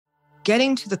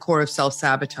getting to the core of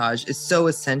self-sabotage is so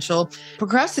essential.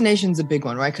 Procrastination is a big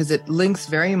one, right? Because it links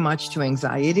very much to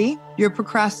anxiety. You're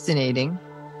procrastinating.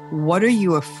 What are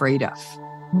you afraid of?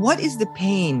 What is the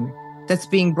pain that's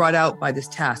being brought out by this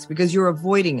task? Because you're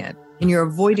avoiding it, and you're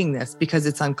avoiding this because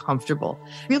it's uncomfortable.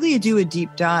 Really do a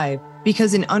deep dive,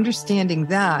 because in understanding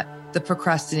that, the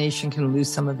procrastination can lose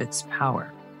some of its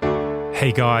power.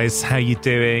 Hey guys, how you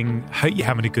doing? Hope you're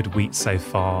having a good week so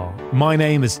far. My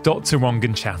name is Dr.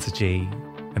 Rangan Chatterjee,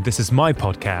 and this is my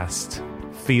podcast,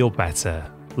 Feel Better,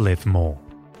 Live More.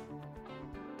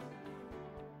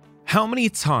 How many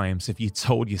times have you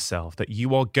told yourself that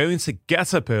you are going to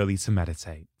get up early to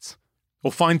meditate,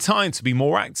 or find time to be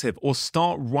more active, or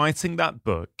start writing that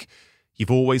book you've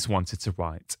always wanted to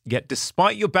write, yet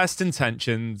despite your best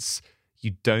intentions,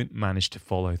 you don't manage to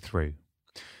follow through?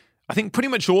 I think pretty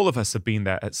much all of us have been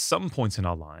there at some point in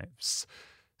our lives.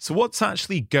 So what's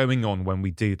actually going on when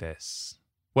we do this?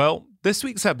 Well, this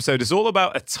week's episode is all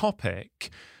about a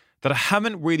topic that I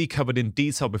haven't really covered in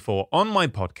detail before on my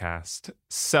podcast,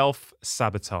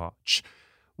 self-sabotage.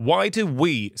 Why do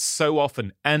we so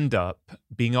often end up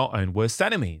being our own worst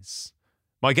enemies?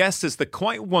 My guest is the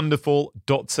quite wonderful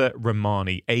Dr.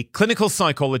 Ramani, a clinical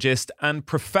psychologist and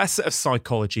professor of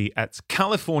psychology at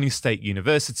California State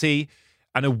University,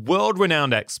 and a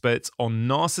world-renowned expert on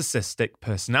narcissistic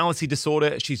personality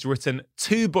disorder. She's written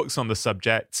 2 books on the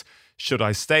subject, Should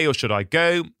I Stay or Should I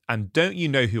Go? And Don't You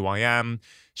Know Who I Am?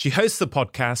 She hosts the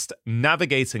podcast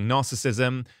Navigating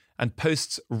Narcissism and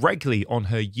posts regularly on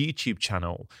her YouTube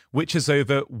channel, which has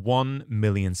over 1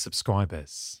 million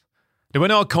subscribers. Now,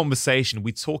 in our conversation,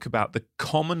 we talk about the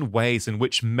common ways in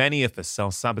which many of us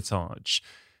self-sabotage.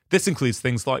 This includes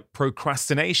things like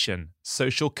procrastination,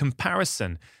 social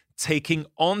comparison, taking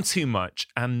on too much,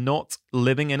 and not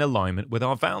living in alignment with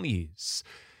our values.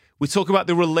 We talk about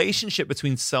the relationship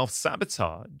between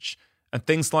self-sabotage and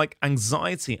things like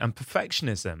anxiety and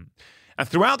perfectionism. And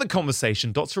throughout the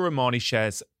conversation, Dr. Ramani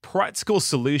shares practical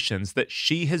solutions that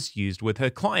she has used with her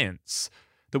clients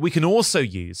that we can also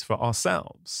use for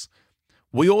ourselves.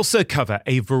 We also cover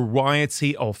a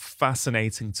variety of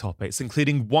fascinating topics,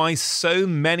 including why so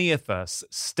many of us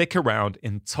stick around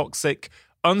in toxic,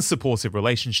 unsupportive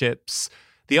relationships,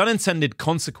 the unintended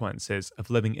consequences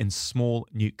of living in small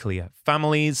nuclear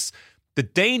families, the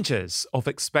dangers of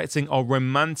expecting our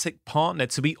romantic partner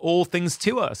to be all things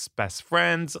to us, best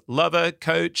friend, lover,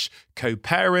 coach,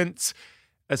 co-parent,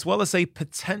 as well as a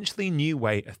potentially new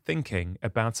way of thinking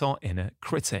about our inner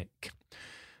critic.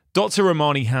 Dr.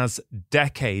 Ramani has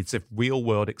decades of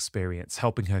real-world experience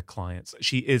helping her clients.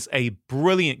 She is a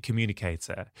brilliant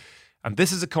communicator. And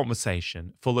this is a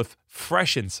conversation full of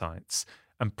fresh insights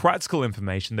and practical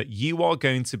information that you are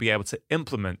going to be able to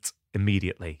implement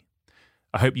immediately.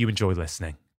 I hope you enjoy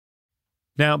listening.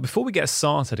 Now, before we get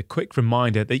started, a quick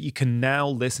reminder that you can now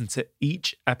listen to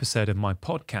each episode of my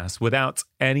podcast without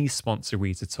any sponsor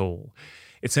reads at all.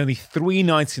 It's only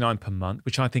 $3.99 per month,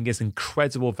 which I think is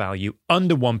incredible value,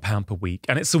 under £1 per week.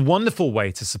 And it's a wonderful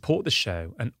way to support the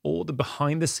show and all the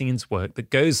behind-the-scenes work that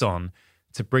goes on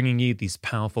to bringing you these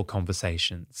powerful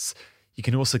conversations. You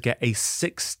can also get a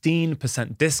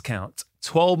 16% discount,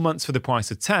 12 months for the price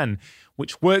of 10,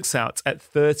 which works out at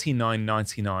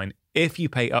 $39.99 if you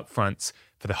pay upfront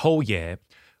for the whole year.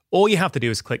 All you have to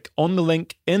do is click on the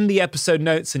link in the episode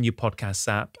notes in your podcast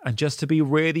app. And just to be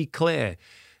really clear,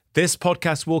 this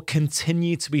podcast will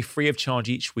continue to be free of charge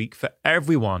each week for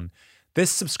everyone.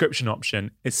 This subscription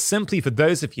option is simply for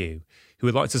those of you who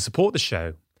would like to support the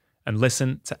show and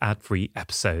listen to ad-free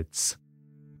episodes.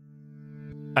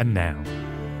 And now,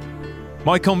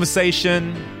 my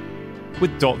conversation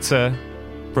with Dr.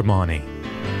 Ramani.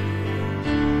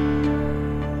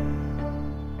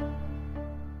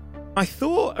 I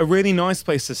thought a really nice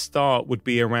place to start would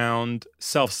be around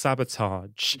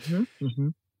self-sabotage.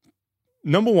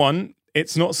 Number one,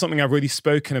 it's not something I've really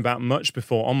spoken about much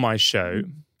before on my show.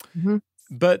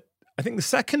 But I think the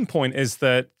second point is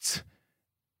that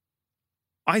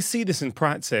I see this in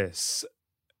practice.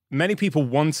 Many people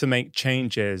want to make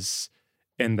changes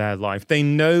in their life. They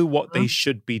know what they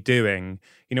should be doing.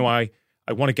 You know, I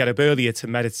want to get up earlier to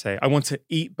meditate. I want to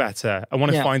eat better. I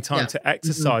want to find time to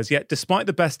exercise. Yet, despite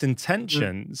the best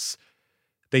intentions,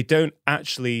 they don't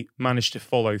actually manage to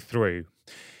follow through.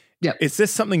 Is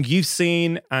this something you've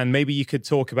seen? And maybe you could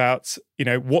talk about, you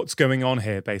know, what's going on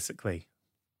here, basically.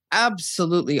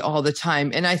 Absolutely, all the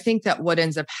time. And I think that what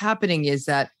ends up happening is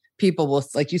that people will,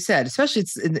 like you said, especially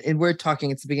we're talking,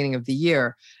 it's the beginning of the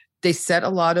year, they'll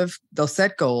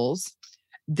set goals.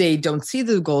 they don't see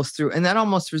the goals through, and that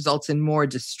almost results in more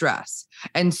distress.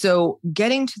 And so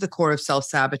getting to the core of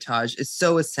self-sabotage is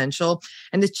so essential.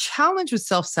 And the challenge with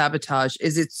self-sabotage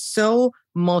is it's so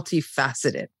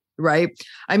multifaceted, right?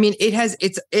 I mean,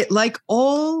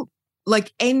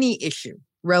 like any issue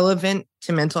relevant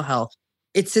to mental health,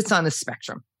 it sits on a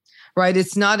spectrum, right?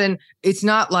 It's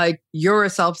not like you're a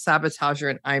self-sabotager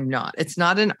and I'm not. It's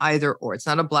not an either or. It's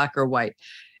not a black or white.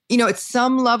 At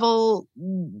some level,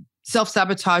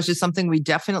 self-sabotage is something we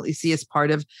definitely see as part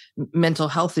of mental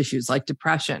health issues like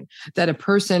depression, that a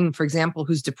person, for example,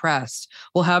 who's depressed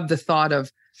will have the thought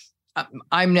of,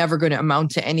 I'm never going to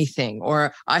amount to anything,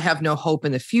 or I have no hope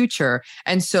in the future.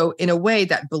 And so in a way,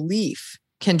 that belief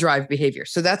can drive behavior.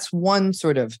 So that's one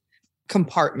sort of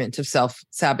compartment of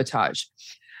self-sabotage.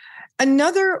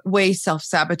 Another way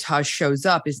self-sabotage shows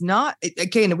up is not,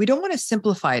 again, we don't want to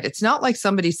simplify it. It's not like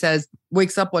somebody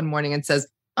wakes up one morning and says,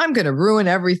 I'm going to ruin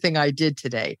everything I did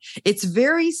today. It's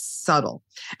very subtle.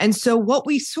 And so what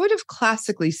we sort of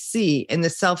classically see in the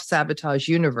self-sabotage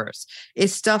universe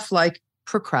is stuff like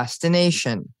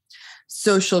procrastination,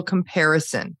 social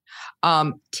comparison,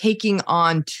 taking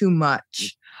on too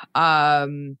much.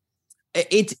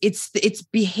 It's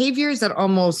behaviors that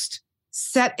almost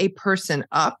set a person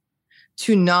up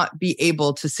to not be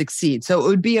able to succeed. So it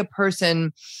would be a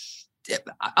person.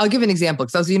 I'll give an example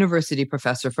because I was a university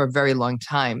professor for a very long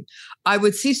time. I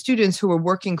would see students who were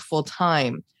working full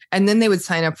time, and then they would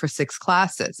sign up for 6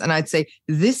 classes. And I'd say,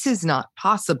 this is not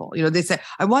possible. They say,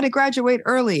 I want to graduate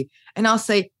early. And I'll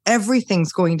say,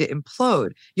 everything's going to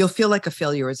implode. You'll feel like a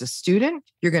failure as a student.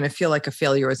 You're going to feel like a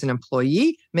failure as an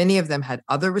employee. Many of them had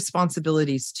other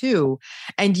responsibilities too.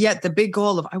 And yet the big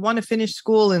goal of, I want to finish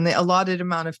school in the allotted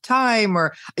amount of time,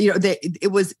 or,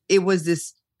 it was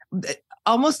this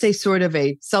almost a sort of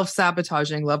a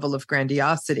self-sabotaging level of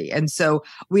grandiosity. And so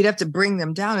we'd have to bring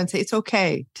them down and say, it's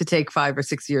okay to take 5 or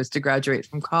 6 years to graduate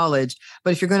from college.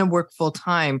 But if you're going to work full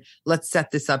time, let's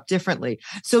set this up differently.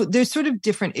 So there's sort of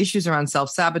different issues around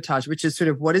self-sabotage, which is sort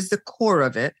of what is the core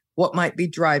of it? What might be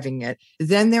driving it?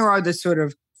 Then there are the sort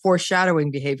of foreshadowing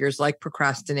behaviors like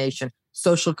procrastination,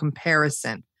 social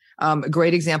comparison. A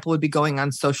great example would be going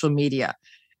on social media.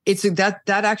 That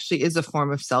actually is a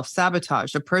form of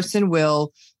self-sabotage. A person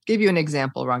will give you an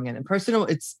example, Rangan. A person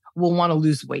will want to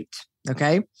lose weight,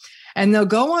 okay? And they'll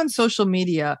go on social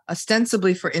media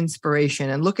ostensibly for inspiration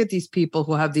and look at these people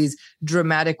who have these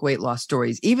dramatic weight loss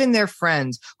stories, even their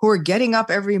friends who are getting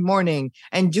up every morning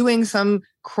and doing some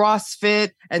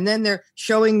CrossFit, and then they're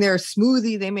showing their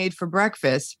smoothie they made for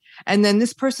breakfast. And then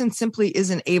this person simply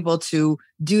isn't able to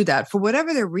do that for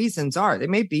whatever their reasons are. They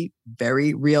may be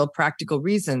very real, practical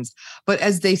reasons, but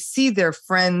as they see their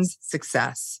friends'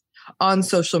 success on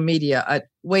social media at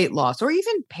weight loss, or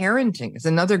even parenting is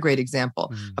another great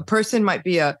example. A person might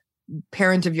be a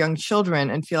parent of young children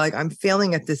and feel like, I'm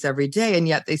failing at this every day. And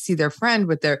yet they see their friend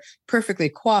with their perfectly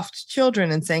coiffed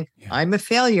children and saying, I'm a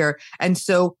failure. And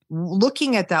so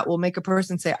looking at that will make a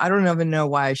person say, I don't even know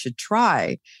why I should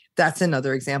try. That's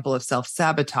another example of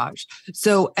self-sabotage.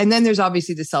 So, and then there's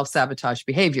obviously the self-sabotage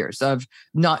behaviors of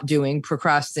not doing,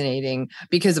 procrastinating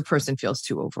because a person feels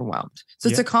too overwhelmed. So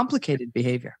it's a complicated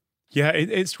behavior. Yeah,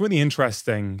 it's really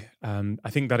interesting. I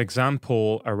think that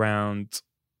example around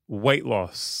weight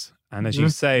loss, and as you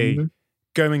say,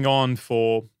 going on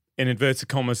for, in inverted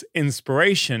commas,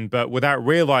 inspiration, but without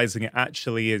realizing it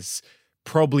actually is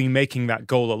probably making that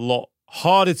goal a lot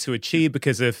harder to achieve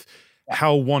because of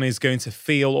how one is going to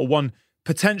feel, or one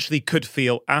potentially could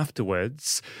feel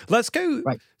afterwards. Let's go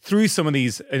through some of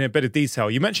these in a bit of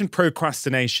detail. You mentioned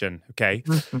procrastination, okay?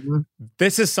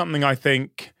 This is something I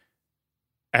think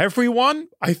everyone,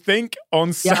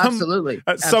 on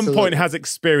some point has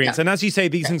experienced. And as you say,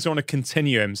 these things are on a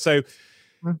continuum. So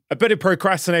a bit of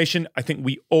procrastination, I think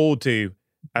we all do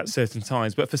at certain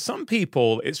times. But for some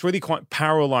people, it's really quite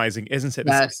paralyzing, isn't it?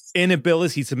 This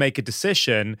inability to make a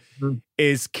decision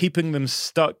is keeping them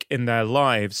stuck in their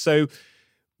lives. So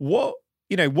what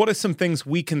are some things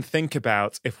we can think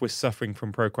about if we're suffering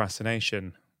from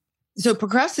procrastination? So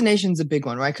procrastination is a big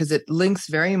one, right? Because it links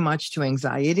very much to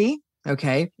anxiety.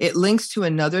 Okay. It links to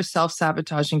another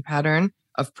self-sabotaging pattern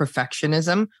of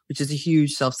perfectionism, which is a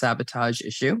huge self-sabotage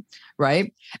issue,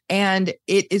 right? And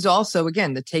it is also,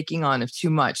 again, the taking on of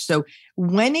too much. So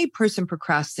when a person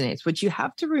procrastinates, what you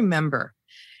have to remember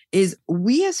is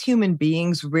we as human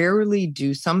beings rarely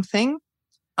do something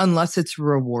unless it's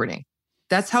rewarding.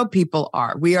 That's how people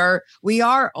are. We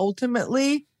are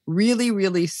ultimately really,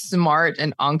 really smart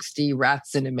and angsty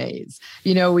rats in a maze.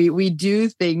 We do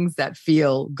things that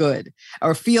feel good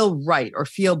or feel right or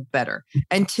feel better.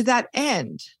 And to that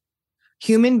end,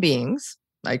 human beings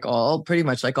pretty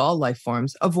much like all life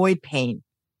forms, avoid pain.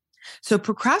 So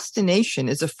procrastination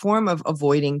is a form of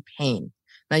avoiding pain.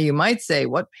 Now you might say,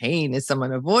 what pain is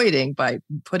someone avoiding by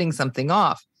putting something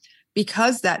off?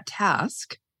 Because that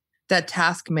task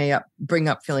may bring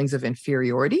up feelings of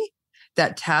inferiority.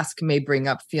 That task may bring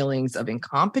up feelings of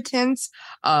incompetence,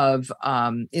 of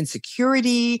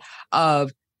insecurity,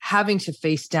 of having to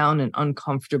face down an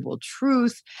uncomfortable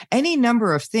truth, any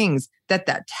number of things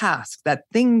that task, that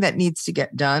thing that needs to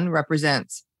get done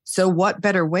represents. So what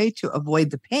better way to avoid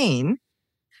the pain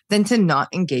than to not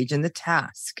engage in the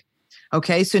task?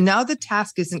 Okay, so now the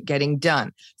task isn't getting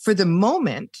done. For the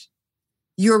moment,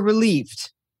 you're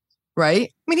relieved,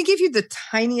 right? I'm going to give you the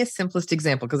tiniest, simplest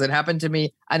example because it happened to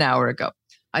me an hour ago.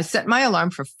 I set my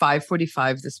alarm for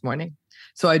 5:45 this morning.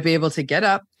 So I'd be able to get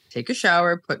up, take a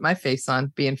shower, put my face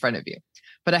on, be in front of you.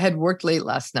 But I had worked late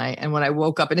last night. And when I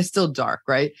woke up, and it's still dark,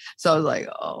 right? So I was like,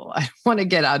 oh, I want to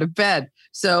get out of bed.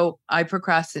 So I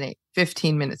procrastinate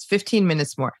 15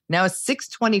 minutes more. Now it's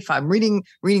 6:25. I'm reading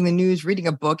the news, reading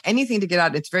a book, anything to get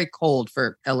out. It's very cold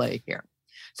for LA here.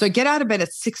 So I get out of bed at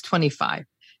 6:25.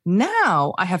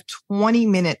 Now I have 20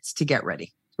 minutes to get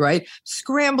ready, right?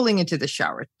 Scrambling into the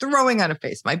shower, throwing on a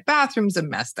face. My bathroom's a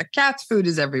mess. The cat's food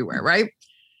is everywhere, right?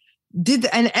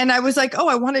 And I was like, oh,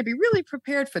 I want to be really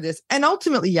prepared for this. And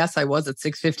ultimately, yes, I was at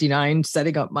 6:59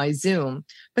 setting up my Zoom,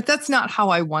 but that's not how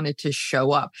I wanted to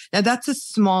show up. Now that's a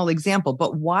small example,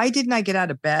 but why didn't I get out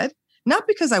of bed? Not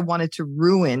because I wanted to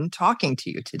ruin talking to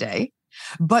you today,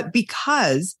 but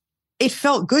because it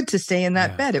felt good to stay in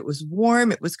that bed. It was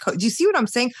warm. It was cold. Do you see what I'm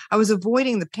saying? I was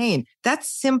avoiding the pain. That's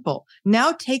simple.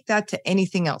 Now take that to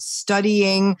anything else,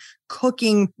 studying,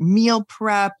 cooking, meal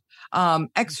prep,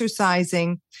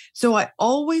 exercising. So I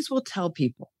always will tell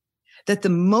people that the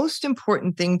most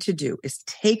important thing to do is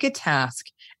take a task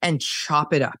and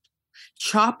chop it up.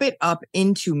 Chop it up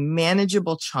into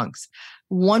manageable chunks.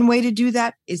 One way to do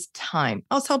that is time.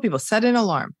 I'll tell people, set an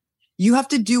alarm. You have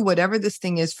to do whatever this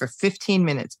thing is for 15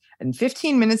 minutes. In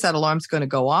 15 minutes, that alarm's going to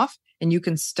go off and you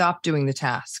can stop doing the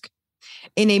task.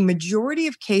 In a majority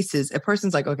of cases, a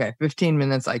person's like, okay, 15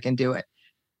 minutes, I can do it.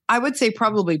 I would say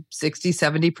probably 60,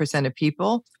 70% of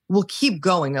people will keep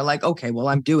going. They're like, okay, well,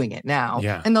 I'm doing it now.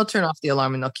 Yeah. And they'll turn off the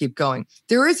alarm and they'll keep going.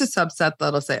 There is a subset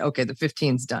that'll say, okay, the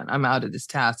 15's done. I'm out of this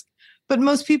task. But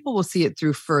most people will see it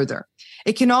through further.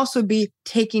 It can also be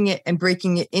taking it and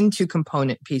breaking it into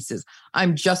component pieces.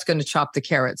 I'm just going to chop the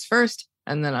carrots first,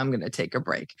 and then I'm going to take a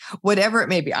break. Whatever it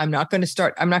may be, I'm not going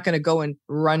to go and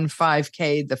run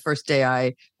 5K the first day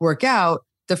I work out.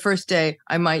 The first day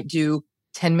I might do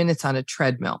 10 minutes on a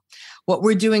treadmill. What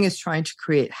we're doing is trying to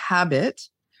create habit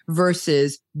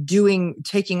versus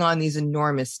taking on these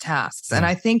enormous tasks. And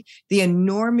I think the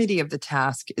enormity of the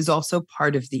task is also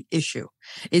part of the issue,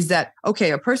 is that,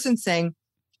 okay, a person's saying,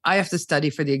 I have to study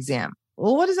for the exam.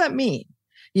 Well, what does that mean?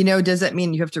 Does that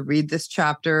mean you have to read this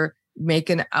chapter, make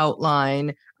an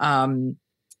outline,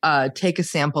 take a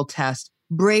sample test,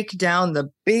 break down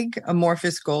the big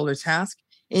amorphous goal or task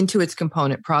into its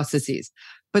component processes?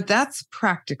 But that's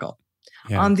practical.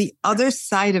 Yeah. On the other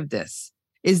side of this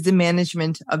is the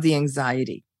management of the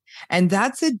anxiety. And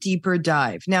that's a deeper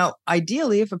dive. Now,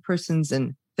 ideally, if a person's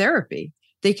in therapy,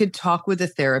 they could talk with a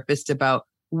therapist about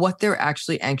what they're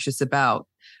actually anxious about.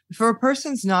 For a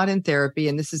person's not in therapy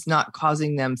and this is not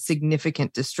causing them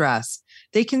significant distress,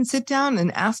 they can sit down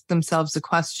and ask themselves the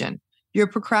question, you're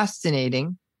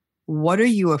procrastinating. What are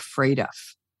you afraid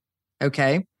of?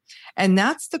 Okay. And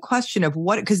that's the question of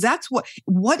because that's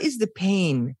what is the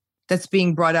pain that's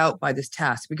being brought out by this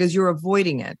task, because you're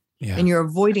avoiding it. Yeah. And you're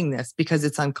avoiding this because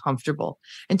it's uncomfortable.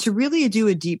 And to really do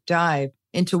a deep dive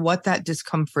into what that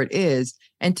discomfort is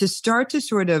and to start to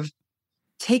sort of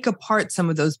take apart some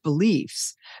of those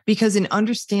beliefs, because in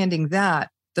understanding that,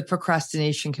 the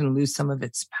procrastination can lose some of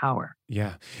its power.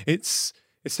 Yeah. It's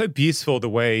so beautiful the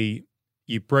way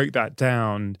you broke that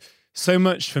down. So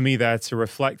much for me there to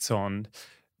reflect on.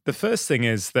 The first thing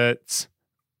is that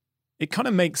it kind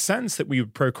of makes sense that we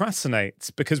would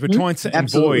procrastinate because we're trying to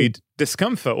avoid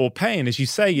discomfort or pain. As you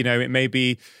say, it may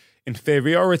be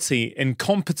inferiority,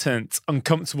 incompetence,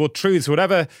 uncomfortable truths,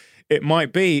 whatever it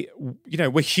might be.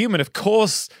 We're human. Of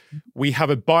course, we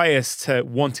have a bias to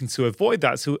wanting to avoid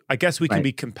that. So I guess we can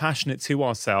be compassionate to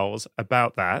ourselves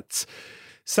about that.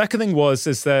 Second thing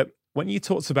is that when you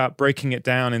talked about breaking it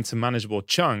down into manageable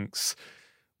chunks,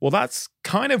 well, that's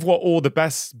kind of what all the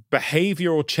best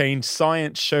behavioral change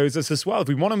science shows us as well. If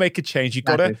we want to make a change, you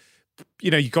got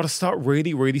to start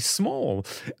really, really small.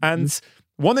 And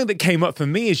one thing that came up for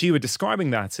me as you were describing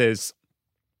that is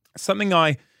something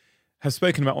I have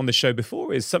spoken about on the show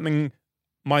before, is something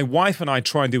my wife and I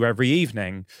try and do every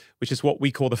evening, which is what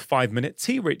we call the 5-minute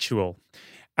tea ritual.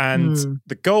 And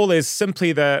the goal is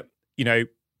simply that,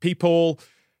 people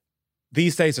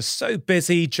these days are so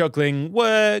busy juggling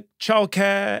work,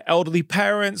 childcare, elderly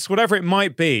parents, whatever it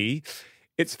might be.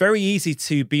 It's very easy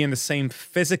to be in the same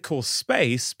physical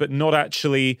space, but not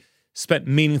actually spend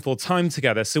meaningful time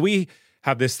together. So we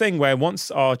have this thing where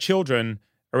once our children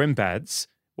are in beds,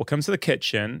 we'll come to the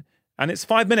kitchen and it's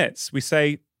 5 minutes. We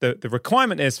say the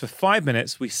requirement is for 5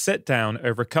 minutes, we sit down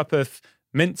over a cup of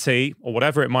mint tea or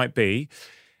whatever it might be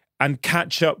and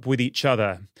catch up with each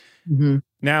other. Mm-hmm.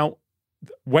 Now,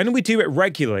 when we do it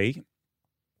regularly,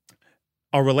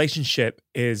 our relationship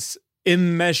is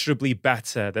immeasurably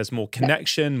better. There's more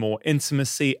connection, more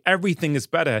intimacy. Everything is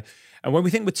better. And when we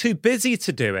think we're too busy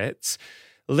to do it,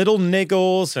 little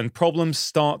niggles and problems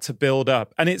start to build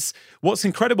up. And it's what's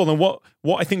incredible and what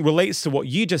I think relates to what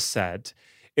you just said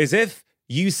is if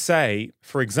you say,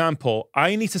 for example,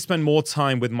 I need to spend more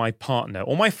time with my partner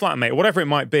or my flatmate or whatever it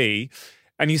might be,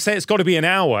 and you say it's got to be an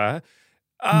hour,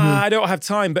 I don't have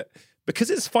time. But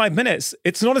because it's 5 minutes,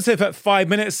 it's not as if at 5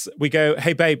 minutes we go,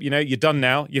 hey, babe, you're done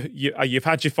now. You've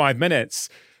had your 5 minutes.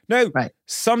 No, right.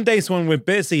 Some days when we're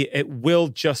busy, it will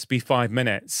just be 5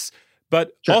 minutes.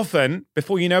 But often,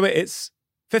 before you know it, it's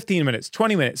 15 minutes,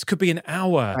 20 minutes, could be an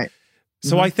hour. Right.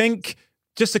 So I think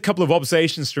just a couple of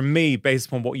observations from me based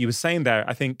upon what you were saying there,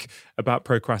 I think about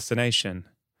procrastination.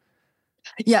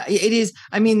 Yeah, it is.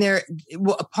 I mean,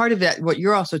 a part of that, what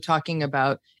you're also talking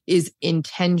about is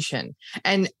intention.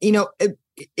 And,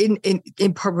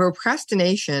 in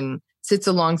procrastination sits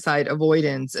alongside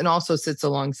avoidance and also sits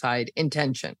alongside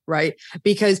intention, right?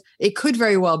 Because it could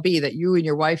very well be that you and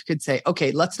your wife could say,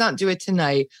 okay, let's not do it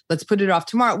tonight. Let's put it off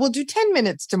tomorrow. We'll do 10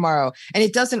 minutes tomorrow. And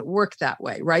it doesn't work that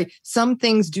way, right? Some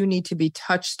things do need to be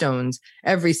touchstones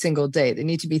every single day. They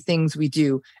need to be things we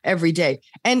do every day.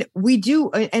 And we do.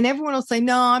 And everyone will say,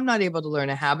 no, I'm not able to learn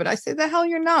a habit. I say, the hell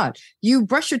you're not. You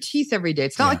brush your teeth every day.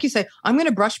 It's not like you say, I'm going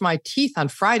to brush my teeth on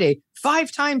Friday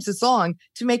 5 times as long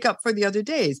to make up for the other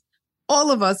days. All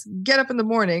of us get up in the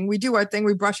morning, we do our thing,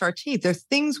 we brush our teeth. There's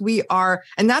things we are,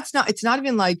 and it's not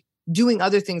even like doing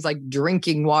other things like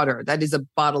drinking water. That is a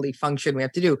bodily function we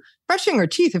have to do. Brushing our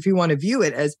teeth, if you want to view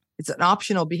it as it's an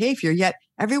optional behavior, yet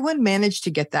everyone managed to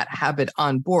get that habit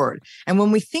on board. And when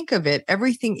we think of it,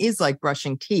 everything is like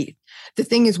brushing teeth. The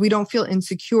thing is, we don't feel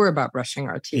insecure about brushing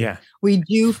our teeth. Yeah. We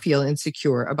do feel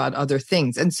insecure about other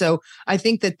things. And so I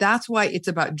think that that's why it's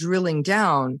about drilling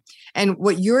down. And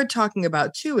what you're talking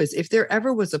about too is if there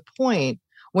ever was a point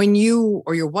when you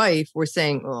or your wife were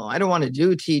saying, oh, I don't want to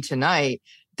do tea tonight,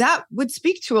 that would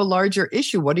speak to a larger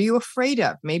issue. What are you afraid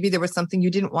of? Maybe there was something you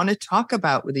didn't want to talk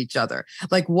about with each other.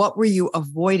 Like, what were you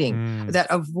avoiding? That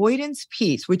avoidance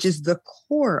piece, which is the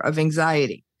core of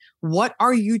anxiety. What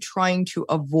are you trying to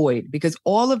avoid? Because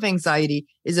all of anxiety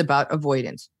is about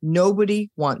avoidance.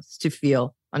 Nobody wants to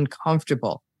feel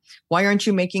uncomfortable. Why aren't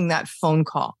you making that phone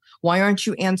call? Why aren't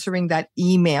you answering that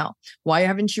email? Why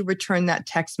haven't you returned that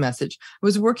text message? I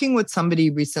was working with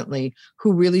somebody recently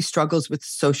who really struggles with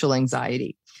social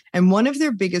anxiety. And one of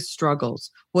their biggest struggles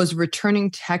was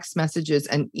returning text messages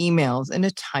and emails in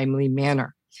a timely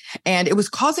manner. And it was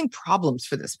causing problems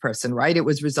for this person, right? It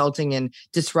was resulting in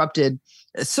disrupted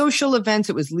social events.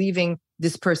 It was leaving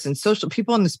this person's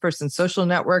people in this person's social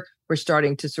network were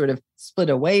starting to sort of split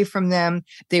away from them.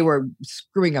 They were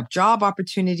screwing up job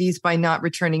opportunities by not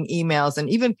returning emails and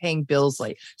even paying bills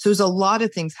late. So there's a lot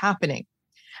of things happening.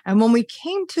 And when we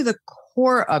came to the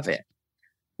core of it,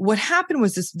 what happened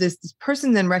was this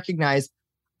person then recognized,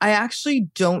 I actually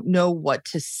don't know what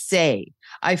to say.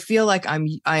 I feel like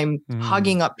I'm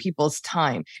hogging up people's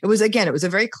time. It was a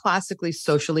very classically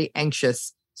socially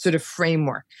anxious sort of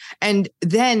framework. And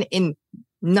then in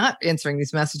not answering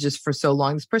these messages for so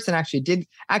long, this person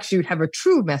actually have a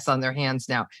true mess on their hands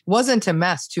now. It wasn't a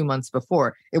mess 2 months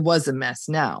before. It was a mess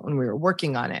now when we were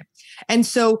working on it. And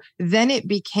so then it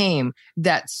became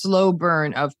that slow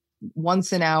burn of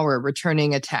once an hour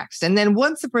returning a text. And then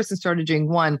once the person started doing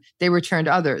one, they returned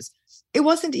others. It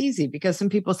wasn't easy because some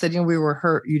people said, we were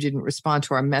hurt. You didn't respond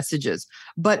to our messages.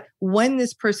 But when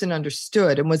this person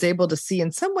understood and was able to see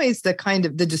in some ways the kind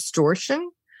of the distortion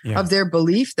of their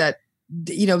belief that,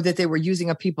 that they were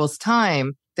using up people's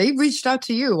time, they reached out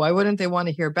to you. Why wouldn't they want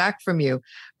to hear back from you?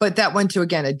 But that went to,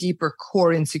 again, a deeper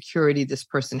core insecurity this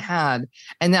person had.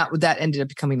 And that ended up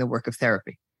becoming the work of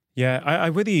therapy. Yeah, I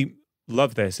really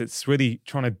love this. It's really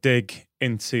trying to dig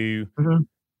into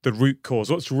the root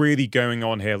cause. What's really going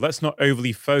on here? Let's not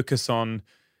overly focus on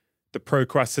the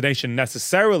procrastination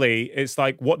necessarily. It's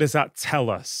like, what does that tell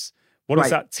us? What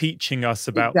is that teaching us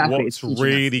about what's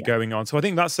really going on? So I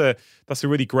think that's a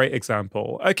really great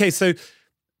example. Okay, so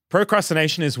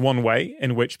procrastination is one way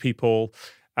in which people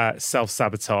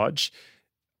self-sabotage.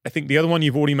 I think the other one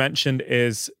you've already mentioned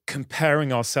is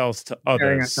comparing ourselves to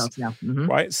others.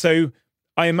 Right? So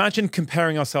I imagine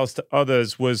comparing ourselves to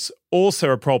others was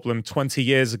also a problem 20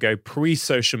 years ago,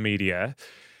 pre-social media,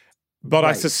 but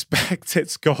I suspect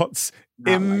it's got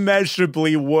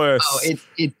immeasurably worse.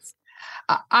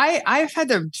 I've had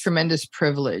the tremendous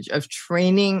privilege of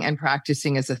training and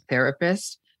practicing as a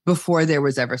therapist before there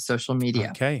was ever social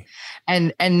media. Okay.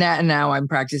 And now I'm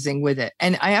practicing with it.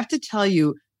 And I have to tell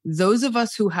you, those of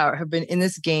us who have been in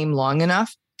this game long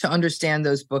enough to understand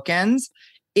those bookends,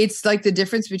 it's like the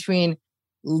difference between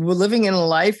living in a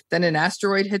life, then an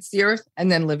asteroid hits the earth,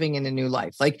 and then living in a new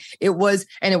life. Like it was,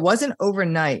 and it wasn't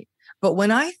overnight. But when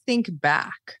I think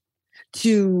back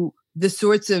to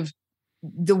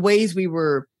the ways we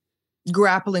were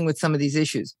grappling with some of these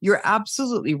issues, you're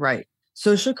absolutely right.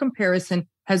 Social comparison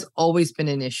has always been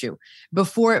an issue.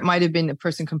 Before, it might have been a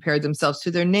person compared themselves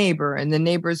to their neighbor and the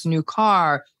neighbor's new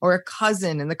car, or a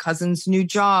cousin and the cousin's new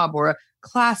job, or a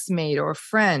classmate or a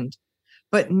friend.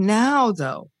 But now,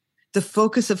 though, the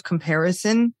focus of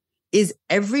comparison is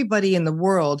everybody in the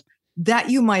world that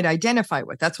you might identify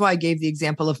with. That's why I gave the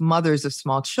example of mothers of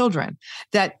small children,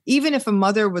 that even if a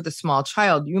mother with a small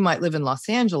child, you might live in Los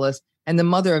Angeles and the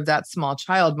mother of that small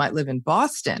child might live in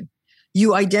Boston,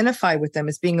 you identify with them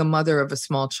as being a mother of a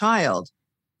small child,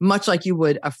 much like you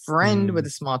would a friend with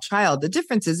a small child. The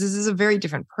difference is this is a very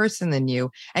different person than you,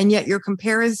 and yet you're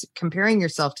comparing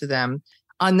yourself to them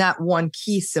on that one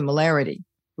key similarity,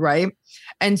 right?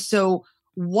 And so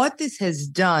what this has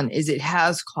done is it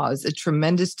has caused a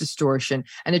tremendous distortion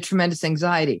and a tremendous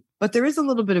anxiety. But there is a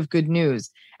little bit of good news.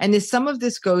 And some of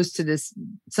this goes to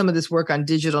some of this work on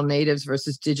digital natives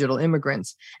versus digital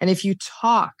immigrants. And if you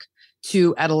talk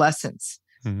to adolescents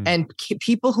and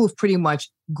people who've pretty much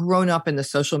grown up in the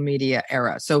social media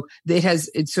era, so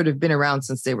it's sort of been around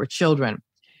since they were children,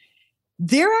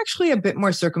 they're actually a bit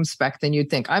more circumspect than you'd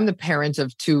think. I'm the parent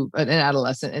of an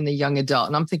adolescent and a young adult,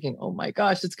 and I'm thinking, oh my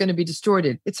gosh, it's going to be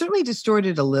distorted. It's certainly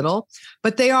distorted a little,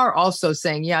 but they are also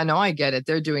saying, yeah, no, I get it.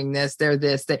 They're doing this, they're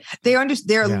this. They're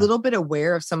a little bit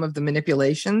aware of some of the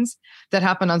manipulations that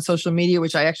happen on social media,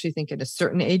 which I actually think in a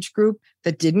certain age group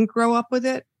that didn't grow up with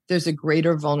it, there's a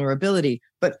greater vulnerability.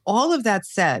 But all of that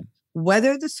said,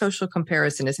 whether the social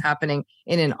comparison is happening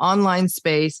in an online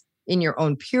space, in your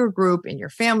own peer group, in your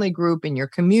family group, in your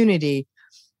community,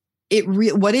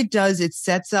 what it does, it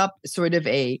sets up sort of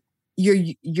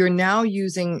you're now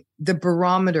using the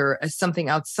barometer as something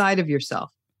outside of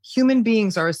yourself. Human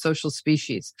beings are a social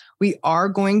species. We are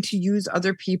going to use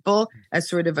other people as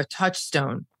sort of a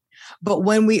touchstone. But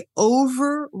when we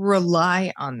over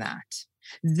rely on that,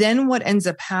 then what ends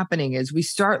up happening is we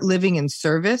start living in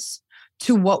service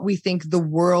to what we think the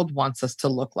world wants us to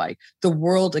look like, the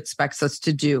world expects us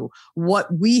to do, what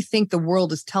we think the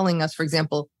world is telling us, for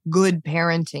example, good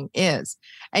parenting is,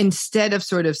 instead of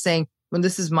sort of saying, well,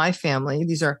 this is my family,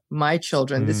 these are my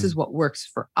children, this is what works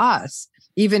for us,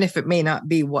 even if it may not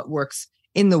be what works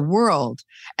in the world.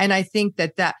 And I think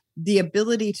that the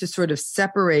ability to sort of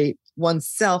separate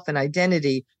oneself and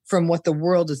identity from what the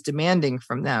world is demanding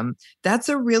from them, that's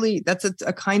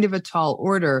a kind of a tall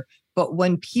order. But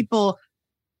when people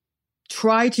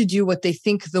try to do what they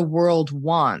think the world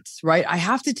wants, right? I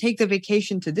have to take the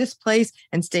vacation to this place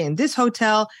and stay in this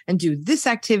hotel and do this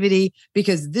activity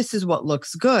because this is what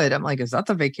looks good. I'm like, is that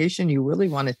the vacation you really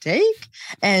want to take?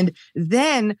 And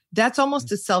then that's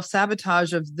almost a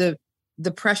self-sabotage of the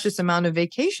precious amount of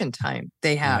vacation time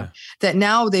they have, that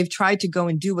now they've tried to go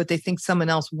and do what they think someone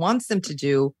else wants them to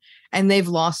do. And they've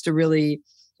lost a really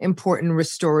important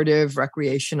restorative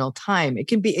recreational time. It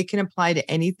can apply to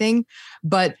anything,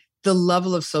 but the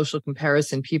level of social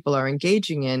comparison people are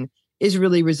engaging in is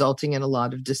really resulting in a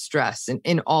lot of distress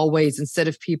in all ways. Instead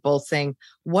of people saying,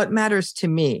 what matters to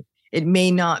me? It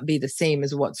may not be the same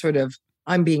as what sort of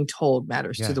I'm being told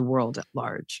matters to the world at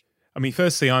large. I mean,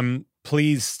 firstly, I'm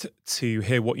pleased to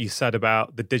hear what you said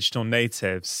about the digital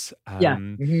natives.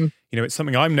 You know, it's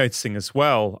something I'm noticing as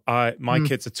well. My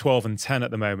kids are 12 and 10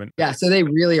 at the moment. Yeah, so they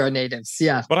really are natives.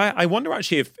 Yeah. But I wonder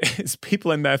actually if it's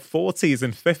people in their 40s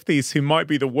and 50s who might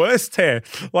be the worst here.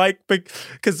 Like,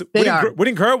 because we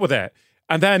didn't grow up with it.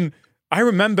 And then I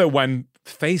remember when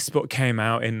Facebook came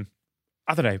out in,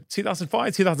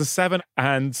 2005, 2007.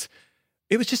 And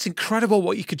it was just incredible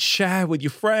what you could share with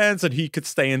your friends and who you could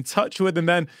stay in touch with. And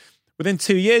then within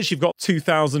 2 years, you've got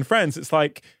 2,000 friends. It's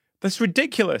like, that's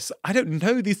ridiculous. I don't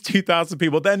know these 2,000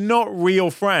 people. They're not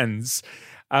real friends.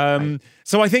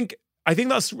 So I think I think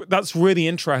that's really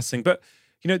interesting. But,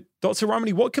 Dr.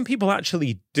 Ramani, what can people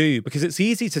actually do? Because it's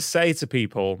easy to say to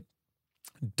people,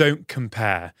 don't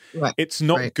compare. Right. It's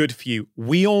not good for you.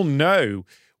 We all know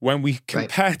when we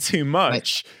compare too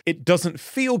much, it doesn't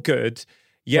feel good.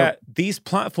 Yet these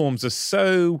platforms are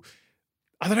so,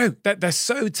 I don't know, they're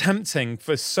so tempting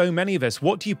for so many of us.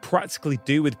 What do you practically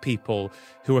do with people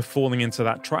who are falling into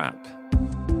that trap?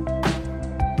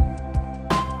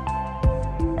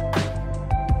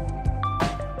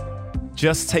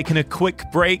 Just taking a quick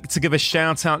break to give a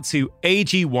shout out to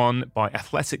AG1 by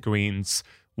Athletic Greens,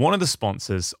 one of the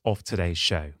sponsors of today's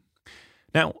show.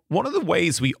 Now, one of the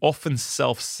ways we often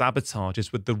self-sabotage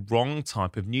is with the wrong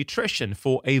type of nutrition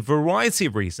for a variety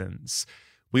of reasons.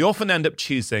 We often end up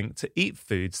choosing to eat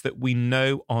foods that we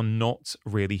know are not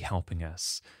really helping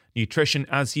us. Nutrition,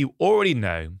 as you already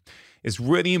know, is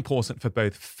really important for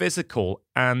both physical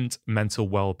and mental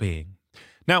well-being.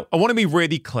 Now, I want to be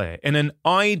really clear. In an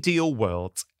ideal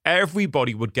world,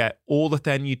 everybody would get all of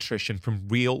their nutrition from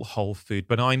real whole food.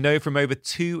 But I know from over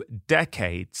 2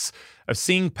 decades of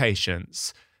seeing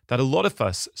patients that a lot of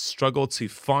us struggle to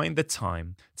find the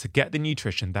time to get the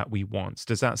nutrition that we want.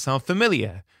 Does that sound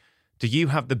familiar? Do you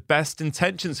have the best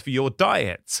intentions for your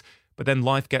diet, but then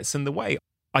life gets in the way?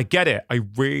 I get it. I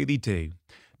really do.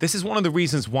 This is one of the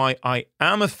reasons why I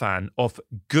am a fan of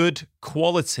good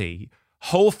quality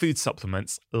whole food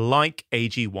supplements like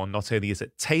AG1. Not only is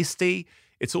it tasty,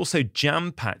 it's also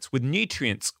jam-packed with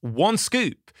nutrients. 1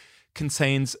 scoop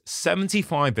contains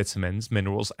 75 vitamins,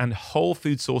 minerals, and whole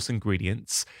food source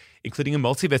ingredients, including a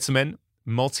multivitamin,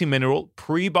 multi-mineral,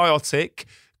 prebiotic,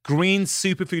 green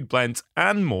superfood blend,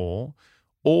 and more,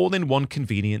 all in one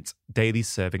convenient daily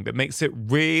serving that makes it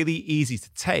really easy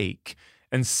to take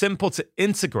and simple to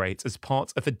integrate as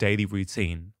part of a daily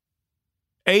routine.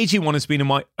 AG1 has been in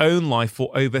my own life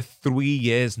for over 3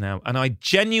 years now, and I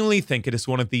genuinely think it is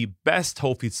one of the best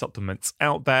whole food supplements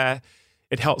out there.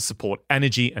 It helps support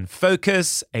energy and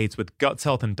focus, aids with gut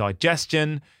health and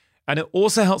digestion, and it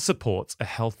also helps support a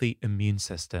healthy immune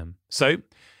system. So,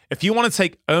 if you want to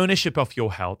take ownership of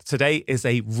your health, today is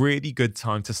a really good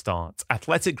time to start.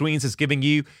 Athletic Greens is giving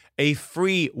you a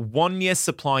free 1-year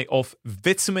supply of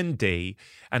vitamin D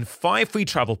and 5 free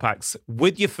travel packs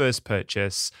with your first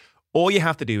purchase. All you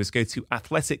have to do is go to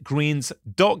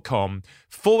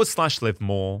athleticgreens.com/live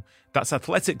more. That's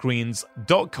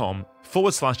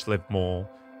athleticgreens.com/live more.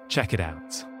 Check it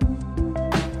out.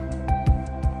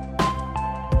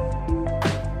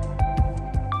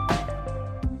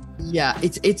 Yeah,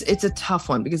 it's a tough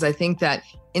one because I think that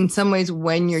in some ways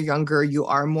when you're younger, you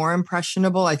are more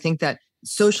impressionable. I think that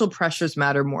social pressures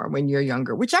matter more when you're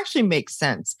younger, which actually makes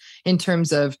sense in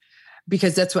terms of,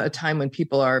 because that's what a time when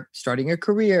people are starting a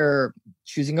career,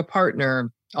 choosing a partner,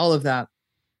 all of that.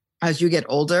 As you get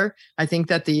older, I think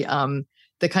that the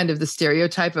kind of the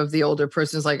stereotype of the older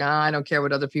person is like, I don't care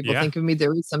what other people think of me.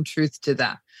 There is some truth to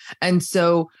that. And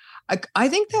so I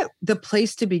think that the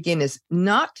place to begin is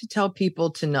not to tell people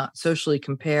to not socially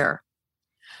compare,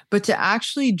 but to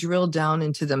actually drill down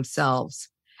into themselves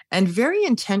and very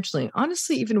intentionally,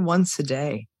 honestly, even once a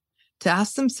day, to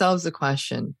ask themselves the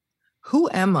question, who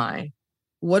am I?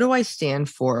 What do I stand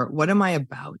for? What am I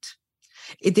about?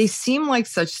 They seem like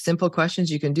such simple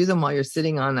questions. You can do them while you're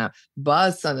sitting on a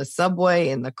bus, on a subway,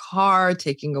 in the car,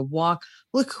 taking a walk.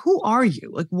 Look, who are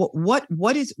you? Like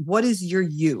what is your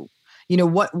you?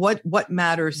 What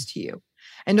matters to you?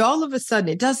 And all of a sudden,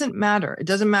 it doesn't matter. It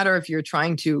doesn't matter if you're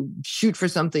trying to shoot for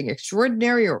something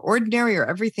extraordinary or ordinary or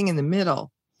everything in the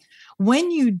middle. When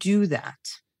you do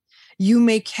that, you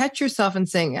may catch yourself and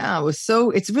saying,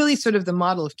 it's really sort of the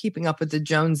model of keeping up with the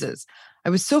Joneses. I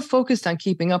was so focused on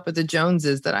keeping up with the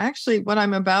Joneses that what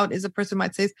I'm about is, a person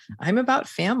might say, I'm about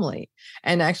family.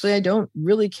 And actually, I don't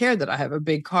really care that I have a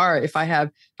big car if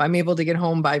I'm able to get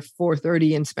home by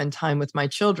 4:30 and spend time with my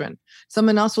children.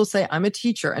 Someone else will say, I'm a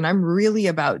teacher and I'm really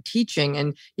about teaching.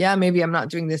 And maybe I'm not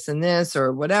doing this and this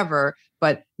or whatever,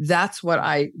 but that's what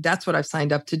I've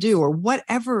signed up to do, or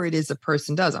whatever it is a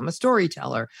person does. I'm a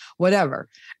storyteller, whatever.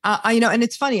 And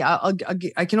it's funny. I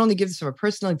can only give this from a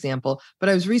personal example, but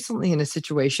I was recently in a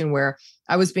situation where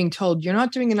I was being told, you're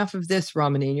not doing enough of this,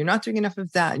 Ramani, and you're not doing enough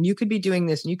of that, and you could be doing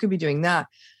this, and you could be doing that,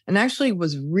 and actually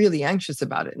was really anxious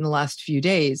about it in the last few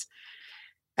days.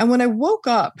 And when I woke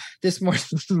up this morning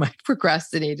from my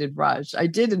procrastinated rush, I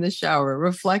did in the shower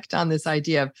reflect on this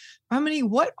idea of, Ramani,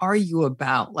 what are you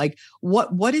about? Like,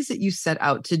 what is it you set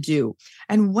out to do?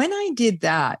 And when I did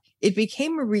that, it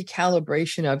became a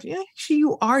recalibration of, actually,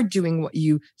 you are doing what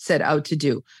you set out to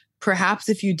do. Perhaps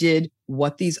if you did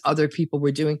what these other people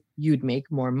were doing, you'd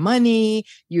make more money,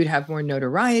 you'd have more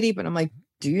notoriety. But I'm like,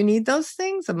 do you need those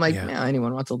things? I'm like, yeah,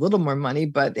 anyone wants a little more money,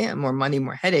 but yeah, more money,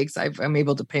 more headaches. I'm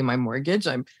able to pay my mortgage.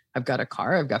 I've got a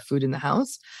car, I've got food in the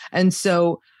house. And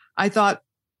so I thought,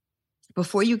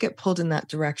 before you get pulled in that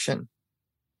direction,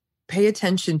 pay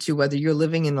attention to whether you're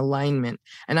living in alignment.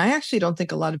 And I actually don't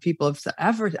think a lot of people have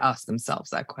ever asked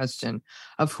themselves that question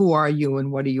of who are you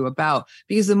and what are you about?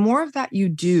 Because the more of that you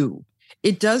do,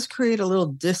 it does create a little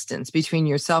distance between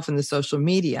yourself and the social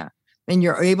media. And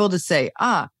you're able to say,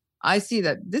 I see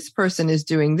that this person is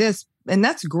doing this, and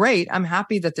that's great. I'm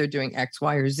happy that they're doing X,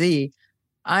 Y, or Z.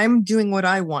 I'm doing what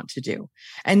I want to do.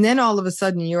 And then all of a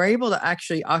sudden, you're able to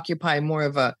actually occupy more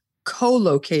of a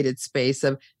co-located space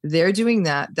of they're doing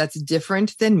that. That's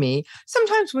different than me.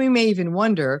 Sometimes we may even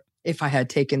wonder, if I had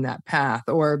taken that path,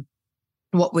 or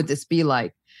what would this be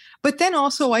like? But then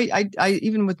also, I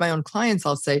even with my own clients,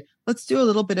 I'll say, let's do a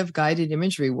little bit of guided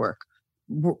imagery work.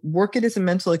 Work it as a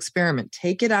mental experiment.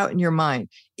 Take it out in your mind.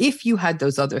 If you had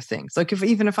those other things, like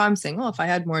even if I'm saying, if I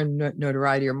had more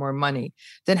notoriety or more money,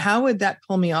 then how would that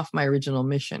pull me off my original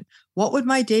mission? What would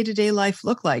my day-to-day life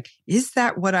look like? Is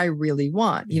that what I really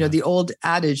want? You know, the old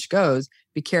adage goes,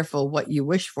 be careful what you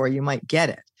wish for, you might get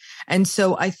it. And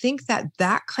so I think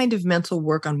that kind of mental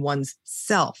work on one's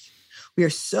self, we are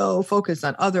so focused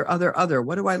on other.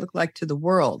 What do I look like to the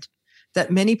world? That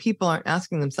many people aren't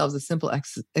asking themselves a simple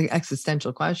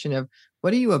existential question of,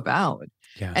 what are you about?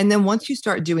 Yeah. And then once you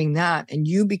start doing that and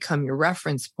you become your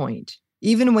reference point,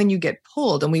 even when you get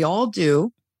pulled, and we all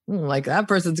do, like that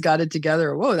person's got it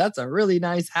together. Whoa, that's a really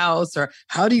nice house. Or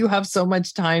how do you have so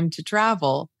much time to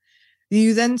travel?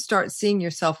 You then start seeing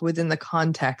yourself within the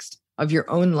context of your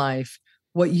own life,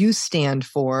 what you stand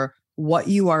for, what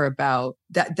you are about.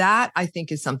 That I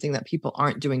think is something that people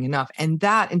aren't doing enough. And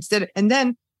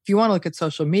then if you want to look at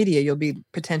social media, you'll be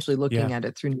potentially looking at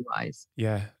it through new eyes.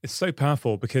 Yeah, it's so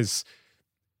powerful because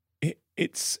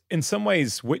it's in some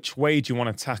ways, which way do you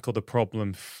want to tackle the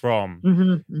problem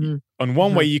from? On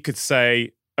one way, you could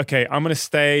say, okay, I'm going to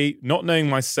stay not knowing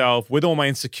myself with all my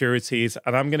insecurities,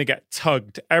 and I'm going to get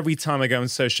tugged every time I go on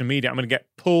social media. I'm going to get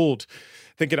pulled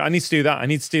thinking, I need to do that. I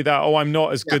need to do that. Oh, I'm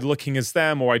not as good looking as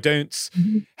them, or I don't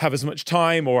have as much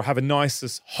time, or have a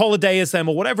nice holiday as them,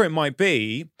 or whatever it might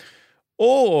be.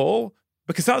 Or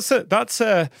because that's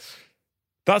an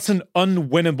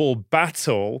unwinnable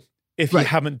battle if you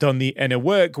haven't done the inner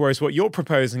work. Whereas what you're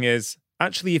proposing is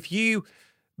actually, if you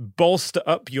bolster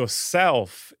up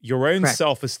yourself, your own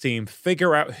self-esteem,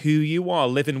 figure out who you are,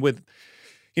 live in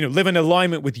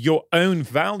alignment with your own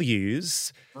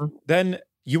values, then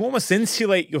you almost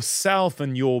insulate yourself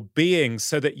and your being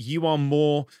so that you are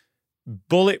more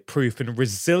bulletproof and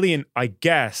resilient, I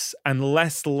guess, and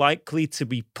less likely to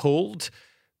be pulled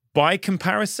by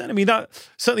comparison. I mean, that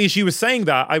certainly, as you were saying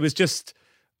that, I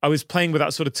was playing with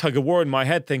that sort of tug of war in my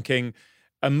head, thinking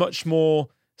a much more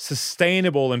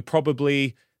sustainable and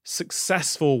probably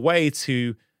successful way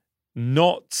to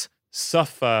not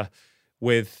suffer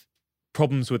with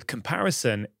problems with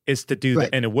comparison is to do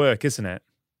the inner work, isn't it?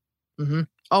 Mm-hmm.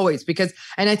 Always,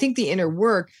 and I think the inner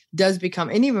work does become,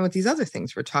 and even with these other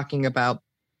things we're talking about,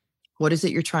 what is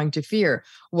it you're trying to fear?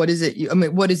 What is it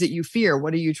you fear?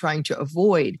 What are you trying to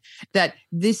avoid? That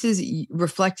this is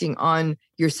reflecting on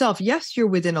yourself. Yes, you're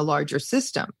within a larger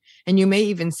system. And you may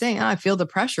even say, I feel the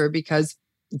pressure because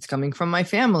it's coming from my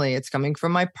family. It's coming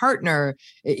from my partner.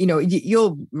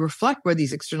 You'll reflect where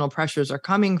these external pressures are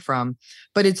coming from,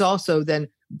 but it's also then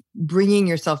bringing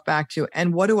yourself back to,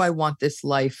 and what do I want this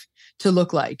life to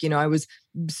look like? I was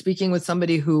speaking with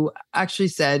somebody who actually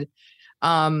said,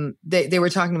 they were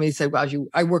talking to me, they said, wow,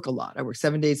 I work a lot. I work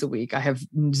 7 days a week. I have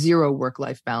zero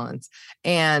work-life balance.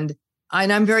 And I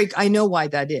know why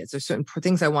that is. There's certain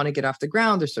things I want to get off the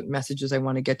ground. There's certain messages I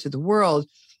want to get to the world.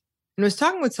 And I was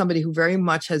talking with somebody who very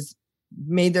much has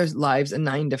made their lives a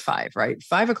 9 to 5, right?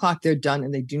 5 o'clock, they're done,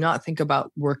 and they do not think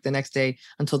about work the next day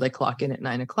until they clock in at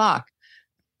 9 o'clock.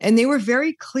 And they were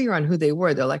very clear on who they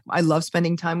were. They're like, I love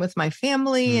spending time with my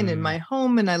family and in my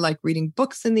home, and I like reading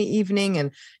books in the evening.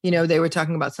 And, they were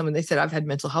talking about they said, I've had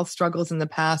mental health struggles in the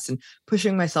past, and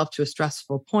pushing myself to a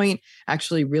stressful point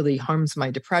actually really harms my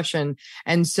depression.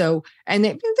 And so, and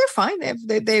they're fine.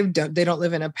 They don't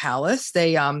live in a palace.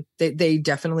 They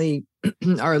definitely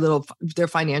are they're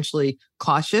financially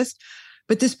cautious.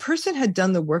 But this person had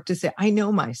done the work to say, I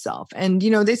know myself. And,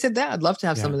 they said that I'd love to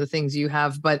have some of the things you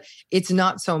have, but it's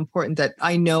not so important that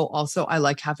I know also I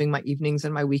like having my evenings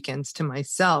and my weekends to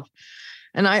myself.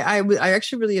 And I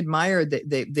actually really admired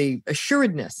the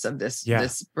assuredness of this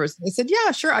person. They said,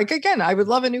 yeah, sure. I would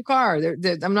love a new car.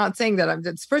 I'm not saying that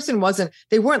this person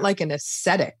they weren't like an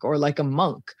ascetic or like a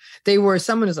monk. They were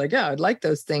someone who's like, yeah, I'd like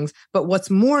those things. But what's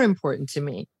more important to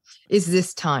me is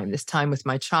this time with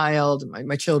my child,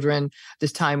 my children,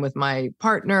 this time with my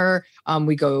partner.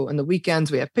 We go on the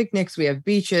weekends, we have picnics, we have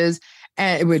beaches,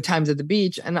 and we have times at the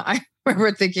beach. And I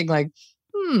remember thinking like,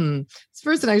 this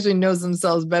person actually knows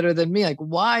themselves better than me. Like,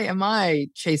 why am I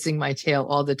chasing my tail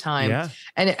all the time? Yeah.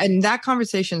 And that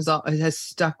conversation has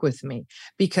stuck with me,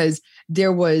 because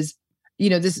there was,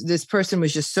 this person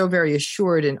was just so very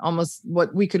assured in almost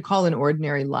what we could call an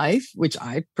ordinary life, which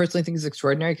I personally think is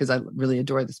extraordinary because I really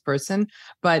adore this person.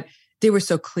 But they were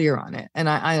so clear on it, and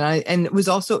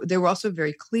they were also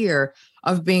very clear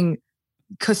of being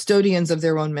custodians of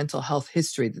their own mental health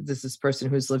history. That this person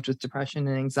who's lived with depression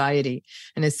and anxiety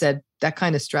and has said that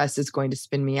kind of stress is going to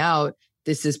spin me out.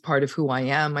 This is part of who I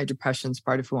am. My depression is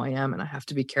part of who I am, and I have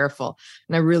to be careful.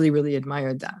 And I really, really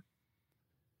admired that.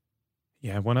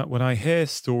 Yeah, when I hear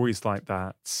stories like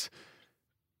that,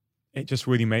 it just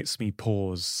really makes me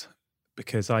pause,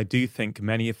 because I do think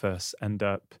many of us end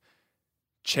up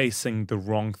chasing the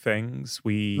wrong things.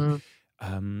 We,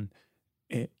 the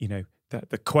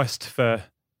quest for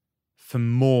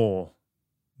more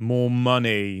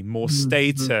money, more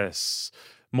status,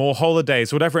 more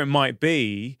holidays, whatever it might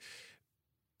be.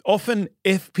 Often,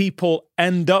 if people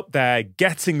end up there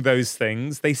getting those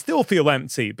things, they still feel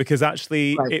empty, because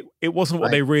actually it wasn't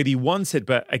what they really wanted.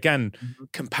 But again,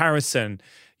 comparison,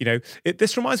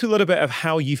 this reminds me a little bit of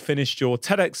how you finished your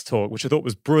TEDx talk, which I thought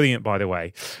was brilliant, by the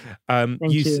way.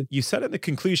 You said at the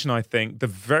conclusion, I think, the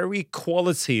very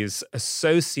qualities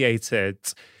associated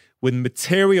with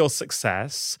material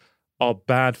success are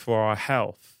bad for our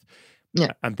health.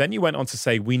 Yeah. And then you went on to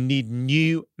say, we need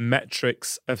new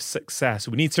metrics of success.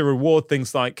 We need to reward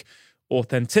things like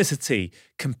authenticity,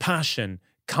 compassion,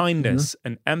 kindness,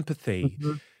 and empathy.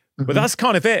 But that's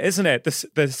kind of it, isn't it?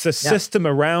 The system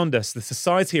around us, the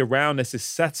society around us is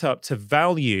set up to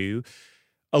value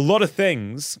a lot of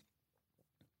things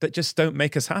that just don't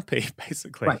make us happy,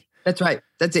 basically. Right. That's right.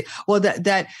 That's it. Well,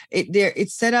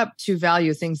 it's set up to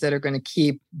value things that are going to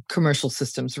keep commercial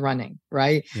systems running,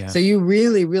 right? Yeah. So you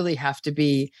really, really have to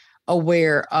be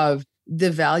aware of the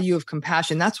value of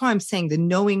compassion. That's why I'm saying the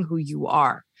knowing who you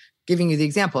are, giving you the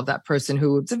example of that person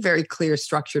who it's a very clear,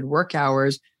 structured work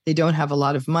hours. They don't have a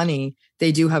lot of money.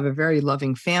 They do have a very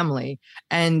loving family,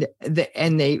 and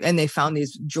they found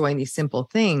these joy in these simple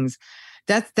things.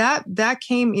 That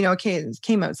came, it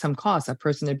came at some cost. That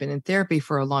person had been in therapy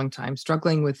for a long time,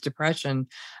 struggling with depression.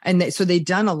 And so they'd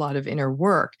done a lot of inner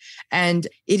work. And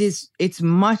it's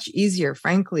much easier,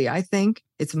 frankly, I think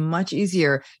it's much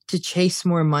easier to chase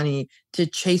more money, to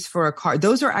chase for a car.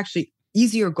 Those are actually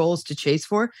easier goals to chase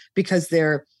for, because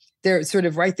they're sort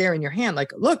of right there in your hand.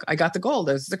 Like, look, I got the goal.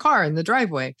 There's the car in the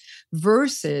driveway,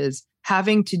 versus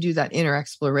having to do that inner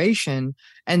exploration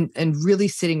and really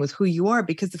sitting with who you are.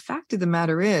 Because the fact of the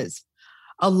matter is,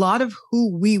 a lot of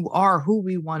who we are, who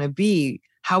we want to be,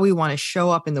 how we want to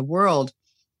show up in the world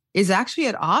is actually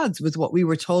at odds with what we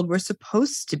were told we're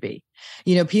supposed to be.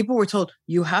 People were told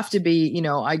you have to be,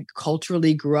 I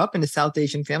culturally grew up in a South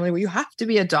Asian family where you have to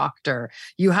be a doctor.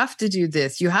 You have to do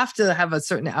this. You have to have a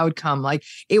certain outcome. Like,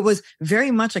 it was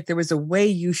very much like there was a way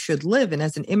you should live. And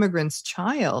as an immigrant's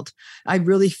child, I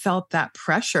really felt that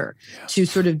pressure to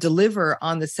sort of deliver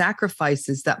on the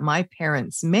sacrifices that my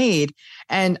parents made.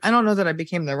 And I don't know that I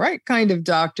became the right kind of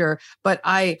doctor, but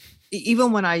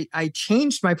even when I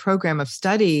changed my program of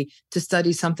study to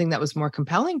study something that was more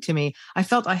compelling to me, I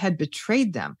felt I had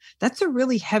betrayed them. That's a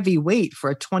really heavy weight for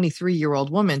a 23-year-old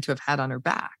woman to have had on her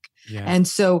back. Yeah. And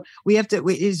so we have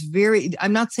to,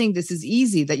 I'm not saying this is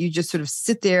easy, that you just sort of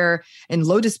sit there in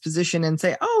lotus position and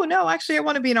say, oh no, actually I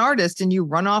want to be an artist, and you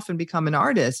run off and become an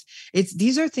artist.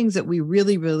 These are things that we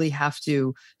really, really have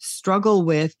to struggle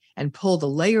with and pull the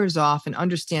layers off and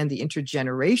understand the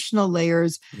intergenerational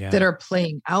layers that are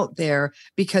playing out there,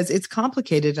 because it's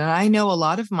complicated. And I know a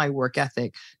lot of my work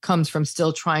ethic comes from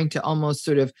still trying to almost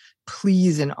sort of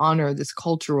please and honor this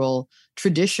cultural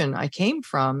tradition I came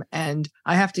from, and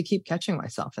I have to keep catching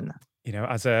myself in that.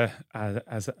 As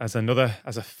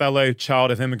a fellow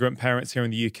child of immigrant parents here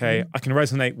in the UK, I can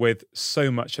resonate with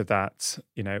so much of that,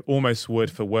 almost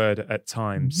word for word at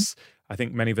times. I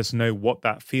think many of us know what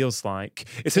that feels like.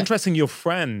 It's interesting, your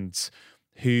friend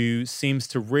who seems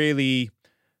to really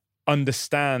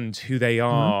understand who they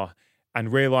are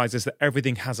and realizes that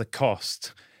everything has a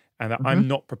cost, and that I'm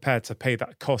not prepared to pay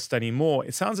that cost anymore.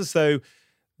 It sounds as though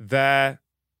their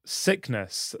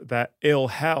sickness, their ill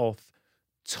health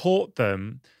taught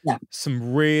them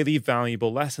some really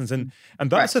valuable lessons. And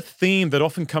that's a theme that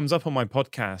often comes up on my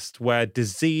podcast, where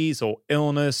disease or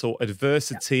illness or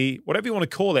adversity, whatever you want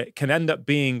to call it, can end up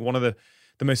being one of the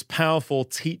most powerful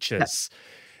teachers.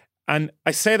 And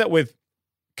I say that with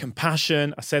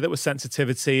compassion. I say that with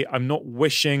sensitivity. I'm not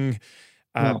wishing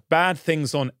No. bad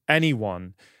things on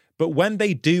anyone. But when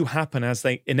they do happen, as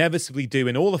they inevitably do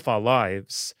in all of our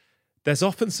lives, there's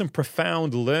often some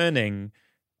profound learning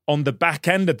on the back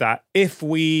end of that. If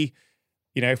we,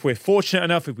 if we're fortunate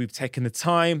enough, if we've taken the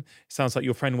time, it sounds like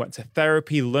your friend went to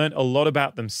therapy, learned a lot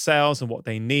about themselves and what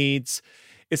they need.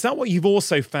 Is that what you've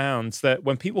also found, that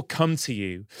when people come to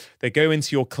you, they go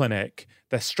into your clinic,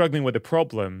 they're struggling with a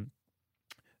problem,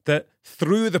 that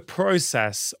through the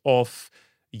process of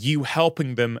you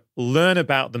helping them learn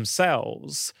about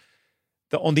themselves,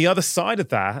 that on the other side of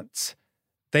that,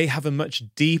 they have a much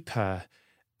deeper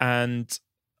and,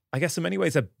 I guess in many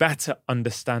ways, a better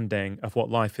understanding of what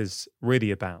life is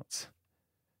really about?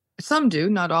 Some do,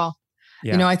 not all.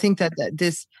 Yeah. I think that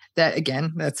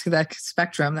again, that's that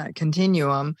spectrum, that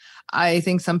continuum. I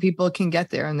think some people can get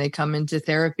there and they come into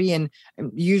therapy, and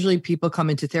usually people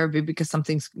come into therapy because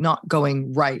something's not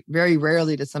going right. Very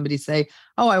rarely does somebody say,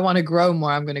 oh, I want to grow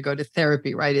more, I'm going to go to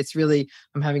therapy, right? It's really,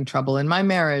 I'm having trouble in my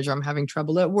marriage, or I'm having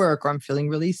trouble at work, or I'm feeling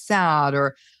really sad,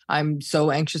 or I'm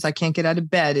so anxious I can't get out of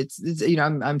bed. It's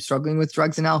I'm struggling with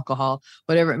drugs and alcohol,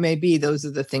 whatever it may be. Those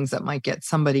are the things that might get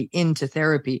somebody into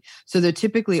therapy. So they're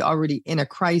typically already in a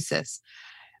crisis.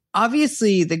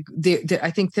 Obviously,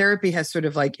 I think therapy has sort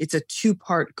of like, it's a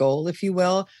two-part goal, if you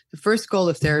will. The first goal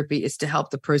of therapy is to help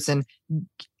the person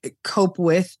cope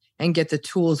with and get the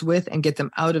tools with and get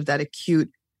them out of that acute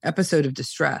episode of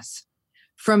distress.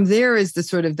 From there is the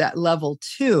sort of that level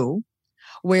 2,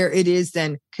 where it is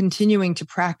then continuing to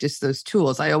practice those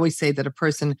tools. I always say that a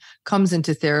person comes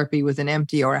into therapy with an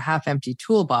empty or a half-empty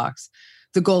toolbox.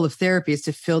 The goal of therapy is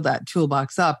to fill that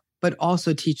toolbox up, but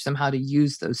also teach them how to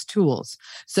use those tools.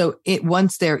 So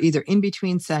once they're either in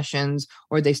between sessions,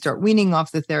 or they start weaning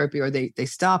off the therapy, or they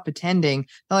stop attending,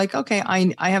 they're like, okay,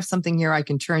 I have something here I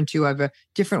can turn to. I have a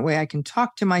different way I can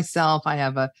talk to myself. I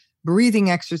have a breathing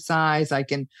exercise.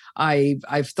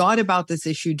 I've thought about this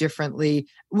issue differently.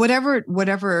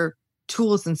 Whatever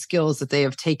tools and skills that they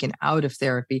have taken out of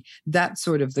therapy, that's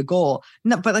sort of the goal.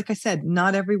 No, but like I said,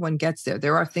 not everyone gets there.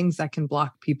 There are things that can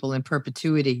block people in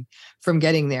perpetuity from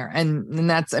getting there. And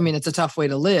that's, it's a tough way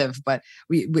to live, but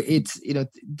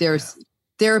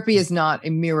therapy is not a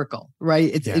miracle,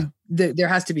 right? There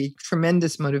has to be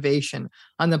tremendous motivation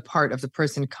on the part of the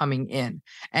person coming in.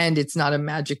 And it's not a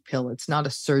magic pill. It's not a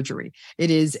surgery. It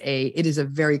is a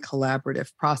very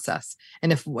collaborative process.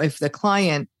 And if the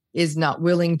client is not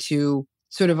willing to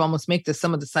sort of almost make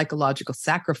some of the psychological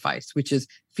sacrifice, which is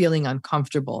feeling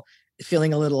uncomfortable,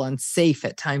 feeling a little unsafe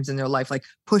at times in their life, like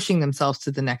pushing themselves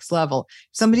to the next level.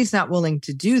 If somebody's not willing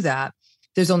to do that,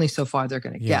 there's only so far they're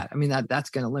going to get. That's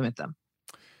going to limit them.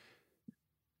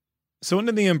 So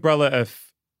under the umbrella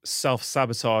of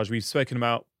self-sabotage, we've spoken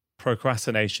about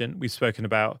procrastination. We've spoken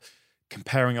about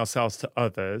comparing ourselves to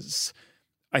others.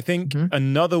 I think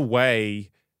another way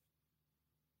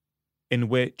in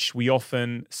which we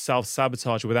often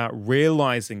self-sabotage without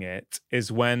realizing it is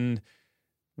when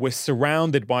we're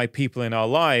surrounded by people in our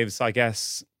lives. I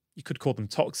guess you could call them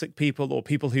toxic people, or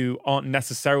people who aren't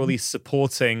necessarily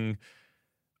supporting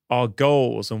our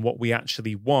goals and what we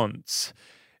actually want.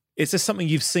 Is this something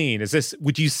you've seen?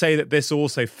 Would you say that this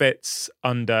also fits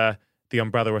under the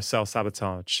umbrella of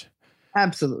self-sabotage?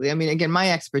 Absolutely. Again,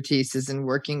 my expertise is in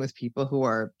working with people who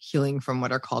are healing from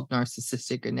what are called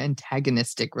narcissistic and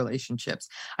antagonistic relationships.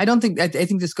 I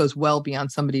think this goes well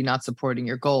beyond somebody not supporting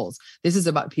your goals. This is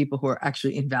about people who are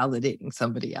actually invalidating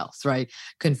somebody else, right?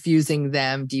 Confusing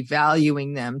them,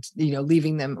 devaluing them,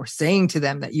 leaving them or saying to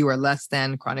them that you are less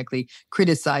than, chronically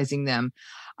criticizing them.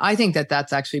 I think that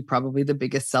that's actually probably the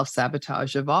biggest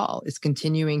self-sabotage of all, is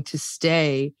continuing to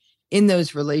stay in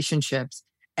those relationships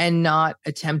and not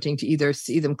attempting to either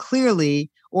see them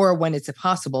clearly, or when it's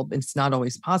possible, but it's not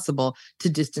always possible, to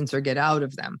distance or get out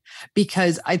of them.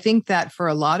 Because I think that for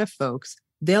a lot of folks,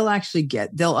 they'll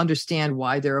understand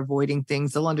why they're avoiding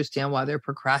things. They'll understand why they're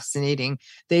procrastinating.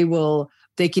 They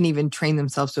can even train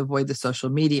themselves to avoid the social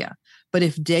media. But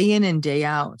if day in and day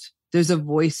out, there's a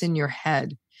voice in your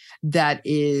head that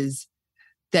is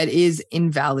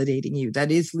invalidating you,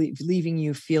 that is leaving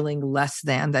you feeling less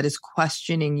than, that is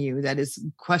questioning you, that is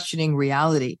questioning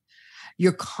reality,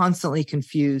 you're constantly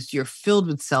confused, you're filled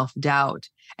with self-doubt,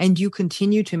 and you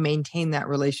continue to maintain that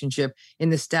relationship in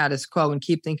the status quo and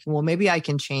keep thinking, well, maybe I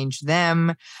can change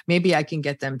them. Maybe I can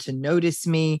get them to notice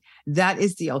me. That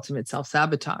is the ultimate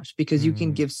self-sabotage, because you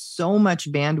can give so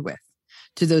much bandwidth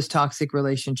to those toxic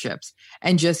relationships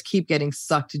and just keep getting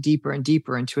sucked deeper and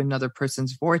deeper into another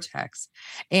person's vortex.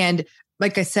 And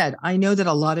like I said, I know that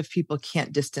a lot of people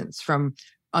can't distance from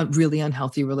really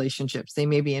unhealthy relationships. They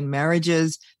may be in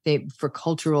marriages, for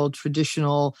cultural,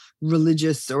 traditional,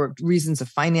 religious, or reasons of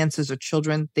finances or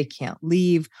children, they can't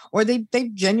leave, or they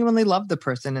genuinely love the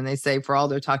person and they say, for all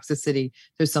their toxicity,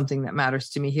 there's something that matters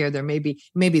to me here. There may be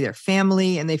their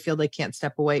family and they feel they can't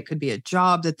step away. It could be a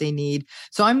job that they need.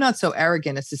 So I'm not so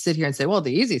arrogant as to sit here and say, well,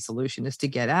 the easy solution is to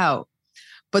get out.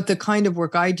 But the kind of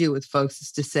work I do with folks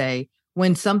is to say,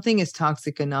 when something is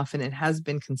toxic enough and it has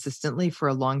been consistently for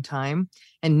a long time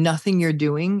and nothing you're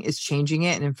doing is changing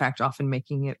it, and in fact, often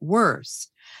making it worse,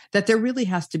 that there really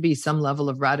has to be some level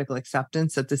of radical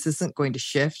acceptance that this isn't going to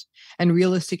shift, and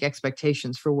realistic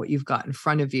expectations for what you've got in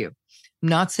front of you. I'm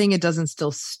not saying it doesn't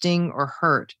still sting or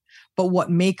hurt, but what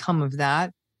may come of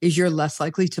that is you're less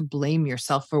likely to blame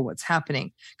yourself for what's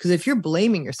happening. Because if you're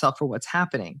blaming yourself for what's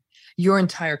happening, your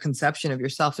entire conception of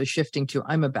yourself is shifting to,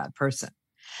 I'm a bad person.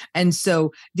 And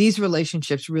so these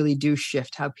relationships really do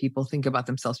shift how people think about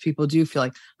themselves. People do feel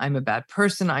like, I'm a bad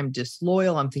person, I'm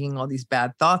disloyal, I'm thinking all these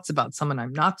bad thoughts about someone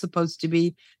I'm not supposed to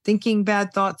be thinking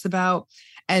bad thoughts about.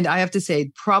 And I have to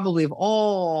say, probably of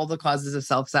all the causes of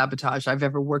self-sabotage I've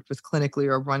ever worked with clinically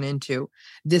or run into,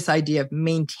 this idea of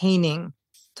maintaining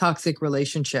toxic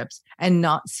relationships and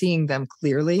not seeing them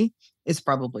clearly is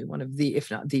probably one of the,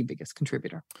 if not the biggest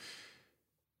contributor.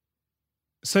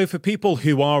 So for people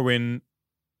who are in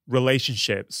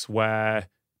relationships where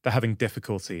they're having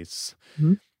difficulties,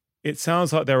 it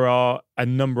sounds like there are a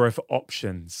number of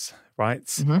options,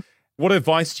 right? What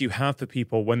advice do you have for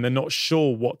people when they're not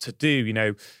sure what to do? You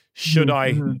know, should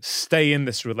I stay in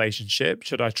this relationship?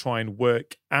 Should I try and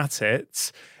work at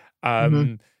it?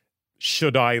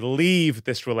 Should I leave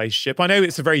this relationship? I know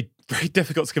it's a very, very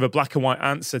difficult to give a black and white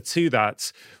answer to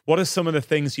that. What are some of the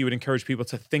things you would encourage people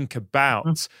to think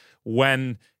about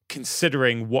when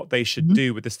considering what they should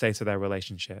do with the state of their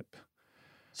relationship?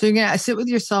 So you're going to sit with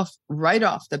yourself right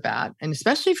off the bat. And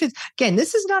especially if it's, again,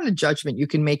 this is not a judgment you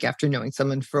can make after knowing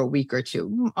someone for a week or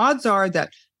two. Odds are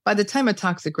that by the time a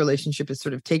toxic relationship is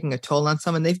sort of taking a toll on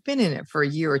someone, they've been in it for a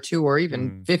year or two, or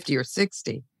even 50 or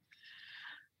 60.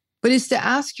 But it's to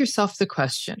ask yourself the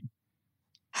question,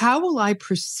 how will I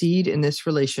proceed in this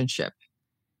relationship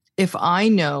if I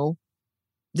know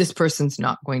this person's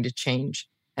not going to change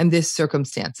and this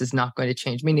circumstance is not going to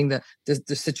change, meaning the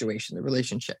situation, the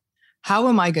relationship? How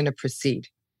am I going to proceed?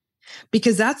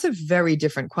 Because that's a very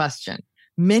different question.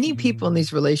 Many people in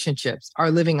these relationships are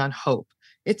living on hope.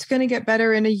 It's going to get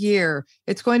better in a year.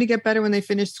 It's going to get better when they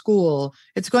finish school.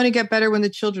 It's going to get better when the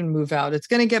children move out. It's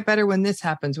going to get better when this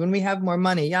happens, when we have more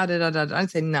money, yada, yada, yada. I'd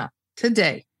say, nah,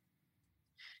 today,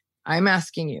 I'm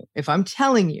asking you, if I'm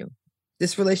telling you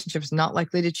this relationship is not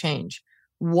likely to change,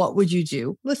 what would you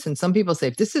do? Listen, some people say,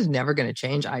 if this is never going to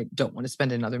change, I don't want to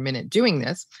spend another minute doing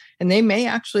this. And they may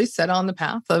actually set on the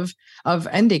path of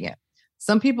ending it.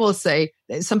 Some people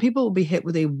will be hit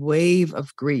with a wave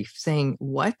of grief saying,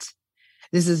 what?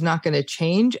 This is not going to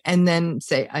change. And then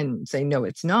say, no,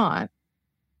 it's not.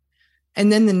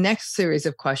 And then the next series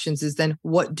of questions is then,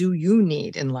 what do you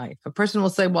need in life? A person will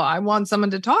say, well, I want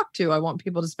someone to talk to. I want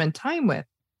people to spend time with.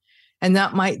 And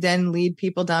that might then lead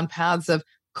people down paths of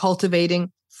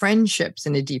cultivating friendships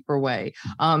in a deeper way,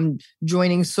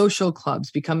 joining social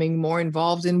clubs, becoming more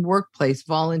involved in workplace,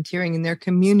 volunteering in their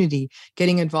community,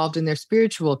 getting involved in their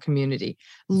spiritual community,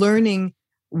 learning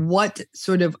what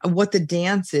the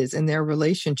dance is in their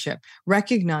relationship,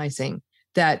 recognizing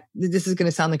that this is going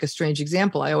to sound like a strange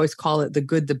example. I always call it the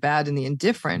good, the bad, and the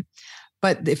indifferent.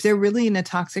 But if they're really in a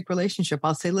toxic relationship,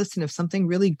 I'll say, listen, if something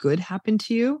really good happened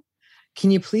to you, can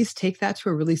you please take that to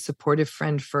a really supportive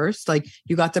friend first? Like,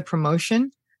 you got the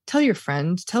promotion, tell your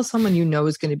friend, tell someone you know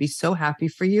is going to be so happy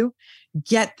for you.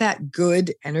 Get that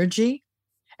good energy.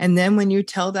 And then when you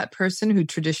tell that person who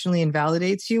traditionally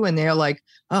invalidates you and they're like,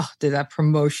 oh, did that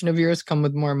promotion of yours come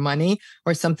with more money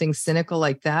or something cynical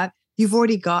like that? You've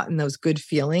already gotten those good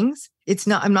feelings.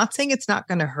 I'm not saying it's not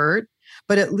going to hurt,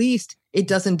 but at least it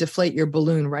doesn't deflate your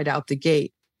balloon right out the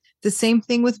gate. The same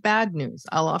thing with bad news.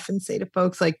 I'll often say to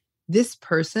folks, like, this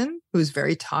person who's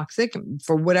very toxic,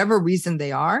 for whatever reason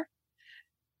they are,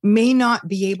 may not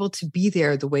be able to be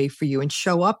there the way for you and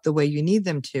show up the way you need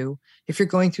them to if you're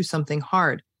going through something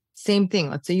hard. Same thing.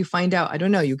 Let's say you find out, I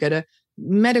don't know, you get a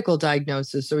medical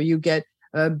diagnosis or you get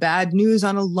bad news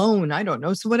on a loan. I don't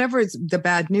know. So whatever is the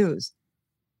bad news,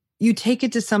 you take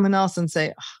it to someone else and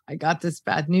say, oh, I got this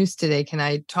bad news today. Can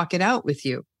I talk it out with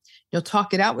you? You'll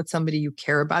talk it out with somebody you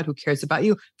care about, who cares about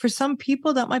you. For some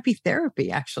people, that might be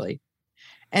therapy, actually.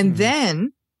 And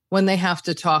then when they have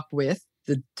to talk with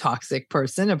the toxic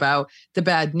person about the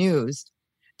bad news,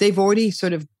 they've already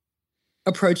sort of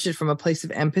approached it from a place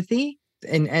of empathy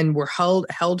and were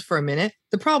held for a minute.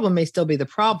 The problem may still be the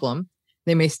problem.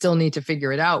 They may still need to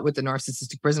figure it out with the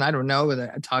narcissistic person. I don't know, with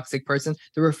a toxic person.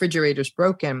 The refrigerator's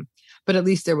broken, but at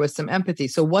least there was some empathy.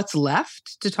 So what's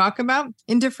left to talk about?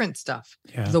 Indifferent stuff.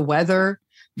 Yeah. The weather,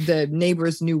 the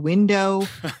neighbor's new window.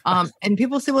 And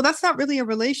people say, well, that's not really a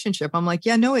relationship. I'm like,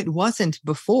 yeah, no, it wasn't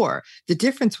before. The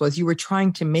difference was you were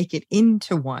trying to make it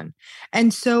into one.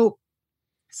 And so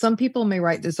some people may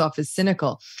write this off as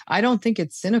cynical. I don't think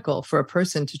it's cynical for a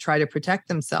person to try to protect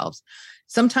themselves.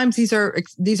 Sometimes these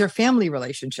are family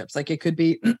relationships. Like it could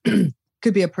be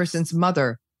a person's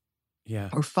mother,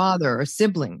 or father or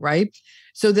sibling, right?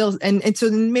 So they'll and so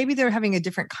then maybe they're having a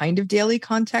different kind of daily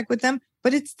contact with them,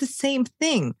 but it's the same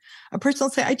thing. A person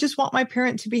will say, I just want my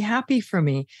parent to be happy for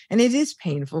me. And it is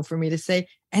painful for me to say,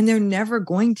 and they're never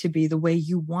going to be the way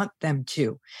you want them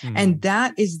to. And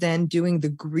that is then doing the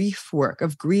grief work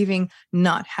of grieving,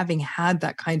 not having had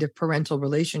that kind of parental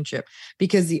relationship.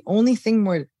 Because the only thing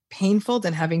more painful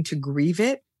than having to grieve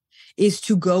it is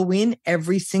to go in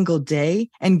every single day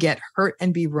and get hurt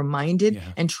and be reminded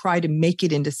and try to make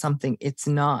it into something it's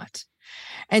not.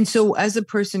 And so as a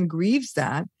person grieves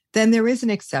that, then there is an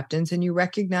acceptance and you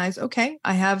recognize, okay,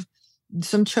 I have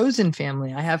some chosen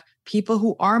family. I have people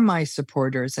who are my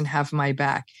supporters and have my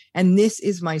back. And this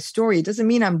is my story. It doesn't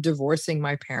mean I'm divorcing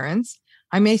my parents.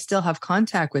 I may still have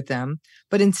contact with them,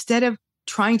 but instead of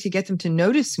trying to get them to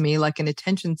notice me like an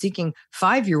attention-seeking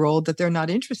 5-year-old that they're not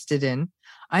interested in,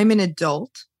 I'm an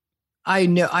adult. I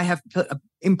know I have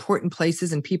important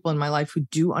places and people in my life who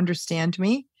do understand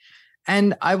me.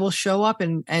 And I will show up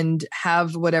and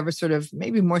have whatever sort of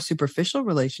maybe more superficial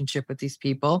relationship with these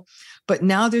people. But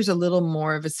now there's a little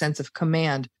more of a sense of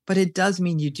command. But it does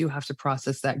mean you do have to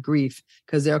process that grief,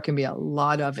 because there can be a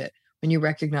lot of it when you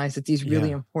recognize that these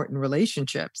really important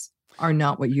relationships are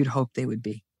not what you'd hope they would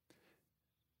be.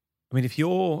 I mean, if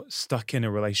you're stuck in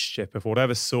a relationship of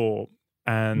whatever sort,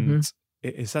 and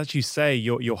it's as you say,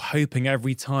 you're hoping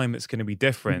every time it's going to be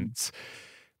different,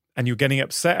 and you're getting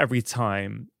upset every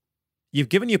time, you've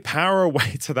given your power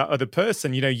away to that other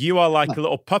person. You know, you are like a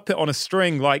little puppet on a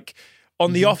string, like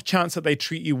on the off chance that they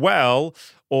treat you well,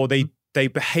 or they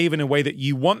behave in a way that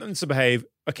you want them to behave.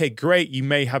 Okay, great. You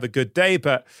may have a good day,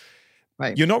 but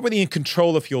you're not really in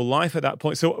control of your life at that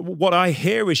point. So what I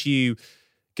hear is you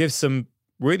give some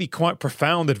really quite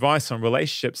profound advice on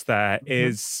relationships there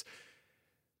is,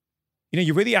 you know,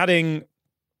 you're really adding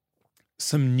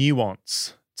some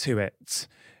nuance to it.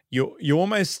 You're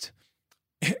almost,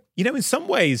 you know, in some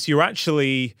ways you're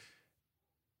actually,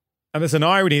 and there's an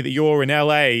irony that you're in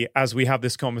LA as we have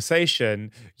this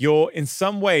conversation, you're in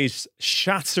some ways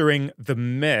shattering the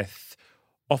myth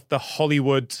of the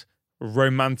Hollywood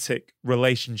romantic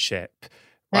relationship,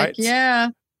 right? Heck yeah.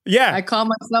 Yeah. I call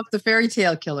myself the fairy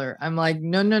tale killer. I'm like,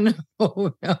 no.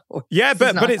 Yeah,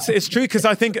 but it's true, because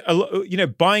I think, you know,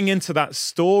 buying into that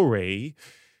story,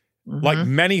 like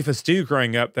many of us do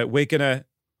growing up, that we're going to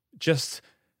just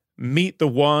meet the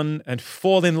one and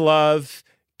fall in love,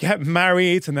 get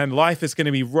married, and then life is going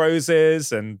to be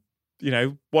roses and, you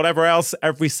know, whatever else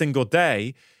every single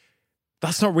day.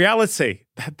 That's not reality.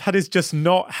 That is just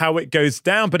not how it goes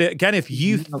down. But again, if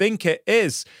you think it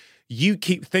is, you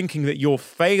keep thinking that you're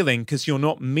failing because you're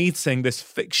not meeting this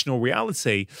fictional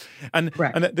reality. And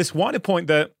at this wider point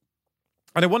that,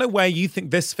 and I wonder where you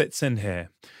think this fits in here.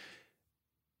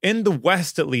 In the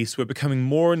West, at least, we're becoming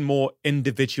more and more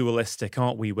individualistic,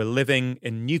 aren't we? We're living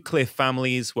in nuclear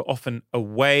families. We're often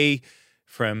away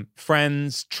from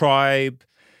friends, tribe,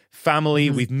 family.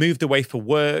 We've moved away for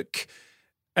work.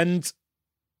 And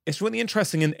it's really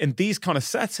interesting. In these kind of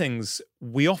settings,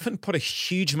 we often put a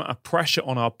huge amount of pressure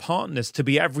on our partners to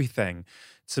be everything,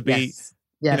 to be,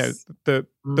 you know, the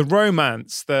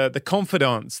romance, the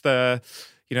confidants, the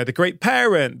great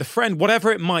parent, the friend,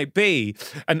 whatever it might be.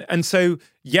 And so,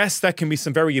 yes, there can be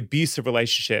some very abusive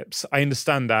relationships. I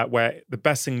understand that, where the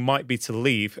best thing might be to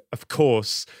leave, of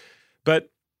course.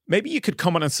 But maybe you could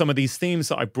comment on some of these themes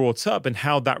that I brought up and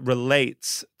how that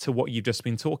relates to what you've just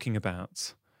been talking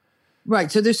about.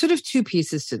 Right. So there's sort of two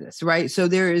pieces to this, right? So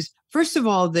there is, first of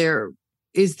all, there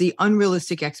is the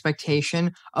unrealistic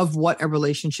expectation of what a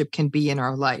relationship can be in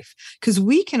our life, because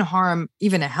we can harm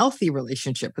even a healthy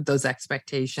relationship with those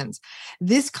expectations.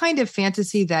 This kind of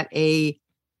fantasy that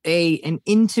an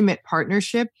intimate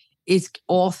partnership is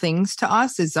all things to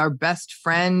us, is our best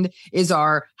friend, is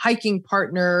our hiking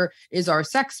partner, is our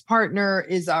sex partner,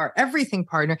 is our everything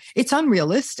partner. It's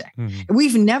unrealistic.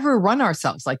 We've never run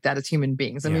ourselves like that as human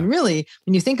beings. I mean, really,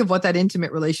 when you think of what that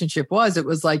intimate relationship was, it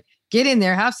was like, get in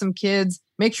there, have some kids,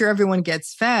 make sure everyone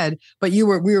gets fed. But we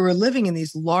were living in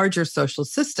these larger social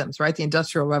systems, right? The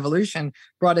Industrial Revolution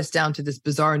brought us down to this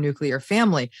bizarre nuclear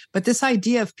family. But this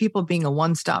idea of people being a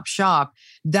one-stop shop,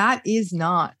 that is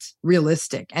not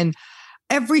realistic. And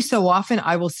every so often,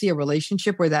 I will see a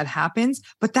relationship where that happens,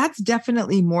 but that's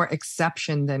definitely more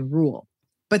exception than rule.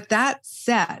 But that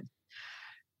said,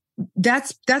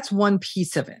 that's one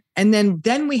piece of it. And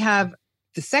then we have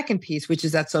the second piece, which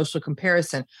is that social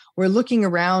comparison. We're looking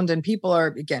around and people are,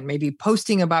 again, maybe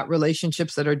posting about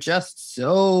relationships that are just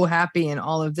so happy and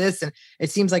all of this. And it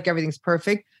seems like everything's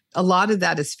perfect. A lot of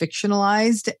that is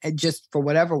fictionalized just for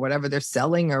whatever they're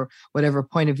selling or whatever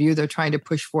point of view they're trying to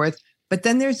push forth. But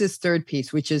then there's this third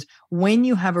piece, which is when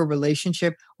you have a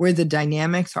relationship where the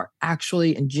dynamics are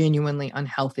actually and genuinely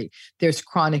unhealthy. There's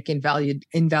chronic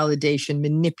invalidation,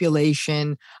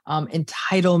 manipulation,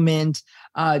 entitlement,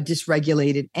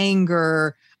 dysregulated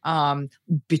anger,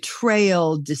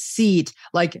 betrayal, deceit.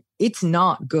 Like, it's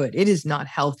not good. It is not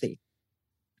healthy.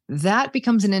 That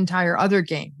becomes an entire other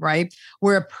game, right?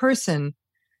 Where a person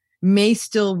may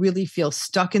still really feel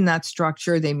stuck in that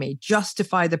structure. They may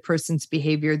justify the person's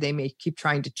behavior. They may keep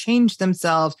trying to change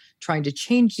themselves, trying to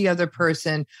change the other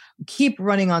person, keep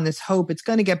running on this hope it's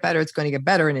going to get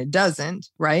better, and it doesn't,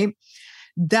 right?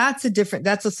 That's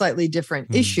a slightly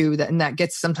different issue and that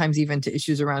gets sometimes even to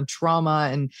issues around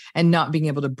trauma and not being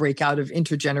able to break out of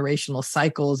intergenerational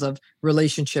cycles of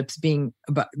relationships being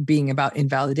about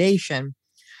invalidation.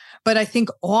 But I think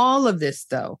all of this,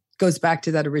 though, goes back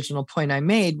to that original point I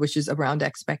made, which is around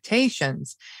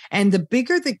expectations. And the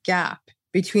bigger the gap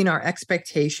between our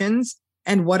expectations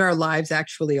and what our lives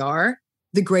actually are,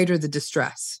 the greater the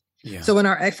distress. Yeah. So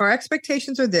if our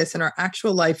expectations are this and our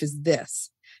actual life is this,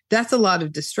 that's a lot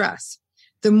of distress.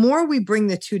 The more we bring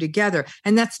the two together,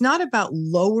 and that's not about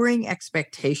lowering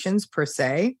expectations per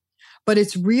se, but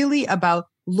it's really about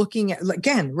looking at,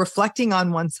 again, reflecting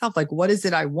on oneself. Like, what is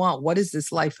it I want? What is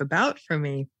this life about for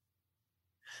me?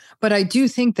 But I do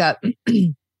think that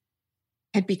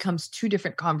it becomes two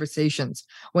different conversations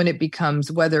when it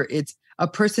becomes whether it's a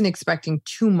person expecting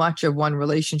too much of one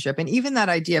relationship. And even that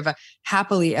idea of a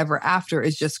happily ever after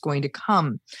is just going to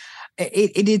come.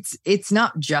 It's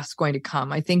not just going to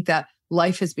come. I think that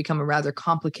life has become a rather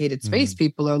complicated space.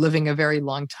 People are living a very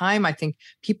long time. I think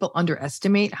people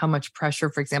underestimate how much pressure,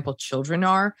 for example, children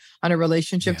are on a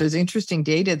relationship. Yeah. There's interesting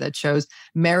data that shows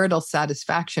marital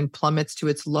satisfaction plummets to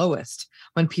its lowest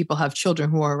when people have children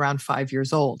who are around 5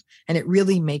 years old. And it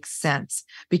really makes sense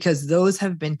because those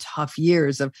have been tough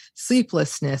years of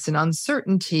sleeplessness and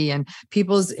uncertainty and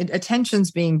people's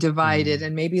attentions being divided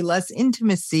and maybe less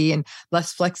intimacy and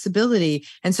less flexibility.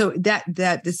 And so that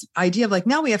this idea of like,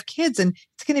 now we have kids and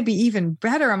it's going to be even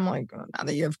better. I'm like, oh, now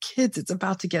that you have kids, it's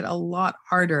about to get a lot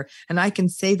harder. And I can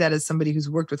say that as somebody who's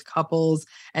worked with couples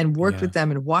and worked with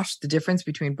them and watched the difference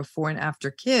between before and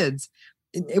after kids.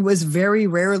 It was very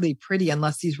rarely pretty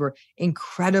unless these were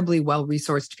incredibly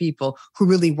well-resourced people who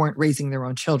really weren't raising their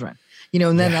own children,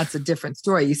 and then that's a different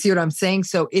story. You see what I'm saying?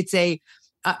 So it's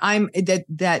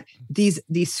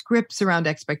these scripts around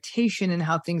expectation and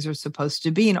how things are supposed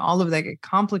to be and all of that get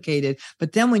complicated.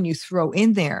 But then when you throw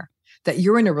in there that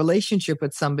you're in a relationship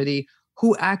with somebody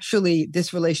who actually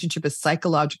this relationship is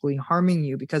psychologically harming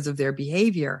you because of their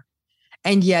behavior,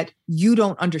 and yet you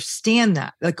don't understand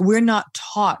that. Like, we're not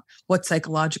taught what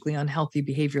psychologically unhealthy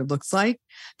behavior looks like,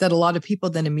 that a lot of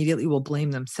people then immediately will blame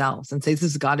themselves and say, this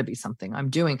has got to be something I'm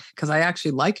doing because I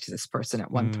actually liked this person at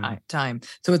one time.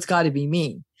 So it's got to be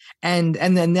me. And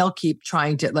then they'll keep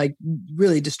trying to like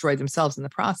really destroy themselves in the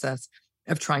process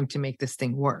of trying to make this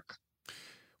thing work.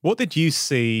 What did you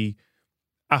see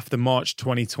after March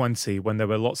 2020 when there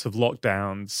were lots of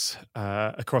lockdowns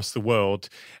across the world?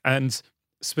 And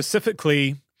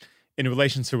specifically in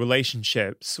relation to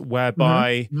relationships,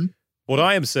 whereby what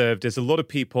I observed is a lot of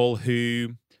people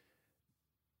who,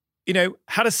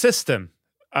 had a system.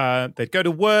 They'd go to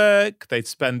work, they'd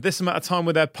spend this amount of time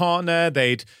with their partner,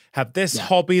 they'd have this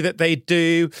hobby that they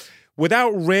do. Without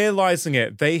realizing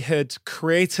it, they had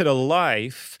created a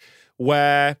life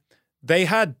where they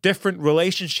had different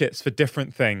relationships for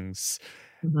different things.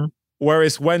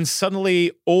 Whereas when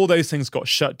suddenly all those things got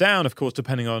shut down, of course,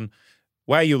 depending on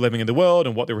where you're living in the world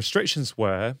and what the restrictions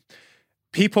were,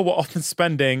 people were often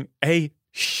spending a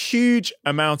huge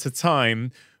amount of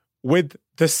time with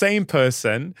the same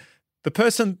person, the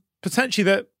person potentially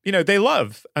that, they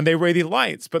love and they really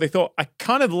liked, but they thought, I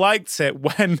kind of liked it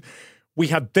when we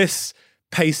had this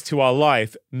pace to our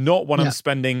life, not when I'm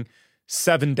spending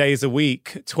 7 days a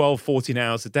week, 12, 14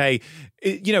 hours a day.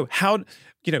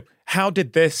 How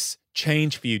did this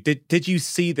change for you? Did you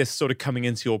see this sort of coming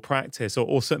into your practice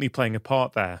or certainly playing a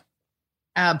part there?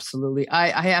 Absolutely. I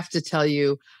have to tell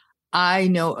you, I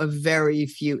know of very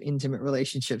few intimate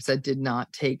relationships that did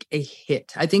not take a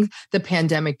hit. I think the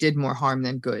pandemic did more harm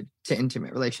than good to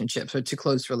intimate relationships or to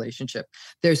close relationship.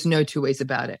 There's no two ways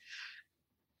about it.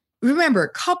 Remember,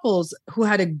 couples who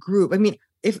had a group, I mean,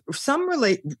 if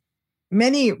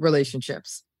many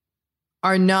relationships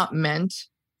are not meant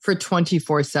for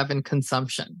 24/7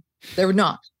 consumption. They were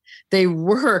not. They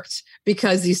worked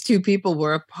because these two people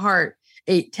were apart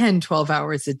 8, 10, 12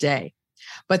 hours a day.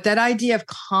 But that idea of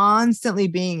constantly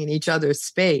being in each other's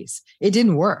space, it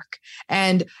didn't work.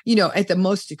 And, at the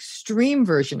most extreme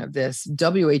version of this,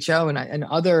 WHO and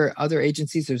other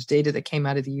agencies, there's data that came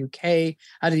out of the UK,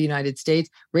 out of the United States,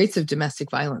 rates of domestic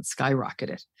violence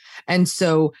skyrocketed. And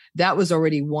so that was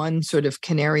already one sort of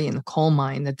canary in the coal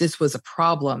mine, that this was a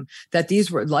problem, that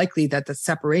these were likely that the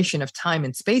separation of time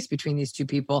and space between these two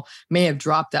people may have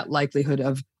dropped that likelihood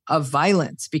of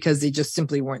violence because they just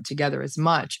simply weren't together as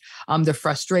much. The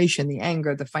frustration, the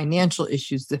anger, the financial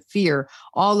issues, the fear,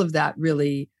 all of that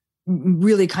really,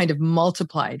 really kind of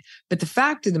multiplied. But the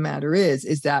fact of the matter is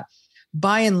that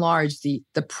by and large, the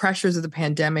pressures of the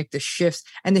pandemic, the shifts,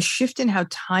 and the shift in how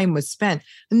time was spent.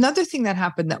 Another thing that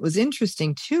happened that was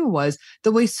interesting too was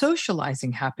the way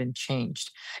socializing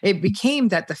changed. It became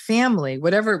that the family,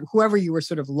 whoever you were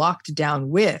sort of locked down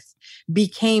with,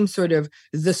 became sort of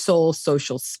the sole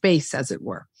social space, as it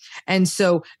were. And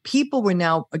so people were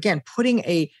now, again,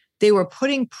 they were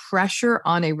putting pressure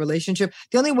on a relationship.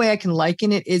 The only way I can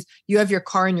liken it is you have your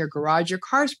car in your garage. Your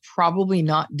car is probably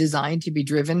not designed to be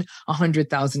driven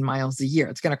 100,000 miles a year.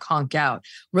 It's going to conk out.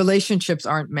 Relationships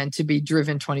aren't meant to be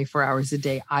driven 24 hours a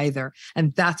day either.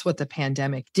 And that's what the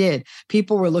pandemic did.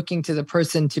 People were looking to the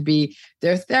person to be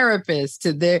their therapist,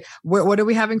 what are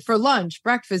we having for lunch,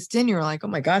 breakfast, dinner? You're like, oh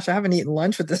my gosh, I haven't eaten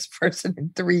lunch with this person in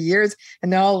 3 years.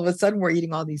 And now all of a sudden we're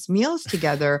eating all these meals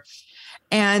together.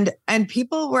 And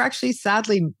people were actually,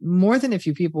 sadly, more than a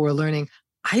few people were learning,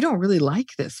 I don't really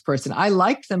like this person. I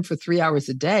liked them for 3 hours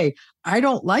a day. I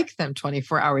don't like them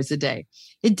 24 hours a day.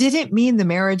 It didn't mean the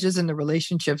marriages and the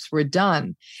relationships were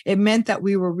done. It meant that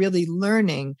we were really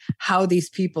learning how these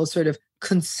people sort of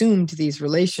consumed these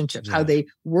relationships, how they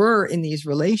were in these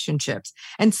relationships.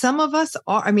 And some of us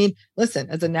are, listen,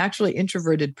 as a naturally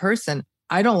introverted person,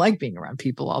 I don't like being around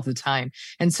people all the time.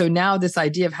 And so now this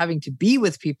idea of having to be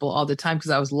with people all the time because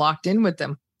I was locked in with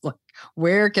them, like,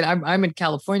 I'm in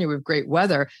California with great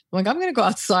weather. I'm like, I'm going to go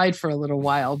outside for a little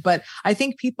while. But I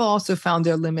think people also found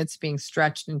their limits being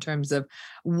stretched in terms of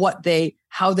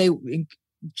how they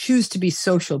choose to be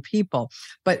social people.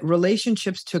 But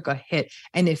relationships took a hit.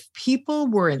 And if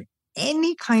people were in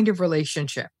any kind of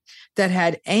relationship that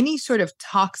had any sort of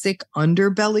toxic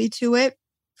underbelly to it,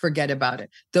 forget about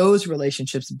it. Those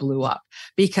relationships blew up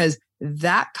because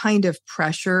that kind of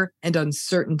pressure and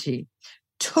uncertainty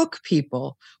took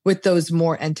people with those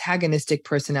more antagonistic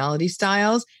personality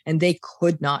styles, and they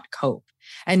could not cope.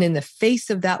 And in the face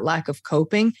of that lack of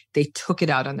coping, they took it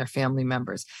out on their family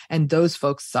members. And those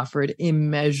folks suffered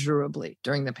immeasurably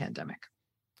during the pandemic.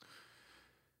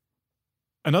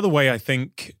 Another way I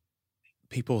think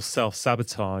people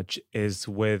self-sabotage is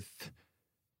with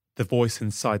the voice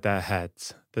inside their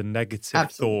heads, the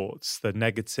negative thoughts, the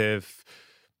negative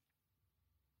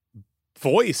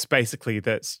voice, basically,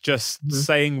 that's just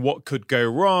saying what could go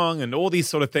wrong and all these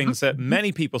sort of things that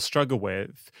many people struggle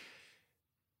with.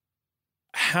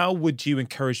 How would you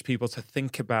encourage people to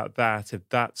think about that if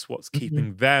that's what's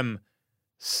keeping them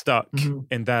stuck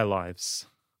in their lives?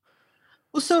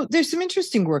 Well, so there's some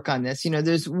interesting work on this.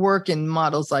 There's work in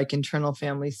models like internal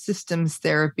family systems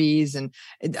therapies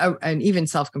and even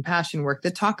self-compassion work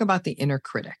that talk about the inner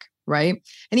critic, right?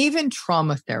 And even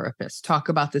trauma therapists talk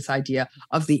about this idea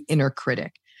of the inner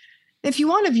critic. If you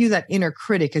want to view that inner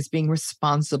critic as being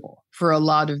responsible for a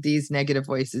lot of these negative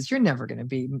voices, you're never going to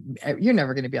be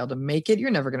able to make it. You're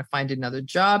never going to find another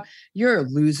job. You're a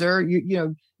loser.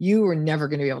 You are never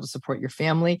going to be able to support your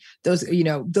family.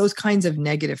 Those kinds of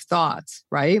negative thoughts,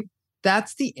 right?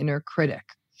 That's the inner critic.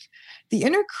 The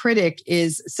inner critic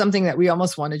is something that we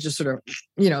almost want to just sort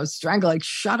of, strangle, like,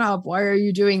 shut up. Why are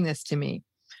you doing this to me?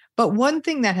 But one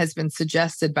thing that has been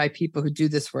suggested by people who do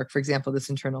this work, for example, this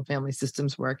internal family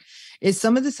systems work, is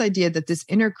some of this idea that this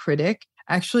inner critic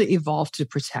actually evolved to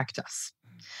protect us.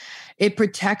 It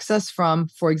protects us from,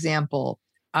 for example,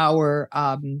 our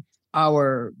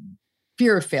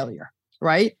fear of failure,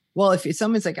 right? Well, if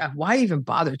someone's like, why even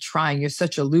bother trying? You're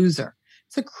such a loser.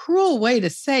 It's a cruel way to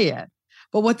say it.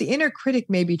 But what the inner critic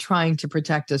may be trying to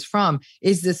protect us from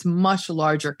is this much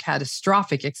larger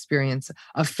catastrophic experience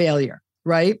of failure.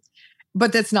 Right.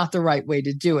 but that's not the right way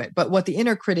to do it. But what the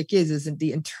inner critic is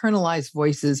the internalized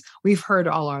voices we've heard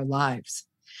all our lives.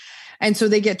 And so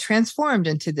they get transformed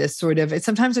into this sort of,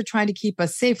 sometimes they're trying to keep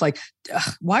us safe. Like,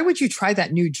 why would you try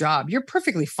that new job? You're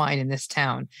perfectly fine in this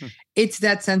town. It's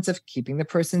that sense of keeping the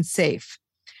person safe.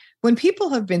 When people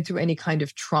have been through any kind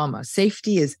of trauma,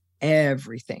 safety is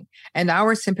everything. And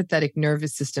our sympathetic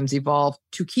nervous systems evolve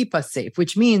to keep us safe,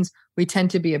 which means we tend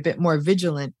to be a bit more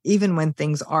vigilant even when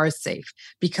things are safe.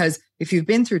 Because if you've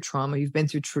been through trauma, you've been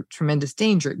through tremendous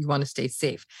danger, you want to stay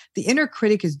safe. The inner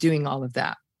critic is doing all of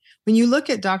that. When you look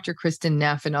at Dr. Kristin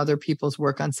Neff and other people's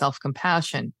work on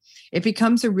self-compassion, it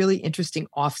becomes a really interesting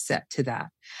offset to that.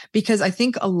 Because I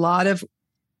think a lot of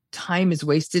time is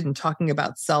wasted in talking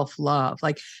about self-love.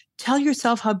 Like, tell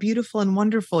yourself how beautiful and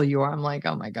wonderful you are. I'm like,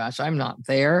 oh my gosh, I'm not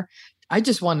there. I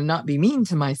just want to not be mean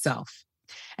to myself.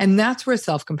 And that's where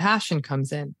self-compassion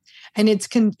comes in. And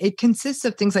it consists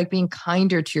of things like being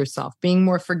kinder to yourself, being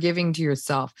more forgiving to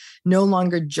yourself, no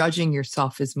longer judging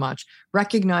yourself as much,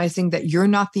 recognizing that you're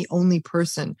not the only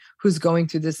person who's going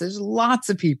through this. There's lots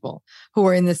of people who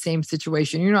are in the same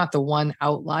situation. You're not the one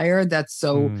outlier that's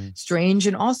so strange.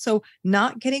 And also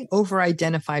not getting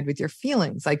over-identified with your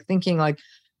feelings, like thinking like,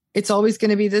 it's always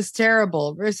going to be this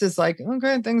terrible versus like,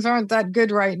 okay, things aren't that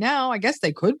good right now. I guess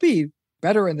they could be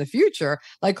better in the future,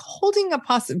 like holding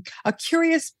a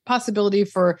curious possibility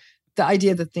for the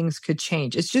idea that things could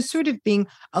change. It's just sort of being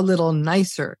a little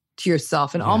nicer to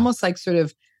yourself and almost like sort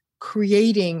of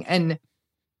creating an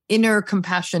inner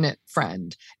compassionate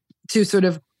friend to sort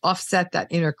of offset that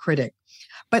inner critic.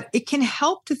 But it can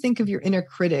help to think of your inner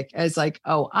critic as like,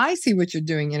 oh, I see what you're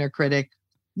doing, inner critic.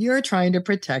 You're trying to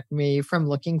protect me from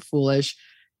looking foolish.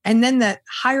 And then that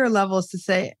higher level is to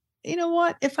say, you know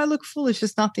what? If I look foolish,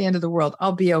 it's not the end of the world.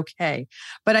 I'll be okay.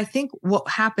 But I think what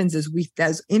happens is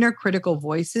as inner critical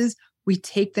voices, we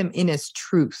take them in as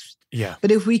truth. Yeah.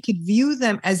 But if we could view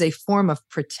them as a form of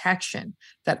protection,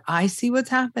 that I see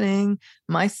what's happening,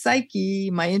 my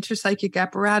psyche, my interpsychic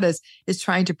apparatus is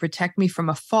trying to protect me from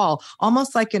a fall,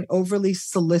 almost like an overly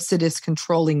solicitous,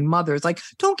 controlling mother. It's like,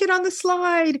 don't get on the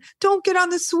slide, don't get on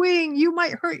the swing, you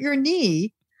might hurt your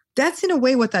knee. That's in a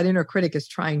way what that inner critic is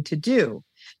trying to do.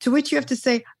 To which you have to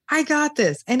say, I got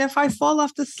this. And if I fall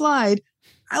off the slide,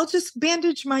 I'll just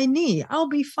bandage my knee. I'll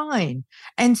be fine.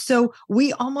 And so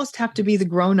we almost have to be the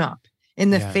grown-up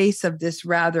in the face of this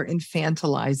rather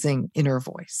infantilizing inner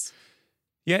voice.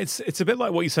 Yeah, it's a bit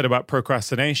like what you said about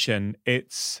procrastination.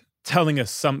 It's telling us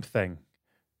something,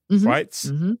 right?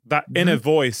 That inner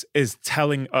voice is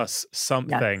telling us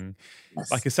something.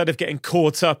 Yes. Like instead of getting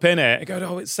caught up in it, and going,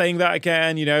 oh, it's saying that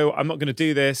again, I'm not going to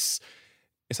do this.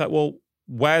 It's like, well,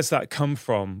 where's that come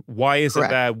from? Why is it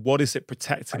there? What is it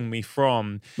protecting me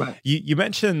from? Right. You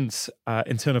mentioned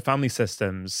internal family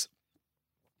systems.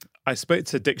 I spoke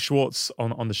to Dick Schwartz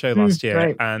on the show last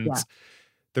year, and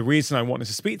the reason I wanted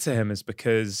to speak to him is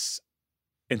because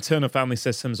internal family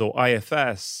systems, or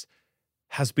IFS,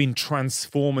 has been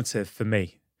transformative for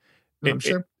me. I'm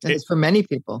sure. It's for many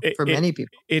people.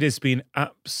 It has been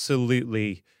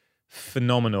absolutely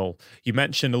phenomenal. You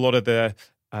mentioned a lot of the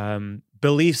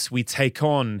beliefs we take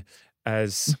on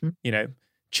as,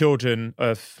 children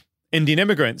of Indian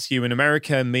immigrants, you in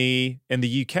America, me in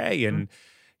the UK, and,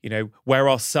 where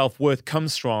our self-worth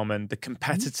comes from, and the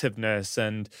competitiveness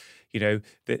and,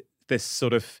 this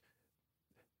sort of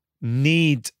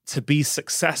need to be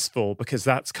successful because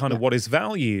that's kind of what is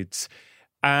valued.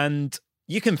 And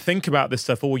you can think about this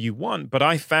stuff all you want, but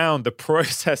I found the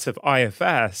process of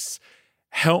IFS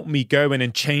helped me go in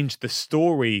and change the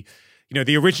story.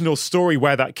 The original story,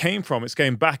 where that came from, it's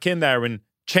going back in there and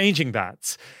changing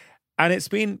that. And it's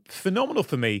been phenomenal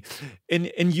for me.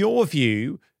 In your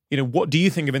view, what do you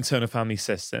think of internal family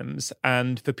systems?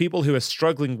 And for people who are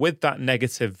struggling with that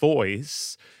negative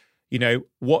voice,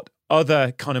 what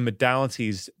other kind of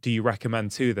modalities do you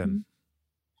recommend to them?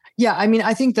 Yeah, I mean,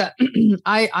 I think that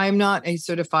I'm not a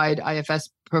certified IFS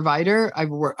provider.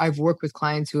 I've worked with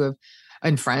clients who have,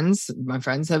 and my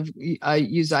friends have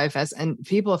used IFS, and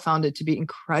people have found it to be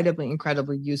incredibly,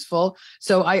 incredibly useful.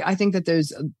 So I think that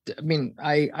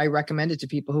I recommend it to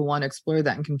people who want to explore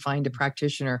that and can find a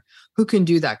practitioner who can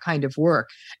do that kind of work.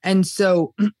 And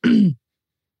so,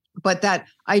 but that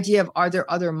idea of, are there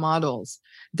other models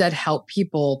that help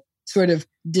people sort of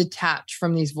detach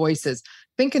from these voices?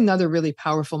 think another really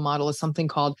powerful model is something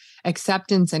called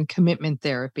acceptance and commitment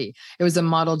therapy. It was a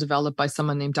model developed by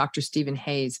someone named Dr. Stephen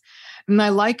Hayes. And I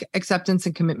like acceptance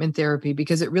and commitment therapy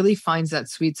because it really finds that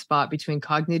sweet spot between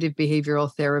cognitive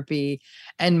behavioral therapy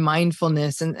and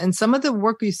mindfulness and some of the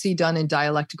work you see done in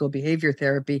dialectical behavior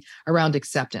therapy around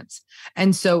acceptance.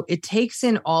 And so it takes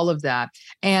in all of that.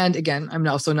 And again, I'm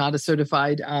also not a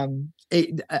certified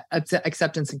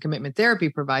acceptance and commitment therapy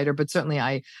provider, but certainly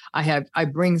I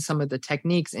bring some of the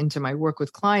techniques into my work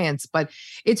with clients. But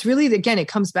it's really, again, it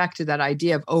comes back to that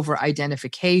idea of over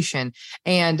identification.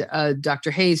 And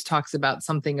Dr. Hayes talks about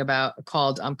something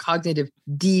called cognitive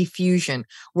diffusion,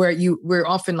 where we're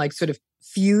often like sort of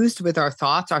fused with our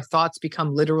thoughts. Our thoughts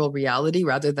become literal reality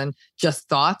rather than just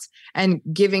thoughts, and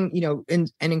giving,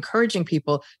 and encouraging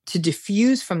people to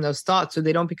diffuse from those thoughts so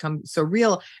they don't become so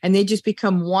real and they just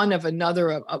become one of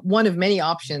many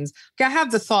options. I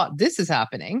have the thought this is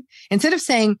happening, instead of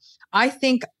saying, I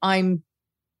think I'm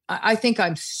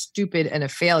stupid and a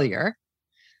failure.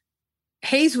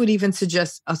 Hayes would even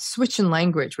suggest a switch in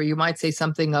language where you might say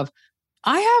something of,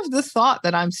 I have the thought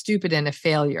that I'm stupid and a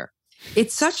failure.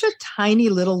 It's such a tiny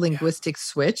little linguistic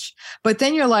switch, but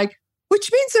then you're like,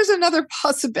 which means there's another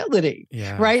possibility,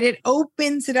 right? It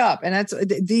opens it up. And that's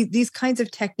these kinds of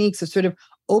techniques of sort of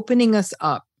opening us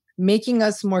up, making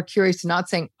us more curious, not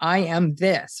saying I am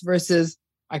this versus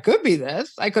I could be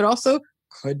this. I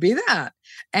could be that.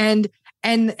 And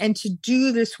to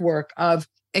do this work of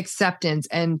acceptance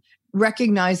and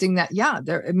recognizing that,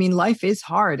 life is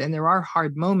hard and there are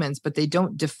hard moments, but they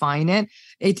don't define it.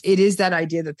 It is that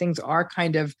idea that things are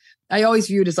kind of, I always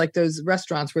view it as like those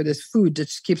restaurants where this food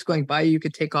just keeps going by. You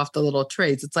could take off the little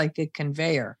trays. It's like a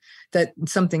conveyor that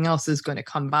something else is going to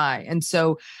come by. And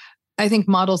so I think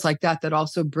models like that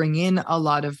also bring in a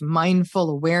lot of mindful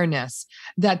awareness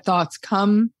that thoughts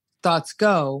come, thoughts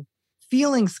go,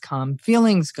 feelings come,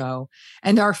 feelings go.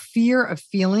 And our fear of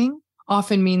feeling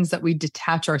often means that we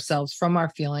detach ourselves from our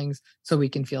feelings so we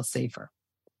can feel safer.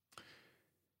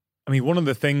 I mean, one of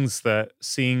the things that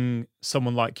seeing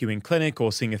someone like you in clinic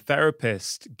or seeing a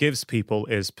therapist gives people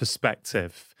is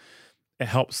perspective. It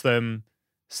helps them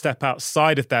step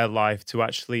outside of their life to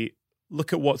actually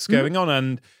look at what's going on.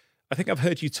 And I think I've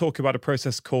heard you talk about a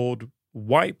process called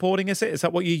whiteboarding, is it? Is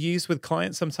that what you use with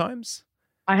clients sometimes?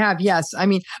 I have, yes. I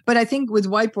mean, but I think with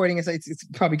whiteboarding, it's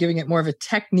probably giving it more of a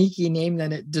technique-y name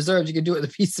than it deserves. You can do it with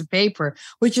a piece of paper,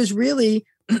 which is really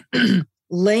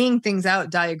laying things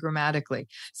out diagrammatically.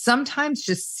 Sometimes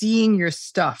just seeing your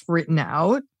stuff written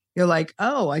out, you're like,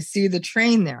 oh, I see the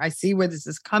train there. I see where this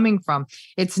is coming from.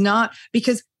 It's not,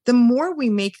 because the more we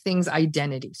make things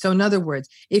identity. So in other words,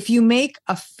 if you make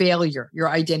a failure your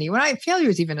identity, failure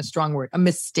is even a strong word, a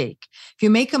mistake. If you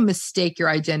make a mistake your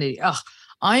identity,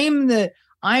 I'm the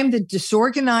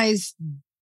disorganized,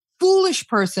 foolish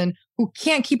person who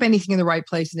can't keep anything in the right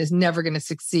place and is never going to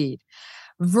succeed.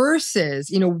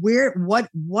 Versus,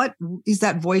 what is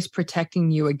that voice protecting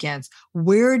you against?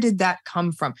 Where did that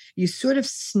come from? You sort of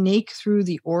snake through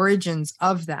the origins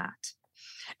of that.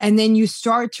 And then you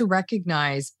start to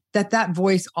recognize that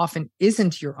voice often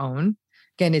isn't your own.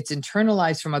 Again, it's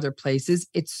internalized from other places.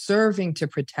 It's serving to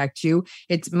protect you.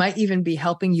 It might even be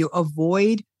helping you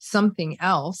avoid something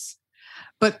else.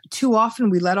 But too often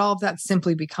we let all of that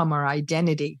simply become our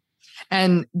identity.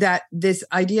 And that this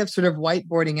idea of sort of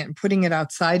whiteboarding it and putting it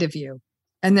outside of you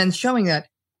and then showing that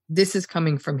this is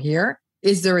coming from here.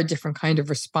 Is there a different kind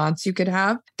of response you could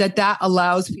have? That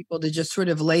allows people to just sort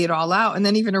of lay it all out and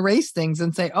then even erase things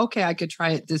and say, okay, I could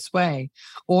try it this way.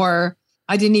 Or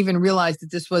I didn't even realize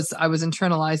that I was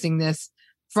internalizing this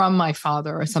from my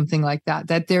father or something like that,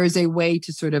 that there is a way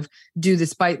to sort of do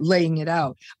this by laying it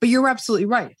out. But you're absolutely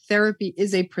right. Therapy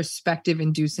is a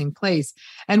perspective-inducing place.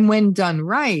 And when done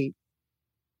right,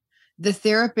 the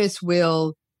therapist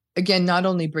will, again, not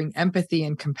only bring empathy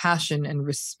and compassion and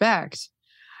respect,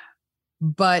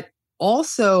 but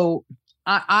also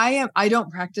I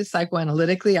don't practice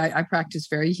psychoanalytically. I practice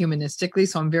very humanistically.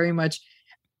 So I'm very much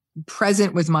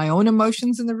present with my own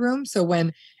emotions in the room. So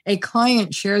when a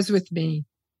client shares with me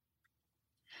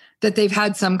that they've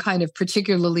had some kind of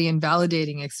particularly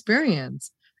invalidating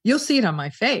experience, you'll see it on my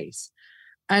face.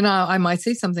 And I might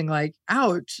say something like,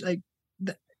 ouch, like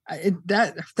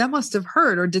that must have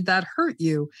hurt, or did that hurt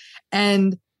you?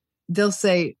 And they'll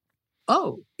say,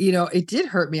 oh, it did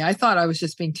hurt me. I thought I was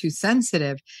just being too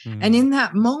sensitive. And in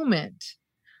that moment,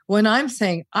 when I'm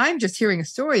saying, I'm just hearing a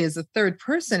story as a third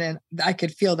person and I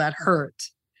could feel that hurt.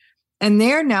 And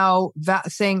they're now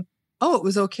saying, oh, it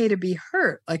was okay to be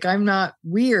hurt. Like, I'm not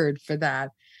weird for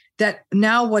that. That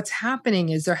now what's happening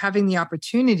is they're having the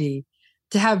opportunity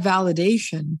to have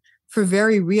validation for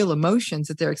very real emotions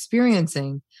that they're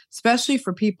experiencing, especially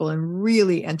for people in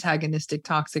really antagonistic,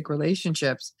 toxic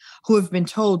relationships who have been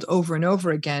told over and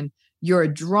over again, you're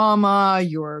a drama,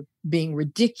 you're being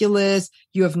ridiculous,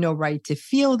 you have no right to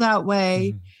feel that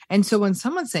way. And so when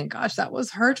someone's saying, gosh, that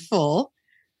was hurtful,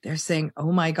 they're saying,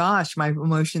 oh my gosh, my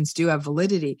emotions do have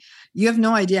validity. You have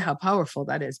no idea how powerful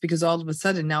that is, because all of a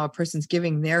sudden now a person's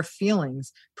giving their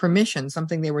feelings permission,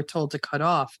 something they were told to cut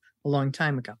off a long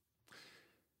time ago.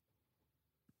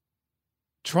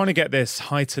 Trying to get this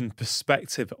heightened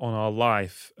perspective on our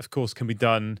life, of course, can be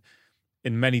done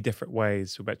in many different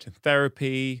ways. We mentioned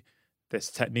therapy,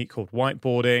 this technique called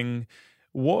whiteboarding.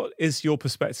 What is your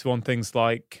perspective on things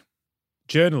like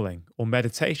journaling or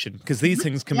meditation? Because these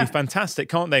things can be fantastic,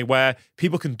 can't they? Where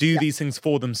people can do these things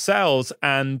for themselves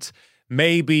and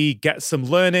maybe get some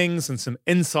learnings and some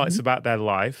insights about their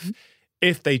life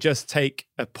if they just take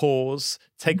a pause,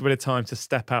 take a bit of time to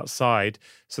step outside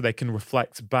so they can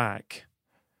reflect back.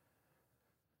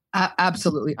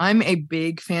 Absolutely. I'm a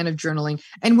big fan of journaling,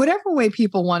 and whatever way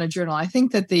people want to journal. I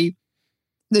think that the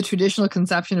traditional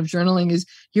conception of journaling is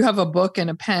you have a book and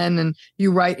a pen and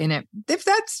you write in it. If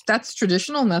that's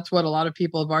traditional, and that's what a lot of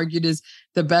people have argued is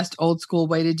the best old school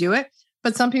way to do it.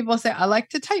 But some people say, I like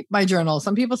to type my journal.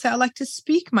 Some people say, I like to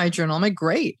speak my journal. I'm like,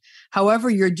 great. However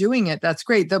you're doing it, that's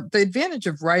great. The advantage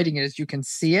of writing it is you can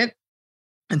see it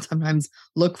and sometimes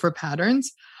look for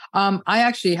patterns. I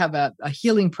actually have a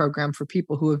healing program for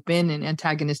people who have been in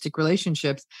antagonistic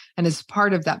relationships. And as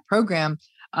part of that program,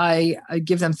 I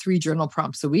give them 3 journal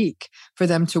prompts a week for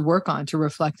them to work on, to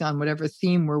reflect on whatever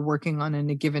theme we're working on in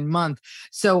a given month.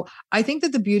 So I think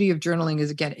that the beauty of journaling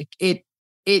is, again,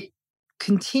 it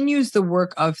continues the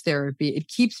work of therapy. It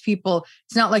keeps people,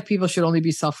 it's not like people should only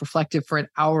be self-reflective for an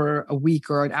hour a week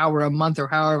or an hour a month or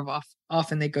however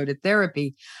often they go to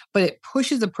therapy, but it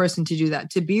pushes a person to do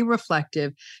that, to be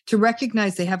reflective, to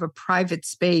recognize they have a private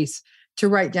space to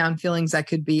write down feelings that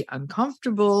could be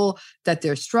uncomfortable, that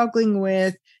they're struggling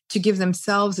with, to give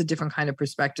themselves a different kind of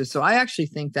perspective. So I actually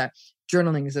think that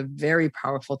journaling is a very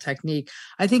powerful technique.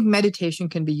 I think meditation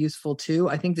can be useful too.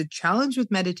 I think the challenge with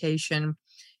meditation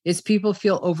is people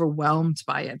feel overwhelmed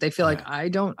by it. They feel like, I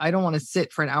don't want to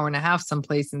sit for an hour and a half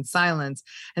someplace in silence.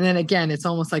 And then again, it's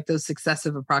almost like those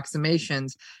successive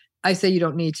approximations. I say you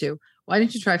don't need to. Why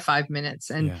don't you try 5 minutes?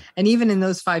 And even in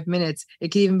those 5 minutes,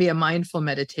 it can even be a mindful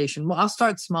meditation. Well, I'll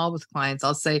start small with clients.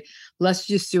 I'll say, let's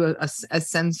just do a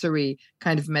sensory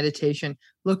kind of meditation.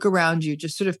 Look around you,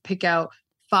 just sort of pick out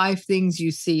 5 things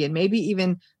you see, and maybe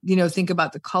even, think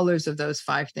about the colors of those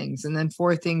 5 things, and then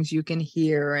 4 things you can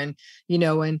hear, and,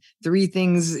 and 3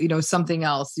 things, something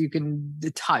else you can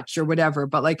touch or whatever,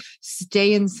 but like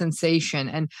stay in sensation.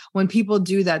 And when people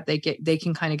do that, they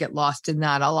can kind of get lost in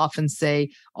that. I'll often say,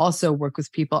 also work with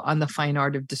people on the fine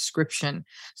art of description.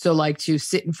 So like to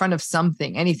sit in front of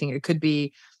something, anything. It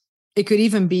could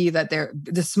even be that they're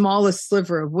the smallest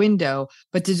sliver of window,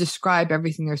 but to describe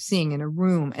everything they're seeing in a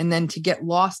room, and then to get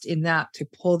lost in that, to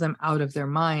pull them out of their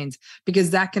minds,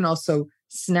 because that can also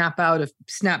snap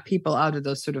people out of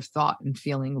those sort of thought and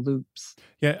feeling loops.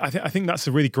 Yeah, I think that's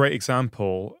a really great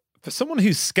example. For someone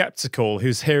who's skeptical,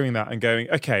 who's hearing that and going,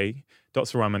 okay,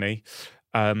 Dr. Ramani,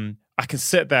 I can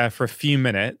sit there for a few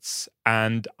minutes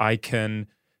and I can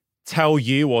tell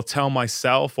you or tell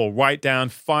myself or write down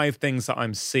 5 things that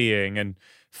I'm seeing and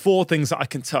 4 things that I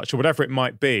can touch or whatever it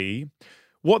might be.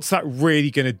 What's that really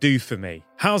going to do for me?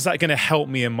 How's that going to help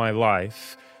me in my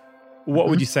life? What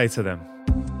would you say to them?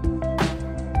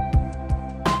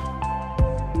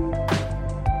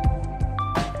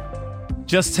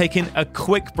 Just taking a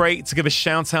quick break to give a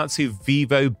shout out to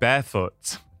Vivo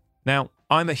Barefoot. Now,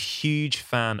 I'm a huge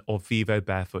fan of Vivo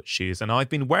Barefoot shoes, and I've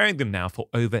been wearing them now for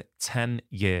over 10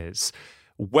 years.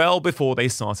 Well before they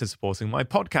started supporting my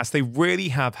podcast, they really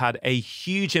have had a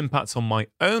huge impact on my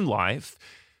own life,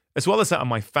 as well as that of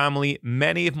my family,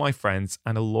 many of my friends,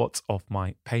 and a lot of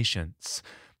my patients.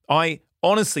 I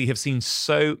honestly have seen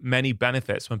so many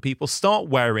benefits when people start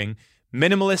wearing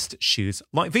minimalist shoes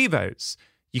like Vivos.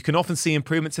 You can often see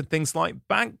improvements in things like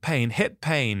back pain, hip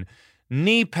pain,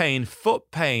 knee pain,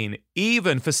 foot pain,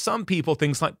 even for some people,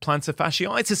 things like plantar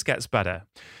fasciitis gets better.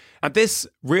 And this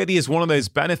really is one of those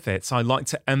benefits I like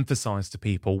to emphasize to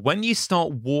people. When you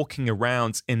start walking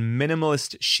around in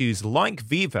minimalist shoes like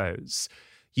Vivos,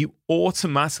 you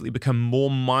automatically become more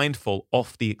mindful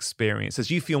of the experience as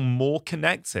you feel more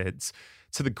connected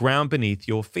to the ground beneath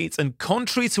your feet. And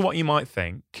contrary to what you might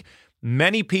think,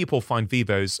 many people find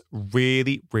Vivos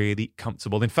really, really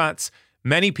comfortable. In fact,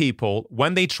 Many people,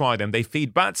 when they try them, they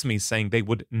feed back to me saying they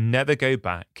would never go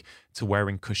back to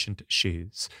wearing cushioned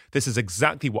shoes. This is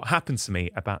exactly what happened to me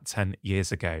about 10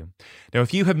 years ago. Now,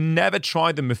 if you have never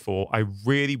tried them before, I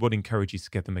really would encourage you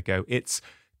to give them a go. It's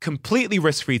completely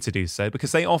risk-free to do so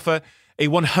because they offer a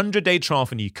 100-day trial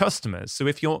for new customers. So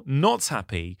if you're not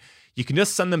happy, you can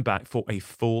just send them back for a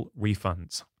full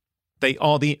refund. They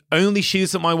are the only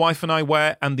shoes that my wife and I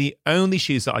wear and the only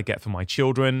shoes that I get for my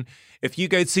children. If you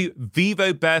go to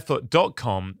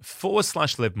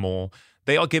vivobarefoot.com/livemore,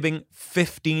 they are giving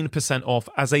 15% off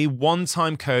as a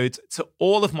one-time code to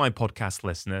all of my podcast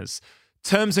listeners.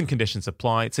 Terms and conditions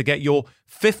apply. To get your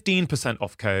 15%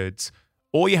 off codes,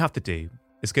 all you have to do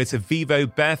is go to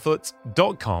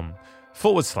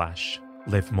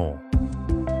vivobarefoot.com/livemore.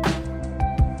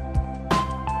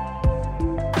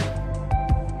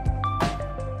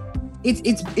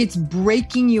 It's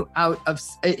breaking you out of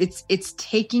it's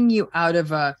taking you out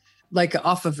of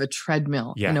off of a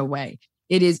treadmill in a way.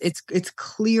 It's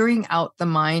clearing out the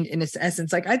mind in its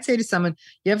essence. Like I'd say to someone,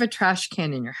 you have a trash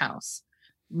can in your house.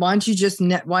 Why don't you just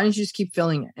keep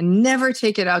filling it and never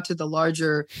take it out to the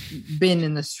larger bin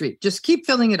in the street? Just keep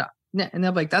filling it up. And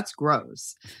they'll be like, that's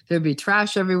gross. There'd be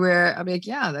trash everywhere. I'll be like,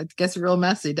 yeah, that gets real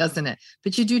messy, doesn't it?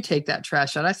 But you do take that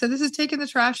trash out. I said, this is taking the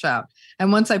trash out.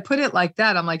 And once I put it like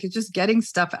that, I'm like, it's just getting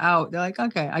stuff out. They're like,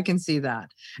 okay, I can see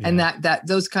that. Yeah. And that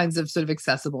those kinds of sort of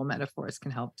accessible metaphors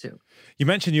can help too. You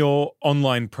mentioned your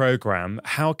online program.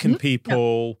 How can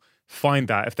people find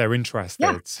that if they're interested?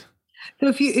 Yeah.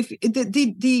 So if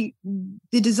the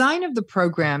design of the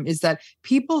program is that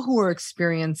people who are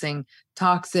experiencing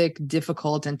toxic,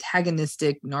 difficult,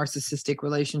 antagonistic, narcissistic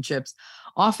relationships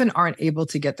often aren't able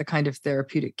to get the kind of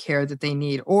therapeutic care that they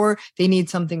need, or they need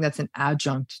something that's an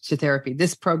adjunct to therapy.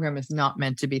 This program is not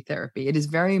meant to be therapy. It is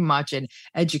very much an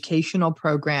educational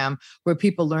program where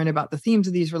people learn about the themes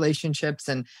of these relationships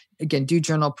and, again, do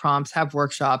journal prompts, have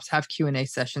workshops, have Q&A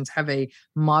sessions, have a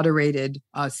moderated,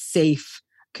 safe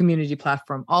community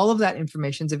platform. All of that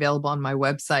information is available on my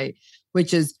website,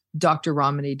 which is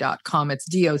drramani.com. It's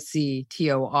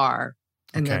DOCTOR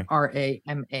and then RAMANI.com.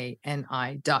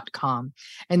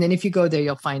 And then if you go there,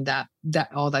 you'll find that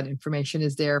all that information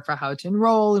is there for how to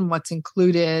enroll and what's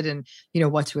included and,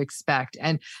 what to expect.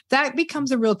 And that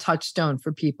becomes a real touchstone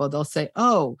for people. They'll say,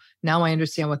 oh, now I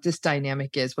understand what this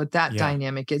dynamic is, what that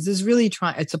dynamic is. Is really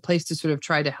it's a place to sort of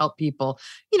try to help people,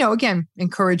 again,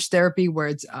 encourage therapy where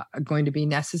it's going to be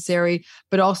necessary,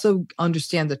 but also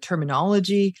understand the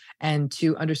terminology and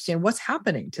to understand what's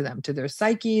happening to them, to their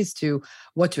psyches, to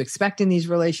what to expect in these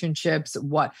relationships,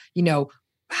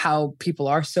 how people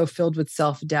are so filled with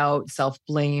self-doubt,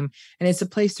 self-blame. And it's a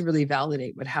place to really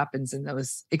validate what happens in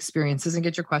those experiences and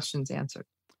get your questions answered.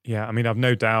 Yeah, I mean, I've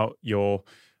no doubt your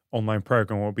online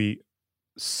program will be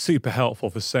super helpful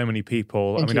for so many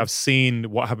people. Thank you. I've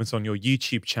seen what happens on your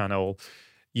YouTube channel.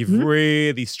 You've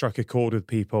really struck a chord with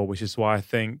people, which is why I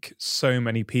think so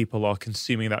many people are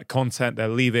consuming that content. They're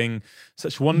leaving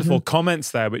such wonderful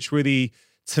comments there, which really,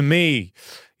 to me,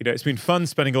 it's been fun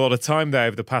spending a lot of time there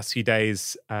over the past few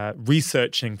days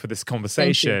researching for this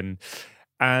conversation.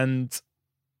 And,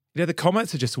 the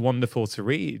comments are just wonderful to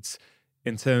read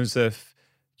in terms of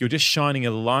you're just shining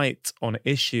a light on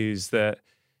issues that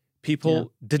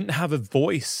people didn't have a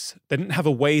voice. They didn't have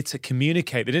a way to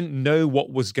communicate. They didn't know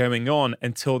what was going on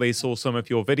until they saw some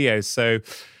of your videos. So,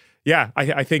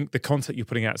 I think the content you're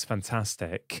putting out is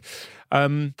fantastic.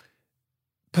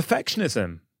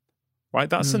 Perfectionism. Right,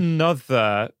 that's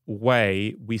another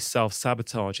way we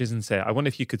self-sabotage, isn't it? I wonder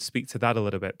if you could speak to that a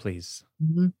little bit, please.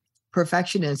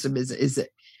 Perfectionism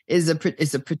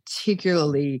is a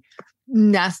particularly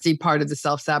nasty part of the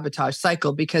self-sabotage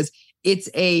cycle because it's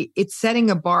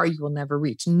setting a bar you will never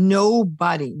reach.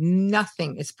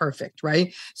 Nothing is perfect,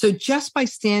 right? So just by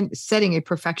setting a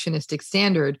perfectionistic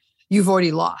standard, you've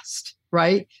already lost,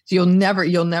 right? So you'll never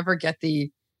get the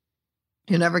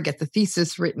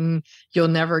thesis written. You'll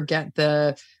never get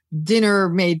the dinner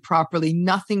made properly.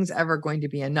 Nothing's ever going to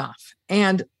be enough.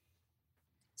 And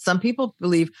some people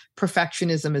believe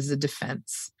perfectionism is a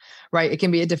defense, right? It can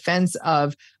be a defense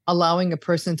of allowing a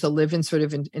person to live in sort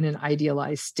of in an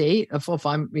idealized state of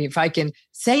if I can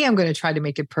say I'm going to try to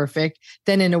make it perfect,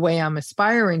 then in a way I'm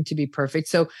aspiring to be perfect.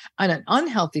 So on an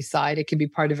unhealthy side, it can be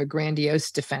part of a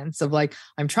grandiose defense of like,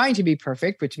 I'm trying to be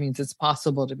perfect, which means it's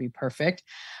possible to be perfect.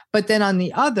 But then on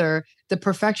the other, the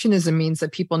perfectionism means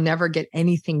that people never get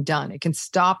anything done. It can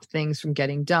stop things from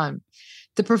getting done.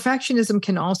 The perfectionism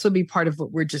can also be part of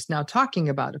what we're just now talking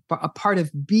about, a part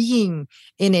of being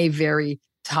in a very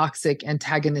toxic,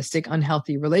 antagonistic,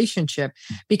 unhealthy relationship,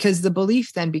 because the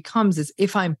belief then becomes is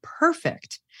if I'm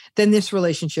perfect, then this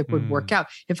relationship would work out.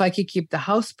 If I could keep the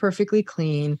house perfectly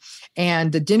clean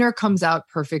and the dinner comes out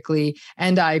perfectly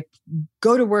and I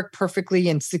go to work perfectly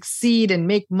and succeed and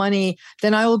make money,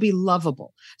 then I will be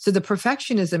lovable. So the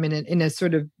perfectionism in a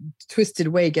sort of twisted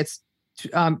way gets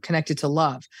connected to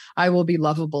love. I will be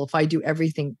lovable if I do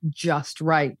everything just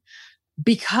right.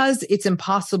 Because it's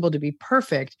impossible to be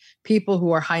perfect, people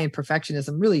who are high in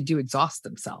perfectionism really do exhaust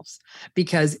themselves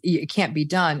because it can't be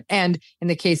done. And in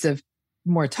the case of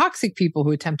more toxic people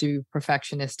who attempt to be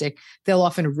perfectionistic, they'll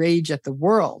often rage at the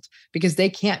world because they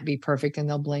can't be perfect and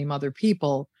they'll blame other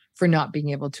people for not being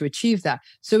able to achieve that.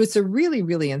 So it's a really,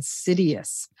 really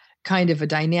insidious kind of a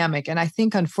dynamic. And I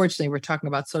think, unfortunately, we're talking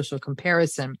about social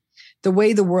comparison. The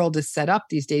way the world is set up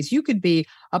these days, you could be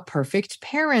a perfect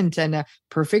parent and a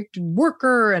perfect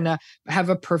worker and have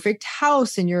a perfect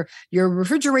house, and your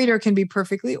refrigerator can be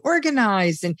perfectly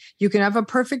organized, and you can have a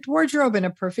perfect wardrobe and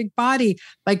a perfect body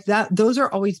like that. Those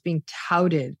are always being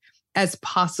touted as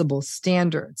possible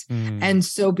standards. And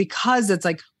so because it's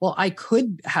like, well, I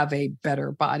could have a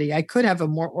better body. I could have a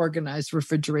more organized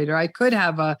refrigerator. I could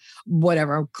have a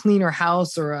cleaner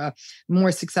house or a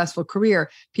more successful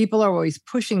career. People are always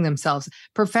pushing themselves.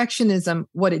 Perfectionism,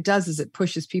 what it does is it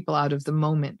pushes people out of the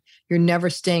moment. You're never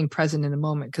staying present in the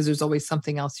moment because there's always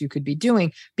something else you could be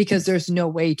doing because there's no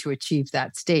way to achieve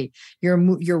that state. You're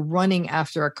running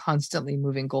after a constantly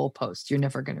moving goalpost. You're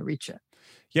never going to reach it.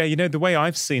 Yeah, the way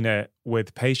I've seen it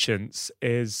with patients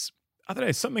is, I don't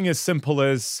know, something as simple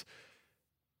as,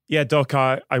 yeah, doc,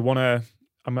 I'm going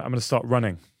to start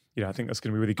running. I think that's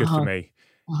going to be really good for me.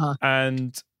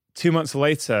 And 2 months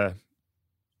later,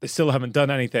 they still haven't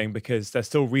done anything because they're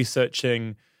still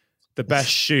researching the best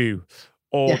shoe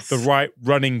or the right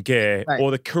running gear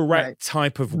or the correct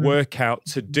type of workout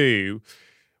to do,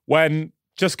 when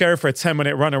just go for a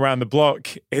 10-minute run around the block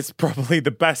is probably the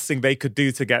best thing they could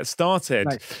do to get started.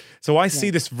 So I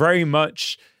see this very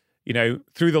much,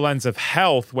 through the lens of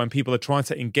health. When people are trying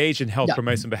to engage in health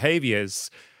promoting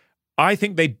behaviors, I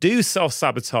think they do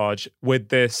self-sabotage with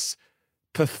this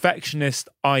perfectionist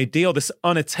ideal, this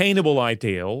unattainable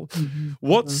ideal.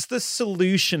 What's the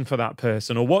solution for that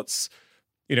person? Or what's,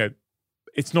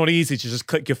 it's not easy to just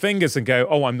click your fingers and go,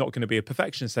 oh, I'm not going to be a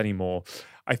perfectionist anymore.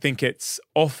 I think it's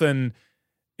often,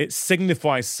 it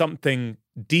signifies something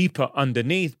deeper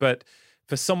underneath. But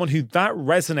for someone who that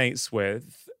resonates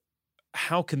with,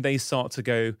 how can they start to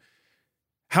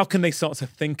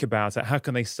think about it? How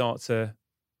can they start to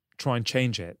try and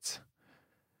change it?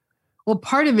 Well,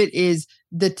 part of it is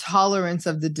the tolerance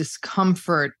of the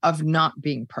discomfort of not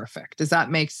being perfect. Does that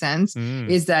make sense?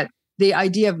 Is that the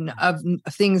idea of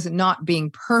things not being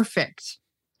perfect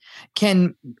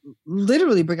can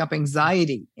literally bring up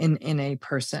anxiety in a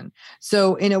person.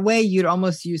 So in a way, you'd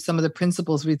almost use some of the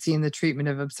principles we'd see in the treatment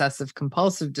of obsessive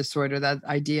compulsive disorder, that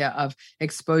idea of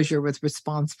exposure with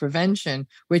response prevention,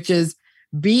 which is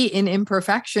be in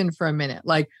imperfection for a minute.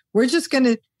 Like, we're just going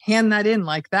to hand that in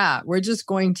like that. We're just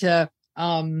going to,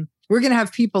 we're going to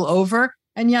have people over.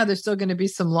 And yeah, there's still going to be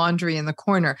some laundry in the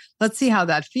corner. Let's see how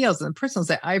that feels. And the person will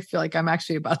say, I feel like I'm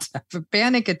actually about to have a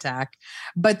panic attack.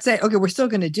 But say, okay, we're still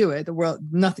going to do it. The world,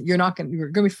 nothing, you're going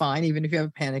to be fine. Even if you have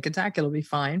a panic attack, it'll be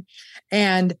fine.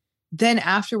 And then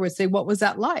afterwards say, what was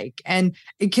that like? And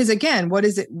because again, what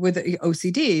is it with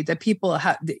OCD that people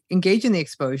engage in the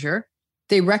exposure?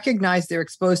 They recognize they're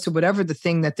exposed to whatever the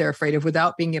thing that they're afraid of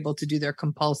without being able to do their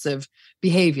compulsive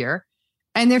behavior.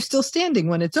 And they're still standing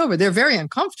when it's over. They're very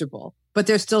uncomfortable, but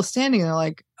they're still standing. They're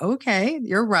like, okay,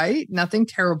 you're right. Nothing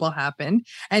terrible happened.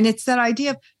 And it's that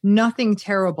idea of nothing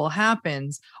terrible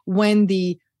happens when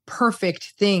the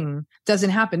perfect thing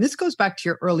doesn't happen. This goes back to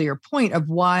your earlier point of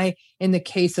why, in the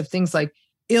case of things like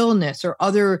illness or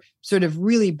other sort of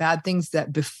really bad things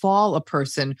that befall a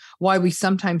person, why we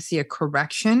sometimes see a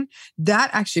correction, that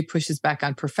actually pushes back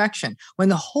on perfection. When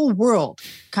the whole world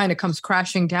kind of comes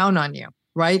crashing down on you,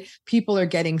 right? People are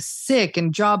getting sick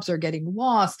and jobs are getting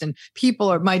lost and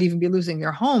people might even be losing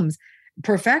their homes.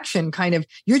 Perfection kind of,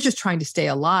 you're just trying to stay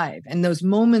alive. And those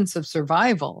moments of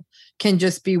survival can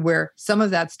just be where some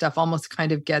of that stuff almost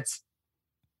kind of gets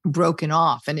broken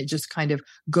off and it just kind of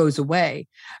goes away.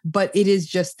 But it is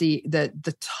just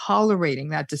the tolerating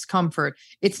that discomfort.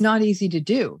 It's not easy to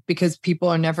do because people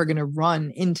are never going to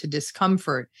run into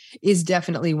discomfort is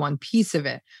definitely one piece of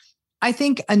it. I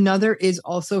think another is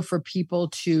also for people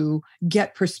to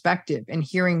get perspective and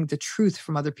hearing the truth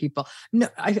from other people. No,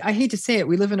 I hate to say it.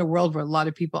 We live in a world where a lot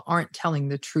of people aren't telling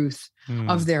the truth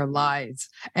of their lives.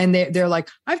 And they're like,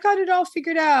 I've got it all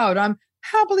figured out.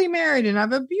 happily married and I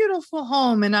have a beautiful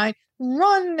home and I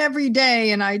run every day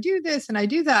and I do this and I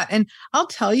do that. And I'll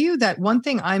tell you that one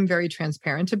thing I'm very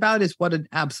transparent about is what an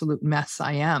absolute mess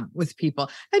I am with people.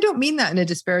 I don't mean that in a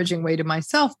disparaging way to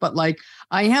myself, but like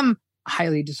I am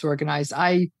highly disorganized.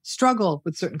 I struggle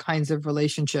with certain kinds of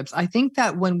relationships. I think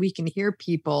that when we can hear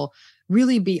people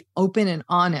really be open and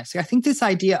honest, I think this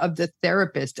idea of the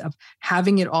therapist of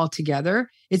having it all together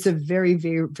is a very,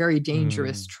 very, very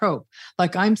dangerous trope.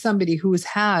 Like I'm somebody who has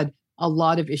had a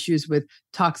lot of issues with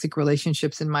toxic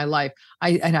relationships in my life.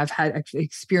 I've had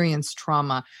experienced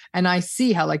trauma, and I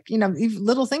see how, like, even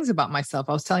little things about myself.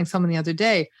 I was telling someone the other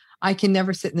day, I can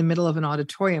never sit in the middle of an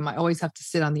auditorium. I always have to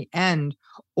sit on the end,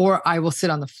 or I will sit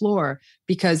on the floor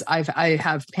because I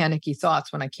have panicky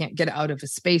thoughts when I can't get out of a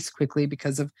space quickly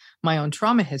because of my own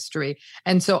trauma history.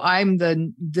 And so I'm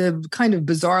the kind of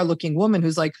bizarre looking woman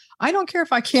who's like, I don't care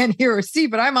if I can't hear or see,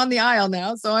 but I'm on the aisle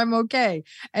now, so I'm okay.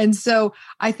 And so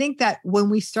I think that when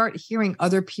we start hearing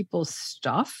other people's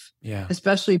stuff,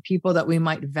 especially people that we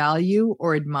might value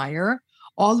or admire,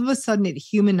 all of a sudden it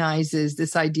humanizes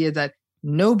this idea that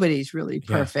nobody's really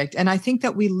perfect. And I think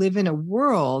that we live in a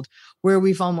world where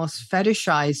we've almost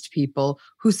fetishized people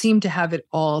who seem to have it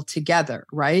all together,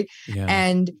 right?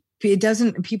 And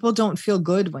people don't feel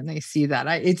good when they see that.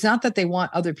 It's not that they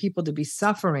want other people to be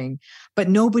suffering, but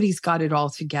nobody's got it all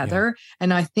together.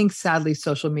 And I think sadly,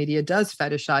 social media does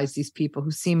fetishize these people who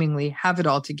seemingly have it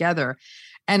all together.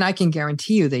 And I can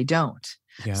guarantee you they don't.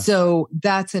 So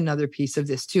that's another piece of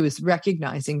this too, is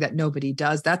recognizing that nobody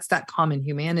does. That's that common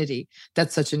humanity.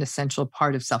 That's such an essential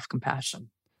part of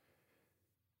self-compassion.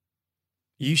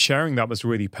 You sharing that was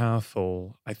really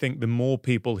powerful. I think the more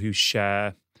people who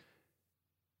share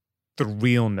the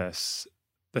realness,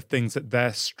 the things that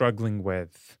they're struggling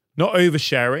with, not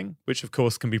oversharing, which of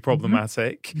course can be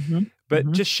problematic,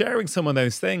 but just sharing some of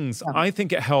those things, I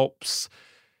think it helps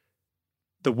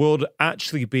the world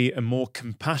actually be a more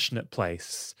compassionate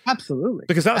place. Absolutely.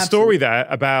 Because that story there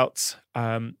about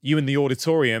you in the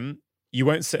auditorium, you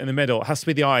won't sit in the middle. It has to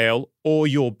be the aisle, or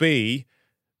you'll be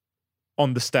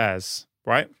on the stairs,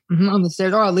 right? On the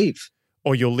stairs, or I'll leave.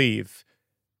 Or you'll leave.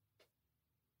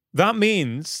 That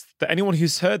means that anyone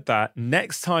who's heard that,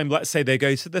 next time, let's say they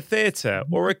go to the theater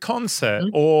or a concert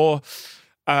or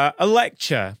a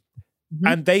lecture,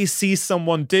 and they see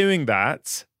someone doing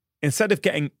that, instead of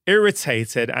getting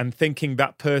irritated and thinking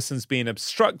that person's being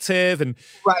obstructive and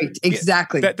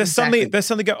exactly. They're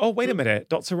suddenly go, oh, wait a minute.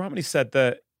 Dr. Ramani said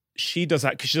that she does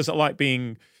that because she doesn't like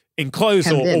being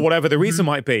enclosed or whatever the reason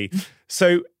might be.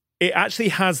 So it actually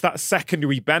has that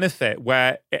secondary benefit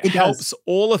where it helps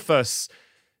all of us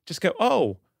just go,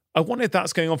 oh, I wonder if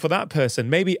that's going on for that person.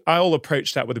 Maybe I'll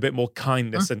approach that with a bit more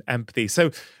kindness and empathy. So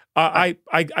I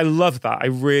love that. I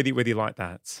really, really like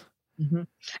that.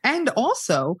 And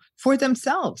also for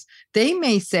themselves, they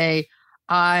may say,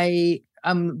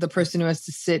 I'm the person who has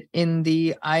to sit in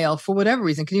the aisle for whatever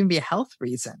reason. It could even be a health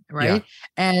reason, right?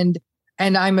 And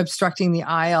I'm obstructing the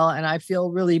aisle and I feel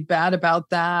really bad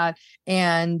about that.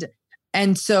 And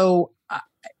so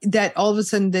that all of a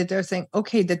sudden that they're saying,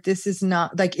 okay, that this is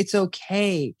not like, it's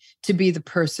okay to be the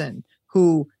person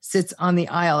who sits on the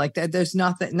aisle, like that. There's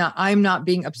I'm not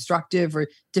being obstructive or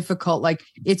difficult. Like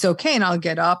it's okay. And I'll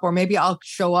get up, or maybe I'll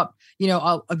show up,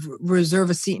 I'll reserve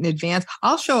a seat in advance.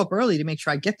 I'll show up early to make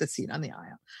sure I get the seat on the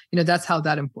aisle. That's how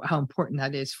important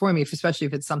that is for me, especially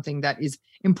if it's something that is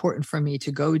important for me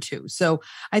to go to. So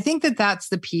I think that that's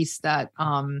the piece that,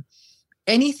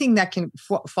 anything that can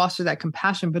foster that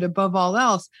compassion, but above all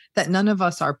else, that none of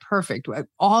us are perfect.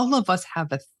 All of us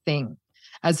have a thing,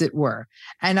 as it were.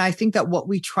 And I think that what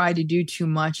we try to do too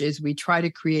much is we try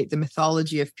to create the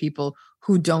mythology of people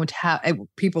who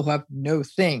people who have no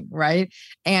thing, right?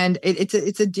 And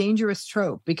it's a dangerous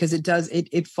trope because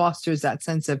it fosters that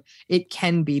sense of it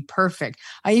can be perfect.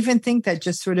 I even think that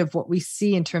just sort of what we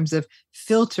see in terms of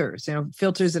filters,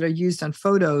 filters that are used on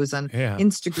photos, on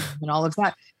Instagram and all of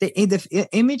that, the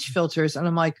image filters, and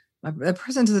I'm like, the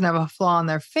person doesn't have a flaw on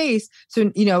their face.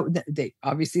 So, they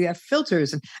obviously have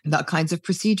filters and the kinds of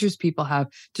procedures people have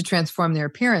to transform their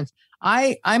appearance.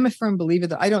 I'm a firm believer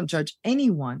that I don't judge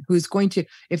anyone who's going to,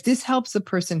 if this helps a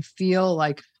person feel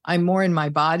like I'm more in my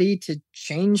body to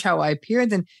change how I appear,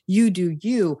 then you do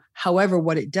you. However,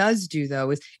 what it does do, though,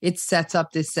 is it sets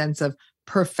up this sense of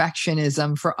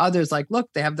perfectionism for others. Like, look,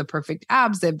 they have the perfect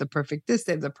abs, they have the perfect this,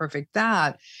 they have the perfect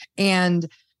that. And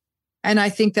And I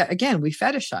think that, again, we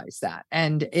fetishize that.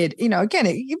 And it, again,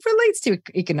 it relates to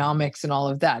economics and all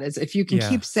of that. Is if you can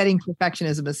keep setting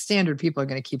perfectionism as standard, people are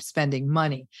going to keep spending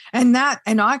money. And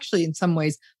actually, in some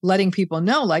ways, letting people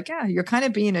know, like, yeah, you're kind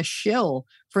of being a shill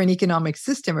for an economic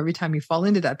system every time you fall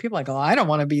into that. People are like, oh, I don't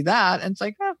want to be that. And it's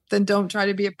like, then don't try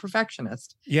to be a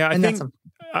perfectionist. Yeah,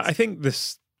 I think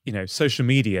this, social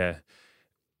media,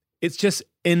 it's just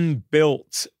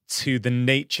inbuilt to the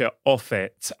nature of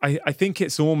it. I think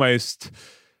it's almost,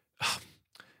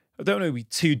 I don't want to be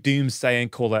too doomsday and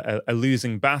call it a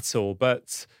losing battle,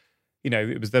 but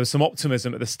there was some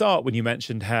optimism at the start when you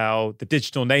mentioned how the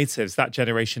digital natives, that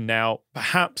generation now,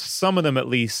 perhaps some of them at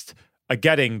least, are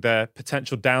getting the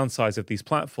potential downsides of these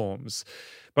platforms.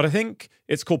 But I think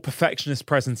it's called perfectionist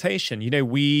presentation.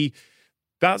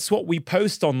 That's what we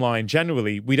post online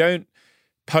generally. We don't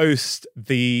post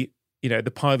the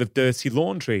pile of dirty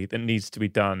laundry that needs to be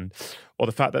done, or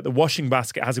the fact that the washing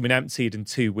basket hasn't been emptied in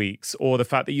 2 weeks, or the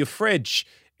fact that your fridge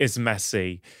is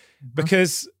messy.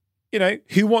 Because,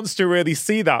 who wants to really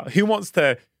see that? Who wants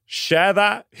to share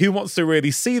that? Who wants to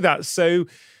really see that? So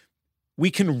we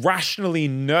can rationally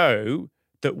know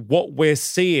that what we're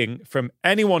seeing from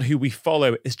anyone who we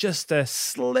follow is just a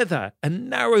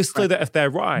narrow slither of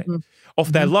their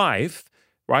of their life,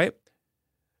 right?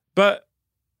 But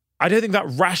I don't think that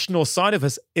rational side of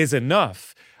us is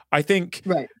enough. I think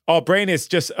our brain is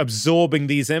just absorbing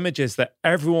these images that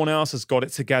everyone else has got it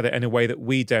together in a way that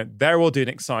we don't. They're all doing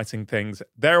exciting things.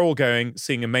 They're all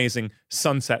seeing amazing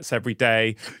sunsets every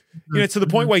day, to the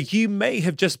point where you may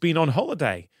have just been on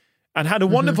holiday and had a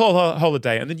wonderful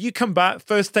holiday. And then you come back,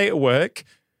 first day at work.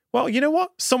 Well, you know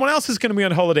what? Someone else is going to be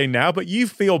on holiday now, but you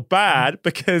feel bad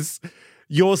because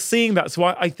you're seeing that. So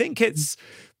I think it's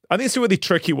a really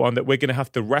tricky one that we're going to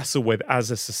have to wrestle with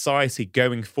as a society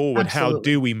going forward. Absolutely. How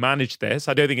do we manage this?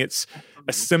 I don't think it's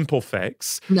a simple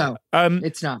fix. No,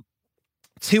 it's not.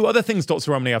 Two other things,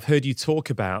 Dr. Ramani, I've heard you talk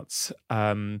about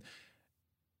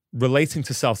relating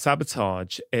to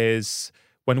self-sabotage is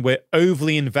when we're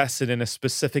overly invested in a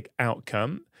specific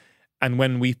outcome and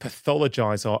when we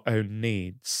pathologize our own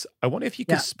needs. I wonder if you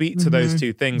could speak to those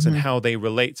two things and how they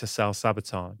relate to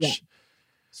self-sabotage. Yeah.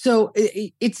 So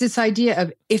it's this idea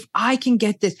of, if I can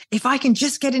get this, if I can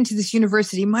just get into this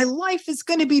university, my life is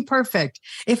going to be perfect.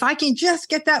 If I can just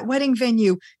get that wedding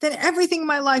venue, then everything in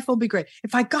my life will be great.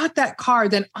 If I got that car,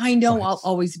 then I know I'll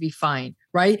always be fine,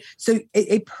 right? So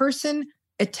a person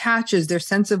attaches their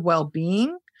sense of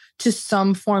well-being to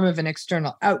some form of an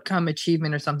external outcome,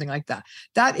 achievement, or something like that.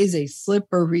 That is a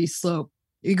slippery slope.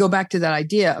 You go back to that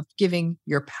idea of giving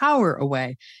your power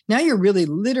away. Now you're really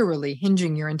literally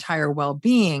hinging your entire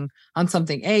well-being on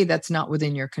something, A, that's not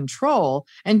within your control,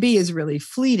 and B, is really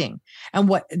fleeting. And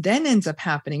what then ends up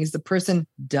happening is the person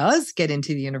does get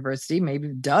into the university, maybe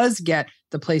does get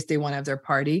the place they want to have their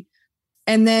party,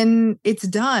 and then it's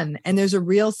done. And there's a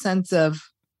real sense of,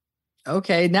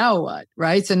 okay, now what,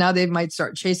 right? So now they might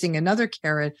start chasing another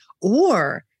carrot,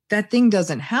 or that thing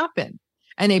doesn't happen.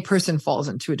 And a person falls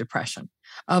into a depression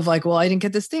of like, well, I didn't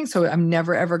get this thing, so I'm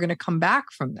never, ever going to come back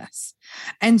from this.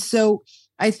 And so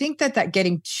I think that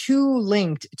getting too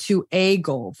linked to a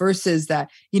goal versus that,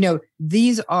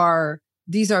 these are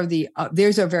there's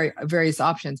various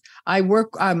options. I work,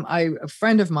 a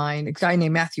friend of mine, a guy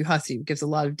named Matthew Hussey, who gives a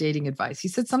lot of dating advice. He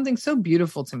said something so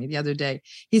beautiful to me the other day.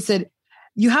 He said,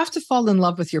 you have to fall in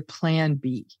love with your plan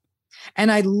B.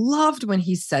 And I loved when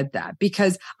he said that,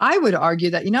 because I would argue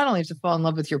that you not only have to fall in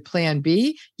love with your plan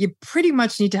B, you pretty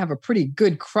much need to have a pretty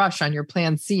good crush on your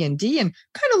plan C and D and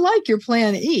kind of like your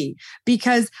plan E.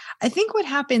 Because I think what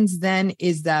happens then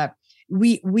is that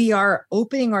we are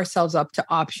opening ourselves up to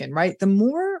option, right? The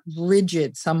more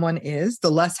rigid someone is,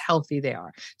 the less healthy they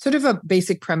are. Sort of a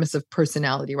basic premise of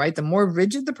personality, right? The more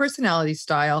rigid the personality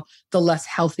style, the less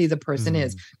healthy the person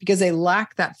is, because they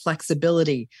lack that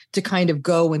flexibility to kind of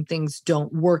go when things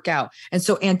don't work out. And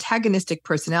so antagonistic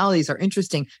personalities are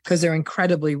interesting because they're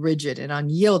incredibly rigid and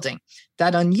unyielding.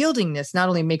 That unyieldingness not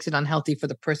only makes it unhealthy for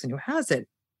the person who has it,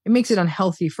 it makes it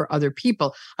unhealthy for other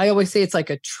people. I always say it's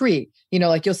like a tree,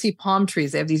 like you'll see palm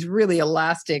trees. They have these really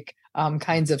elastic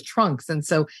kinds of trunks. And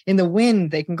so in the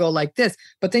wind, they can go like this.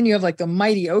 But then you have like the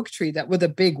mighty oak tree that with a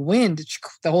big wind,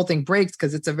 the whole thing breaks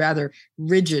because it's a rather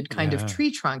rigid kind of tree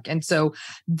trunk. And so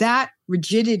that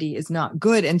rigidity is not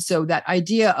good. And so that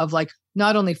idea of like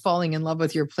not only falling in love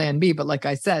with your plan B, but like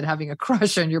I said, having a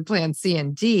crush on your plan C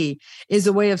and D is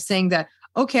a way of saying that,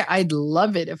 okay, I'd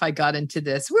love it if I got into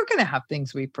this. We're going to have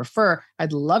things we prefer.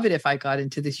 I'd love it if I got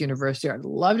into this university. I'd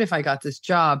love it if I got this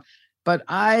job. but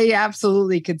I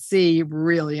absolutely could see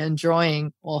really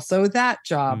enjoying also that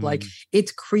job. Like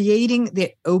it's creating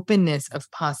the openness of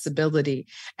possibility.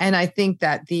 And I think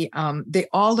that the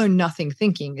all or nothing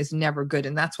thinking is never good.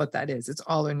 And that's what that is. It's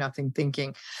all or nothing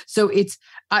thinking. So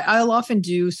I'll often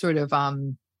do sort of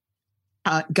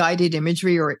guided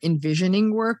imagery or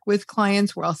envisioning work with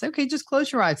clients where I'll say, okay, just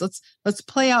close your eyes. Let's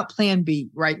play out plan B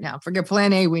right now. Forget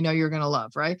plan A. We know you're going to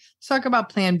love, right? Let's talk about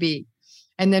plan B.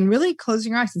 And then really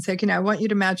closing your eyes and say, okay, now I want you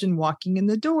to imagine walking in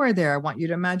the door there. I want you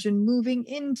to imagine moving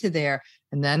into there.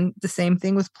 And then the same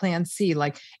thing with plan C,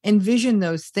 like envision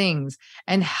those things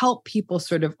and help people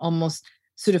sort of almost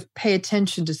sort of pay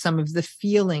attention to some of the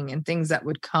feeling and things that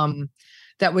would come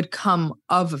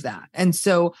of that. And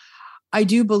so I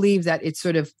do believe that it's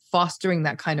sort of fostering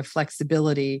that kind of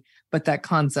flexibility, but that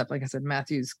concept, like I said,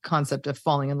 Matthew's concept of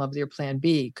falling in love with your plan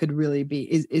B could really be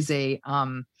is a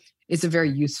very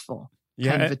useful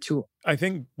kind of a tool. I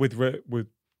think with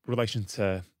relation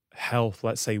to health,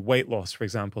 let's say weight loss, for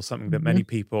example, something that many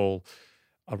people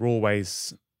are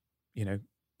always,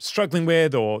 struggling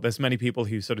with, or there's many people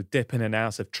who sort of dip in and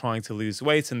out of trying to lose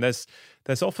weight. And there's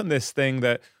often this thing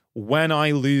that when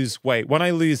I lose weight, when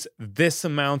I lose this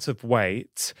amount of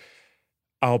weight,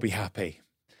 I'll be happy.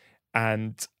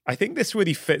 And I think this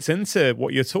really fits into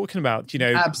what you're talking about.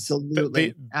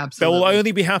 Absolutely. They'll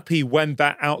only be happy when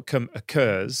that outcome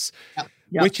occurs,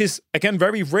 which is, again,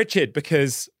 very rigid,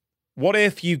 because what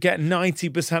if you get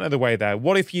 90% of the way there?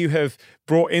 What if you have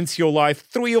brought into your life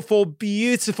 3 or 4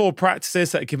 beautiful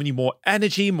practices that are giving you more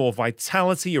energy, more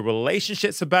vitality, your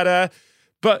relationships are better,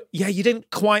 but you didn't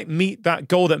quite meet that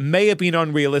goal that may have been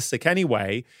unrealistic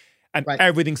anyway, and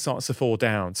everything starts to fall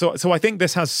down. So I think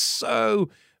this has so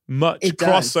much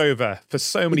crossover for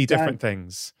so many different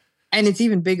things. And it's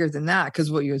even bigger than that, because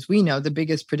as we know, the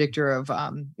biggest predictor of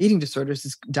eating disorders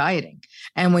is dieting.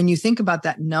 And when you think about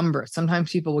that number, sometimes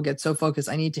people will get so focused,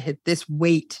 I need to hit this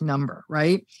weight number,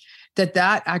 right? That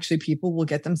actually people will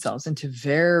get themselves into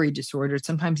very disordered,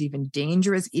 sometimes even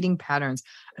dangerous eating patterns.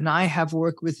 And I have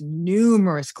worked with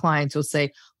numerous clients who'll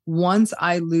say, once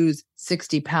I lose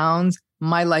 60 pounds,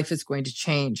 my life is going to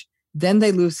change. Then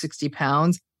they lose 60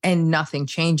 pounds and nothing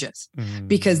changes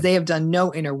because they have done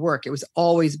no inner work. It was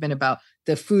always been about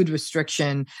the food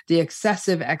restriction, the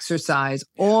excessive exercise,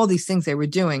 all these things they were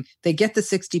doing. They get the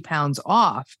 60 pounds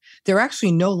off. They're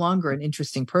actually no longer an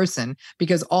interesting person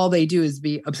because all they do is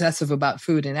be obsessive about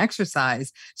food and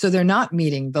exercise. So they're not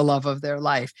meeting the love of their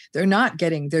life. They're not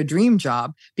getting their dream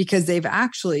job because they've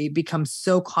actually become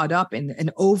so caught up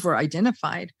and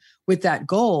over-identified with that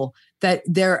goal that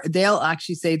they'll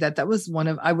actually say that was when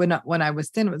I was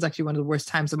thin, it was actually one of the worst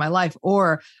times of my life,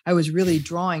 or I was really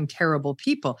drawing terrible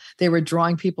people. They were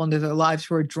drawing people into their lives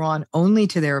who were drawn only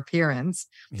to their appearance.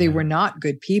 They were not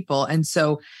good people. And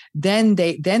so then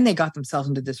they got themselves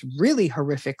into this really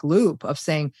horrific loop of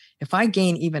saying, if I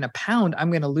gain even a pound, I'm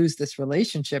going to lose this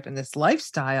relationship and this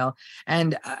lifestyle.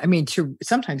 And I mean,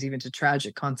 sometimes even to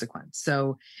tragic consequence.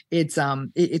 So it's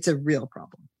a real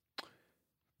problem.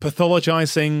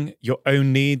 Pathologizing your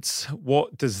own needs,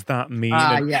 what does that mean?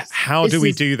 Yes. How do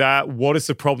we do that? What is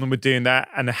the problem with doing that?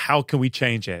 And how can we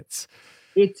change it?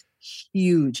 It's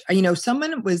huge.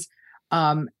 Someone was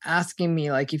asking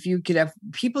me, like, if you could have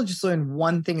people just learn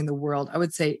one thing in the world, I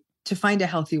would say to find a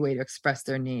healthy way to express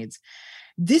their needs.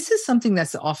 This is something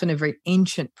that's often a very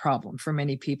ancient problem for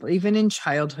many people. Even in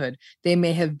childhood, they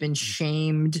may have been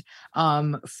shamed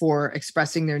for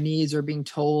expressing their needs or being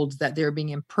told that they're being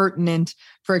impertinent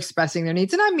for expressing their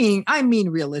needs. And I mean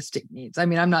realistic needs. I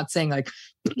mean, I'm not saying like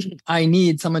I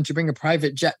need someone to bring a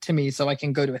private jet to me so I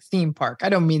can go to a theme park. I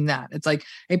don't mean that. It's like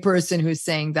a person who's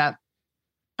saying that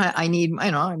I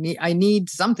need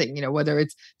something, whether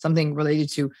it's something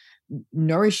related to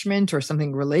nourishment or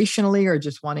something relationally, or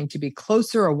just wanting to be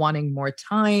closer or wanting more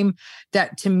time,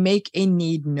 that to make a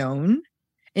need known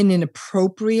in an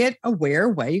appropriate, aware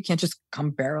way, you can't just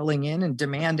come barreling in and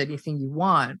demand anything you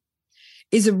want,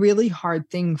 is a really hard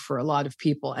thing for a lot of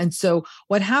people. And so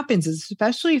what happens is,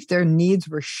 especially if their needs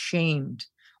were shamed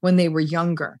when they were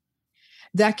younger,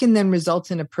 that can then result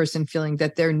in a person feeling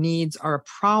that their needs are a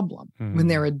problem when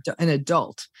they're an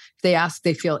adult. If they ask,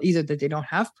 they feel either that they don't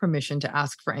have permission to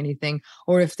ask for anything,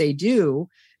 or if they do,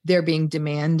 they're being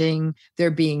demanding,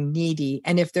 they're being needy.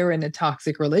 And if they're in a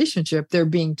toxic relationship, they're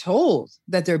being told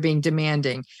that they're being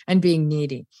demanding and being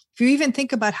needy. If If you even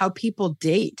think about how people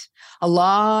date, a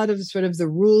lot of sort of the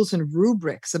rules and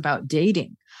rubrics about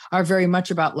dating are very much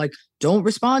about like, don't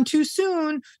respond too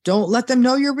soon. Don't let them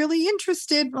know you're really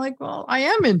interested. Like, well, I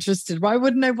am interested. Why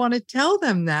wouldn't I want to tell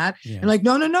them that? Yeah. And like,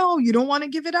 no, you don't want to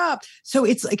give it up. So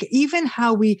it's like even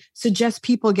how we suggest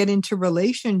people get into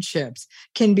relationships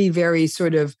can be very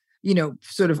sort of,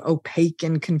 sort of opaque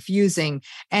and confusing.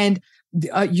 And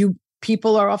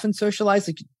people are often socialized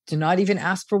like to not even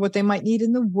ask for what they might need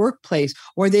in the workplace,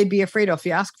 or they'd be afraid if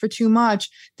you ask for too much,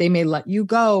 they may let you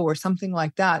go or something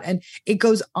like that. And it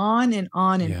goes on and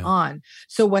on and on.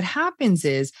 So what happens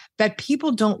is that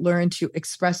people don't learn to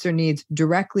express their needs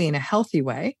directly in a healthy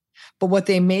way. But what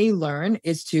they may learn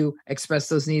is to express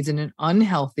those needs in an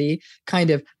unhealthy, kind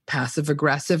of passive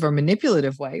aggressive or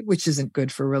manipulative way, which isn't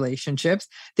good for relationships.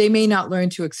 They may not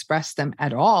learn to express them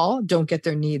at all, don't get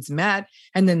their needs met,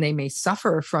 and then they may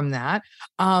suffer from that.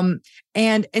 And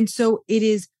so it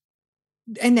is.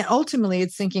 And then ultimately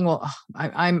it's thinking, well,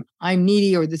 I'm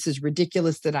needy, or this is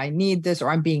ridiculous that I need this, or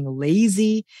I'm being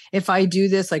lazy if I do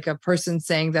this. Like a person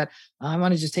saying that I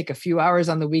want to just take a few hours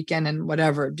on the weekend and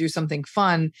whatever, do something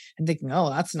fun, and thinking, oh,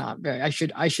 that's not very,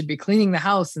 I should be cleaning the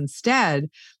house instead.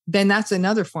 Then that's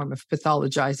another form of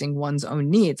pathologizing one's own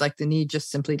needs, like the need just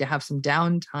simply to have some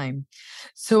downtime.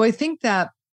 So I think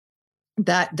that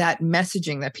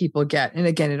messaging that people get, and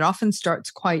again, it often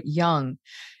starts quite young.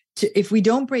 If we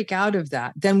don't break out of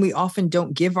that, then we often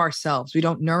don't give ourselves, we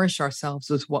don't nourish ourselves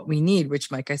with what we need,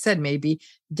 which, like I said, maybe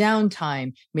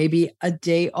downtime, maybe a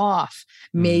day off,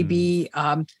 maybe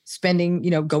spending,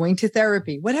 going to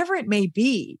therapy, whatever it may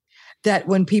be. That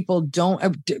when people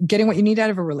don't getting what you need out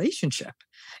of a relationship,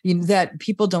 that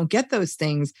people don't get those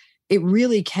things, it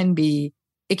can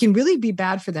really be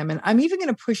bad for them. And I'm even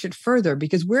going to push it further,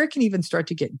 because where it can even start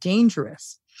to get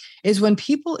dangerous is when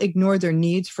people ignore their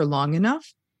needs for long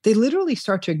enough. They literally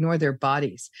start to ignore their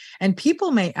bodies, and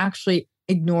people may actually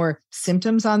ignore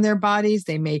symptoms on their bodies.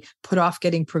 They may put off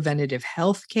getting preventative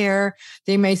health care.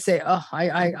 They may say, oh,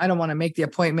 I don't want to make the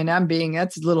appointment.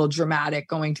 That's a little dramatic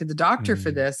going to the doctor for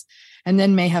this. And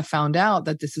then may have found out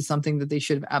that this is something that they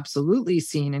should have absolutely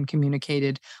seen and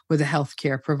communicated with a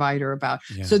healthcare provider about.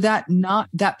 Yeah. So that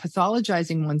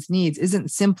pathologizing one's needs isn't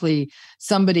simply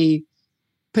somebody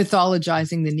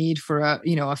pathologizing the need for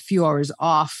a few hours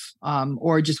off,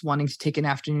 or just wanting to take an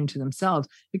afternoon to themselves.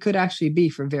 It could actually be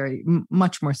for very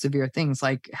much more severe things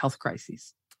like health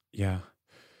crises. Yeah,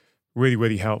 really,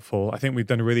 really helpful. I think we've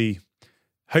done a really,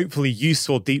 hopefully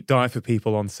useful deep dive for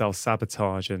people on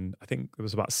self-sabotage. And I think there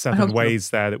was about 7 ways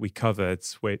there that we covered,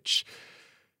 which,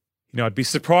 I'd be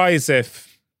surprised if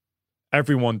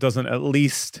everyone doesn't at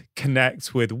least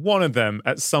connect with one of them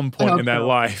at some point in their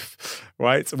life,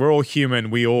 right? We're all human.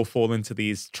 We all fall into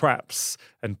these traps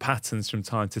and patterns from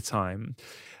time to time.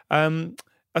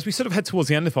 As we sort of head towards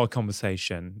the end of our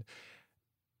conversation,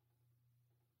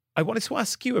 I wanted to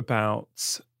ask you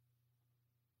about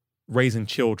raising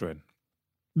children.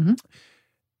 Mm-hmm.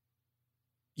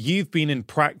 You've been in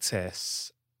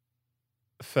practice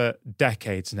for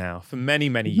decades now, for many,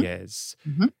 many years.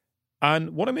 Mm-hmm.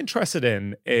 And what I'm interested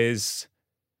in is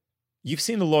you've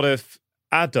seen a lot of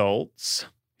adults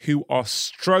who are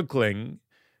struggling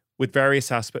with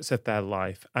various aspects of their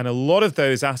life. And a lot of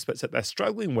those aspects that they're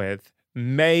struggling with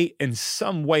may in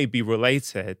some way be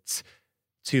related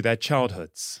to their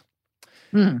childhoods.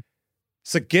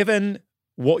 So given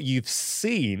what you've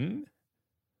seen,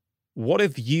 what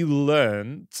have you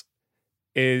learned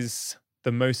is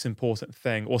the most important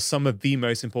thing, or some of the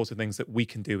most important things that we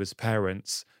can do as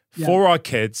parents for our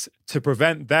kids to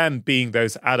prevent them being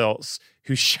those adults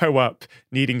who show up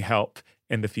needing help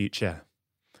in the future?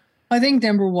 I think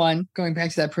number one, going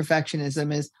back to that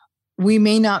perfectionism, is we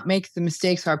may not make the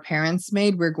mistakes our parents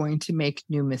made. We're going to make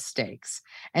new mistakes.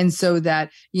 And so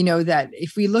that, that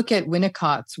if we look at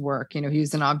Winnicott's work, he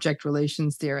was an object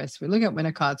relations theorist. We look at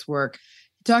Winnicott's work,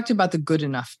 he talked about the good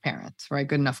enough parent, right?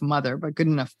 Good enough mother, but good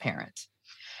enough parent.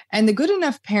 And the good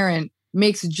enough parent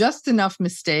makes just enough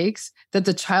mistakes that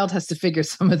the child has to figure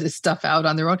some of this stuff out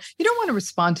on their own. You don't want to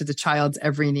respond to the child's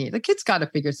every need. The kid's got to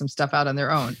figure some stuff out on their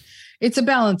own. It's a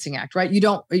balancing act, right?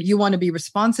 You want to be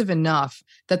responsive enough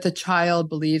that the child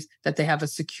believes that they have a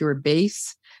secure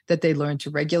base, that they learn to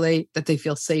regulate, that they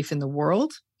feel safe in the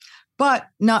world, but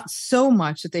not so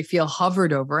much that they feel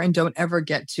hovered over and don't ever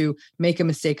get to make a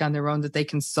mistake on their own that they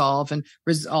can solve and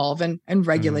resolve and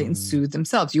regulate and soothe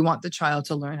themselves. You want the child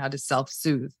to learn how to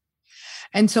self-soothe.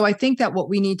 And so I think that what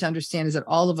we need to understand is that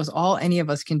all any of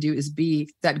us can do is be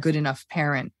that good enough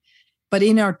parent. But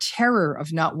in our terror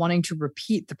of not wanting to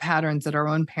repeat the patterns that our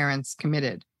own parents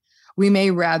committed, we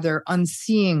may rather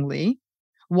unseeingly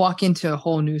walk into a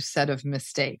whole new set of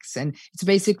mistakes. And it's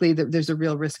basically that there's a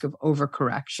real risk of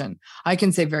overcorrection. I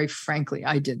can say very frankly,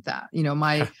 I did that.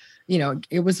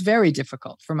 It was very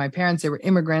difficult for my parents. They were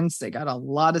immigrants. They got a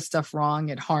lot of stuff wrong.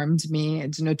 It harmed me.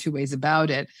 There's no two ways about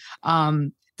it.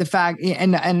 The fact,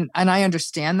 and I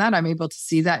understand that. I'm able to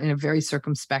see that in a very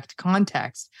circumspect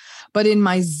context. But in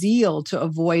my zeal to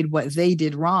avoid what they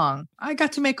did wrong, I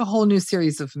got to make a whole new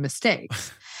series of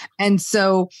mistakes. And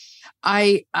so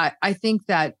I think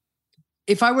that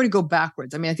if I were to go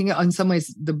backwards, I think in some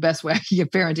ways the best way I can give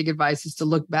parenting advice is to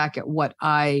look back at what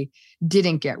I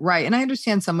didn't get right. And I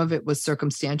understand some of it was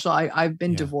circumstantial. I've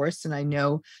been divorced, and I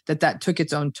know that took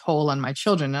its own toll on my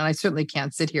children. And I certainly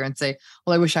can't sit here and say,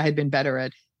 well, I wish I had been better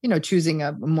at, choosing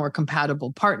a more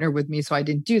compatible partner with me. So I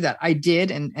didn't do that. I did.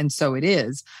 And so it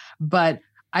is. But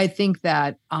I think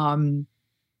that,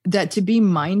 that to be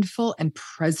mindful and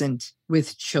present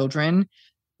with children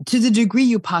to the degree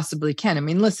you possibly can.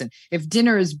 Listen, if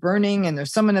dinner is burning and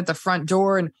there's someone at the front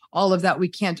door and all of that, we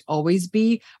can't always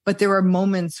be, but there are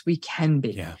moments we can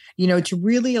be, to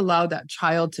really allow that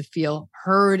child to feel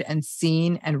heard and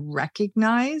seen and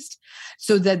recognized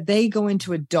so that they go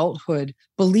into adulthood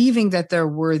believing that they're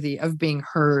worthy of being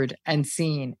heard and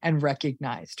seen and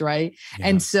recognized, right? Yeah.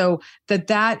 And so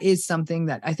that is something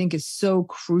that I think is so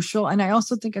crucial. And I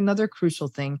also think another crucial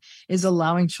thing is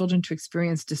allowing children to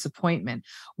experience disappointment.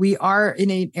 We are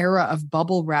in an era of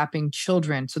bubble wrapping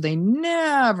children, so they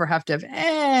never have to have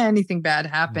anything bad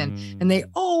happen, and they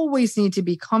always need to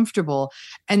be comfortable.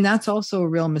 And that's also a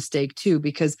real mistake too,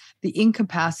 because the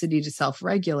incapacity to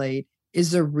self-regulate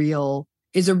is a real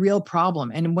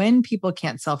problem. And when people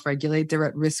can't self-regulate, they're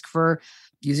at risk for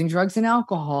using drugs and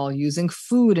alcohol, using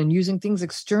food, and using things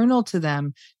external to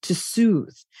them to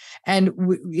soothe. And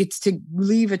it's to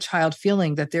leave a child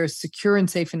feeling that they're secure and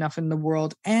safe enough in the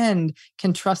world and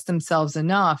can trust themselves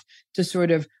enough to sort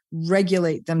of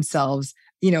regulate themselves,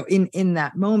 in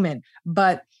that moment.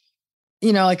 But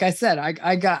like I said,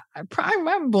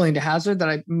 I'm willing to hazard that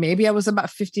I was about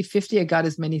 50-50. I got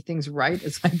as many things right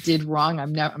as I did wrong.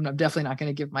 I'm definitely not going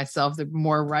to give myself the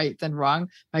more right than wrong.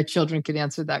 My children could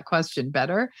answer that question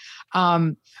better.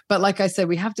 But like I said,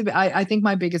 we have to be, I think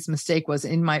my biggest mistake was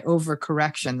in my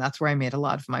overcorrection. That's where I made a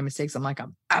lot of my mistakes.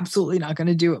 I'm absolutely not going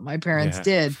to do what my parents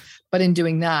did. But in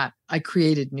doing that, I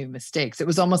created new mistakes. It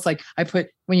was almost like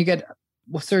when you get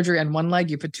surgery on one leg,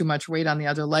 you put too much weight on the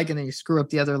other leg and then you screw up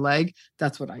the other leg.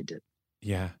 That's what I did.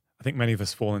 Yeah. I think many of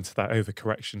us fall into that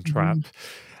overcorrection trap.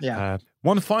 Yeah.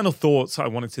 One final thought I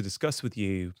wanted to discuss with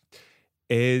you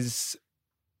is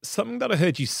something that I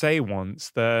heard you say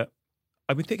once that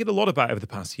I've been thinking a lot about over the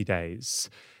past few days.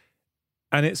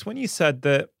 And it's when you said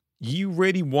that you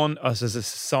really want us as a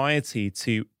society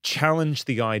to challenge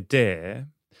the idea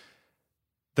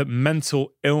that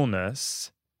mental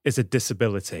illness is a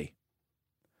disability.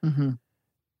 Mm-hmm.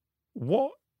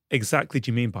 What exactly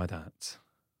do you mean by that?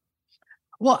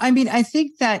 Well, I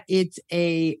think that it's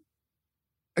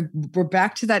we're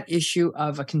back to that issue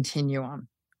of a continuum,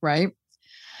 right?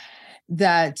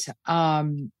 That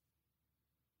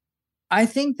I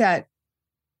think that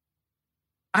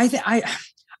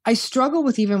I struggle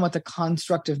with even what the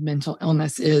construct of mental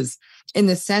illness is, in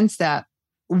the sense that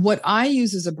what I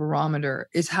use as a barometer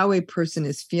is how a person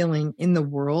is feeling in the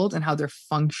world and how they're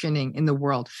functioning in the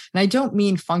world. And I don't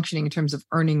mean functioning in terms of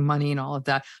earning money and all of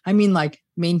that. I mean like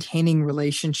maintaining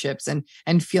relationships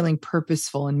and feeling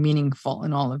purposeful and meaningful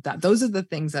and all of that. Those are the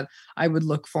things that I would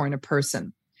look for in a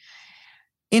person.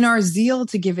 In our zeal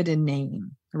to give it a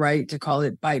name, right, to call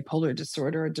it bipolar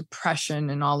disorder or depression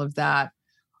and all of that,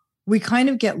 we kind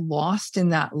of get lost in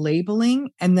that labeling,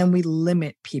 and then we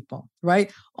limit people,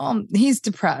 right? He's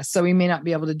depressed, so he may not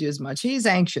be able to do as much. He's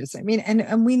anxious.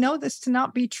 And we know this to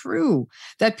not be true,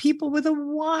 that people with a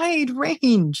wide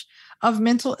range of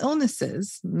mental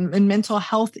illnesses and mental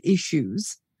health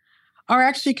issues are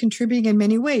actually contributing in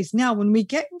many ways. Now, when we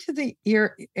get into the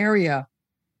area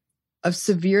of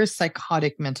severe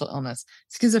psychotic mental illness,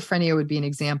 schizophrenia would be an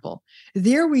example.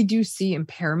 There we do see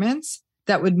impairments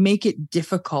that would make it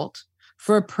difficult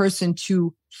for a person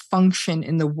to function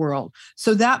in the world.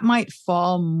 So that might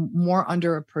fall more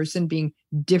under a person being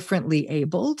differently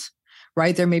abled,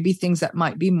 right? There may be things that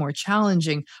might be more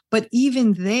challenging, but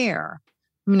even there,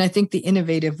 I think the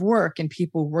innovative work and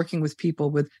people working with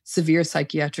people with severe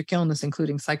psychiatric illness,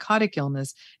 including psychotic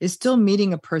illness, is still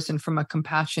meeting a person from a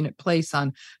compassionate place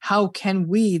on how can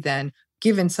we then,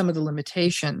 given some of the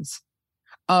limitations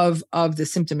of the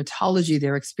symptomatology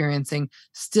they're experiencing,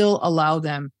 still allow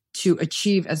them to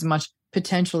achieve as much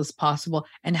potential as possible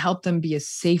and help them be as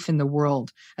safe in the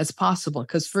world as possible.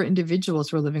 Because for individuals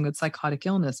who are living with psychotic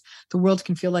illness, the world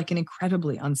can feel like an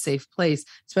incredibly unsafe place,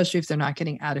 especially if they're not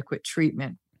getting adequate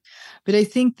treatment. But I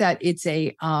think that it's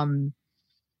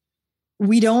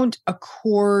we don't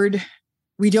accord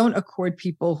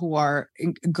people who are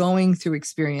going through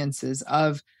experiences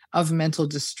of mental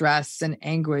distress and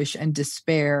anguish and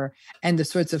despair and the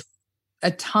sorts of,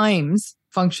 at times,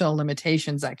 functional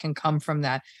limitations that can come from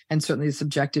that, and certainly the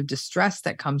subjective distress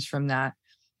that comes from that.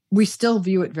 We still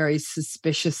view it very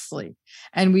suspiciously.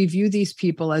 And we view these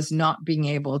people as not being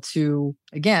able to,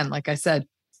 again, like I said,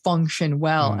 function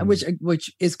well,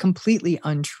 which is completely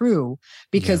untrue,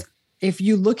 because if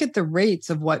you look at the rates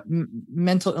of what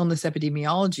mental illness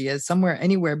epidemiology is,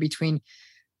 anywhere between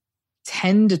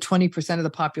 10 to 20% of the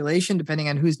population, depending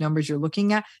on whose numbers you're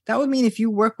looking at, that would mean if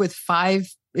you work with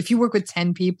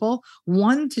 10 people,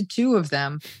 1 to 2 of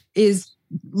them is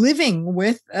living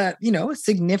with,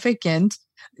 significant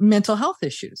mental health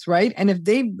issues, right? And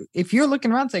if you're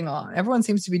looking around saying, oh, everyone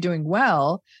seems to be doing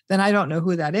well, then I don't know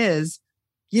who that is.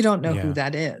 You don't know who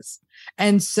that is.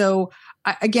 And so,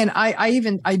 I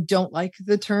don't like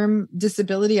the term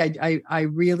disability. I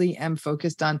really am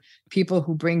focused on people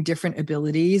who bring different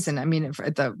abilities. And I mean,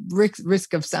 at the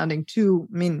risk of sounding too,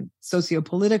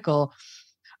 sociopolitical,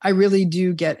 I really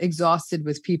do get exhausted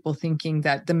with people thinking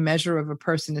that the measure of a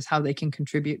person is how they can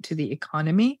contribute to the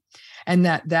economy. And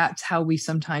that's how we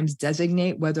sometimes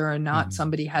designate whether or not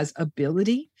somebody has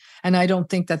ability. And I don't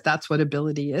think that that's what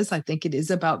ability is. I think it is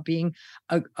about being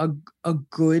a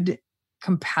good,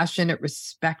 compassionate,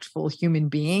 respectful human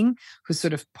being who's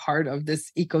sort of part of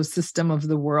this ecosystem of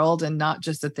the world, and not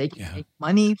just that they can make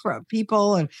money for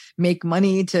people and make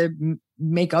money to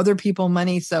make other people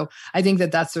money. So I think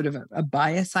that that's sort of a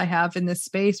bias I have in this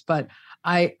space. But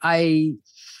I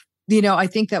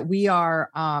think that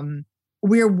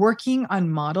we're working on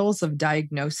models of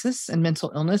diagnosis and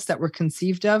mental illness that were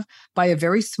conceived of by a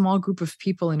very small group of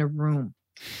people in a room.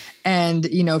 And,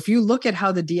 if you look at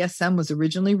how the DSM was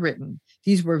originally written,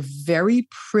 these were very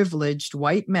privileged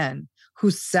white men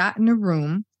who sat in a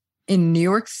room in New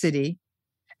York City,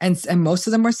 and most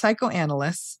of them were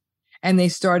psychoanalysts, and they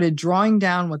started drawing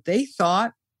down what they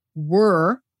thought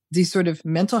were these sort of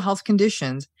mental health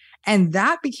conditions. And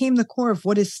that became the core of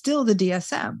what is still the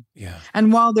DSM. Yeah.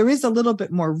 And while there is a little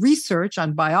bit more research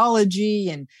on biology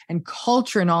and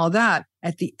culture and all that,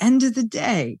 at the end of the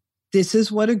day, this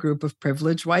is what a group of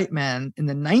privileged white men in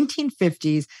the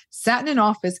 1950s sat in an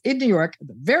office in New York,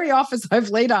 the very office I've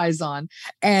laid eyes on,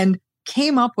 and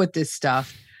came up with this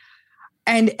stuff.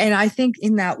 And I think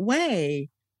in that way,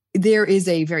 there is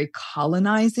a very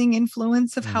colonizing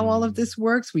influence of how all of this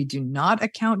works. We do not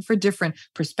account for different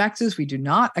perspectives. We do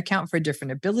not account for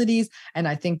different abilities. And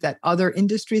I think that other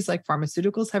industries like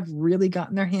pharmaceuticals have really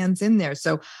gotten their hands in there.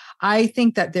 So I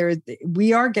think that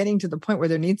we are getting to the point where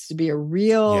there needs to be a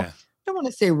real, I don't want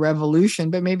to say revolution,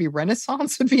 but maybe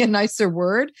renaissance would be a nicer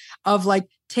word, of like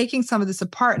taking some of this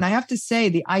apart. And I have to say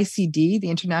the ICD,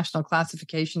 the International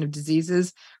Classification of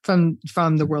Diseases from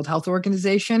the World Health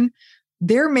Organization,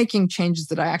 they're making changes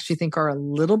that I actually think are a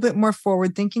little bit more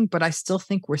forward thinking, but I still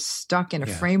think we're stuck in a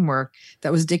framework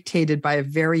that was dictated by a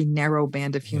very narrow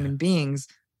band of human beings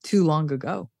too long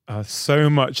ago. So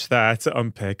much there to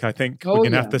unpick. I think we're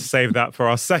going to have to save that for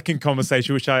our second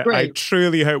conversation, which I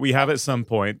truly hope we have at some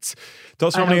point.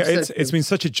 Dr. Romney, it's been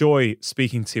such a joy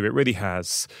speaking to you. It really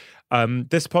has.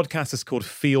 This podcast is called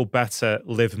Feel Better,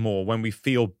 Live More. When we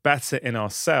feel better in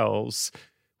ourselves,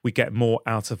 we get more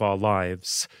out of our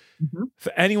lives. Mm-hmm.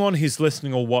 For anyone who's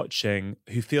listening or watching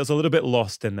who feels a little bit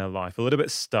lost in their life, a little bit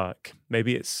stuck,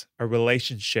 maybe it's a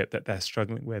relationship that they're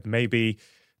struggling with, maybe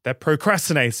they're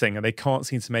procrastinating and they can't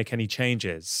seem to make any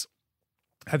changes.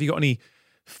 Have you got any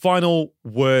final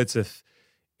words of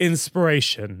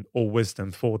inspiration or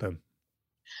wisdom for them?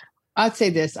 I'd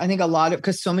say this. I think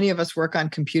because so many of us work on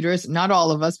computers, not all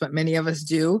of us, but many of us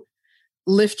do.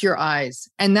 Lift your eyes.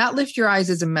 And that lift your eyes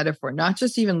is a metaphor, not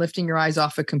just even lifting your eyes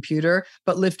off a computer,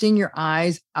 but lifting your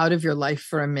eyes out of your life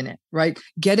for a minute, right?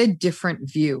 Get a different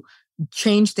view.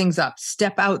 Change things up,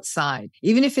 step outside.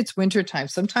 Even if it's wintertime,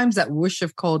 sometimes that whoosh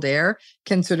of cold air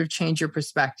can sort of change your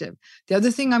perspective. The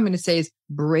other thing I'm going to say is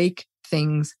break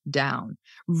things down,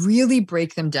 really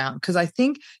break them down. Because I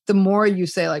think the more you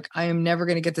say, like, I am never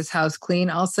going to get this house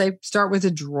clean, I'll say, start with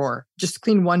a drawer, just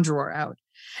clean one drawer out.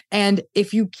 And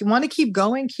if you want to keep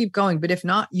going, keep going. But if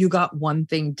not, you got one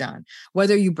thing done.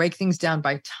 Whether you break things down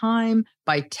by time,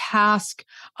 by task,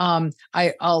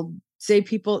 I'll say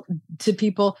to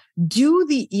people, do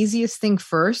the easiest thing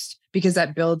first, because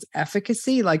that builds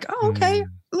efficacy. Like, oh, okay,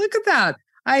 look at that.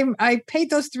 I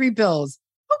paid those 3 bills.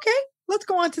 Okay, let's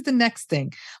go on to the next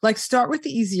thing. Like start with the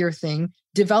easier thing,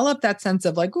 develop that sense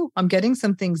of like, oh, I'm getting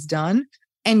some things done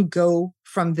and go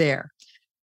from there.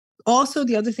 Also,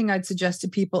 the other thing I'd suggest to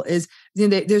people is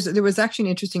there was actually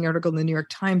an interesting article in the New York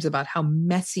Times about how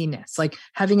messiness, like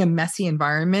having a messy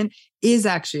environment, is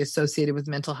actually associated with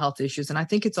mental health issues. And I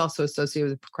think it's also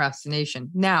associated with procrastination.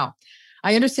 Now,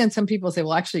 I understand some people say,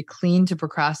 well, actually clean to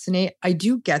procrastinate. I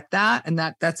do get that. And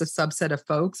that's a subset of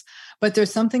folks, but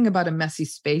there's something about a messy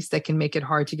space that can make it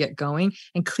hard to get going.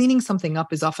 And cleaning something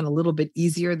up is often a little bit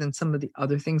easier than some of the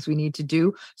other things we need to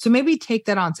do. So maybe take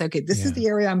that on, say, okay, this is the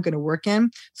area I'm going to work in.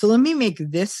 So let me make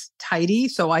this tidy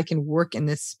so I can work in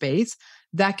this space.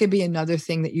 That could be another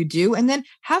thing that you do. And then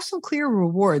have some clear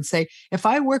rewards. Say, if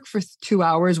I work for 2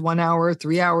 hours, 1 hour,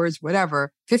 3 hours,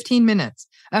 whatever, 15 minutes,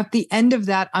 at the end of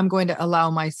that, I'm going to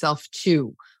allow myself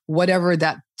to, whatever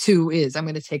that 2 is. I'm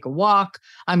going to take a walk.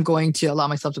 I'm going to allow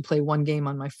myself to play one game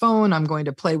on my phone. I'm going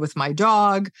to play with my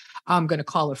dog. I'm going to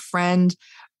call a friend.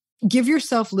 Give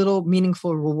yourself little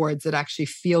meaningful rewards that actually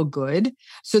feel good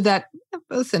so that,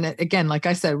 listen, again, like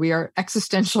I said, we are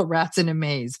existential rats in a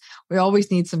maze. We always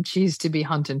need some cheese to be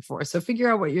hunting for. So figure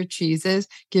out what your cheese is,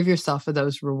 give yourself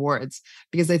those rewards,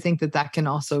 because I think that can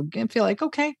also feel like,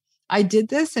 okay, I did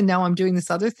this and now I'm doing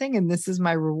this other thing and this is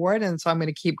my reward. And so I'm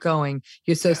going to keep going.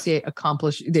 You associate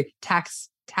the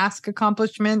task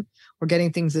accomplishment or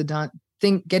getting things done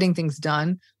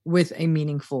with a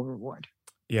meaningful reward.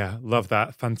 Yeah, love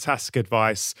that. Fantastic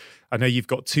advice. I know you've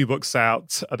got 2 books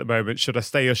out at the moment. Should I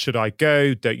Stay or Should I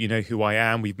Go? Don't You Know Who I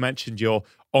Am? We've mentioned your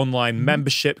online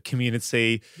membership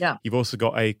community. Yeah. You've also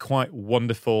got a quite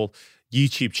wonderful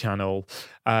YouTube channel.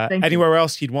 Anywhere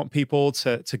else you'd want people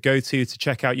to go to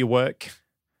check out your work?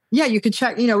 Yeah, you could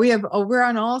check, we're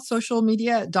on all social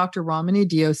media, Dr. Ramani,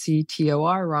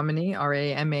 DOCTOR, Ramani,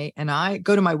 RAMANI.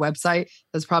 Go to my website.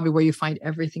 That's probably where you find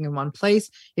everything in one place.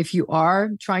 If you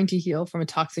are trying to heal from a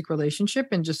toxic relationship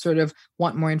and just sort of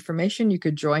want more information, you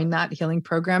could join that healing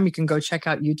program. You can go check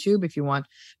out YouTube if you want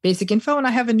basic info. And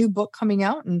I have a new book coming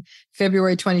out in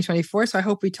February 2024. So I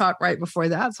hope we talk right before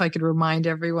that so I could remind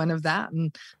everyone of that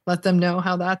and let them know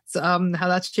how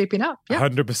that's shaping up. Yeah.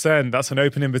 100%. That's an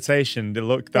open invitation.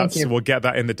 Look, we'll get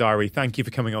that in the diary. Thank you for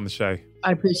coming on the show.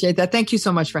 I appreciate that. Thank you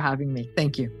so much for having me.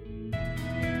 Thank you.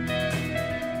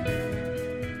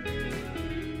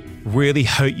 Really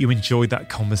hope you enjoyed that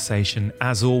conversation.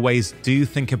 As always, do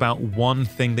think about one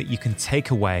thing that you can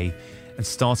take away and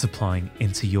start applying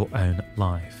into your own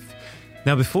life.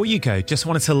 Now, before you go, just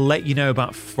wanted to let you know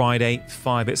about Friday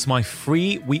 5. It's my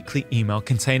free weekly email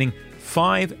containing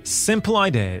 5 simple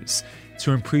ideas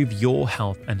to improve your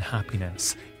health and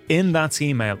happiness. In that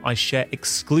email, I share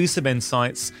exclusive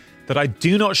insights that I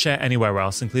do not share anywhere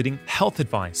else, including health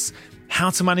advice, how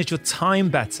to manage your time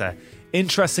better,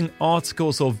 interesting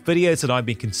articles or videos that I've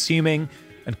been consuming,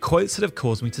 and quotes that have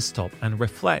caused me to stop and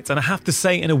reflect. And I have to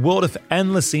say, in a world of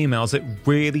endless emails, it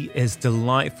really is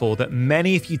delightful that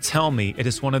many of you tell me it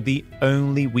is one of the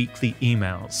only weekly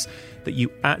emails that you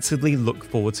actively look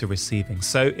forward to receiving.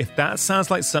 So if that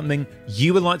sounds like something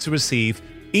you would like to receive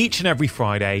each and every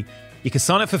Friday, you can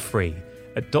sign up for free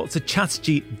at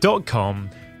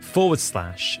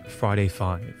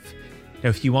drchatterjee.com/Friday5. Now,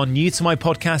 if you are new to my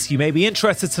podcast, you may be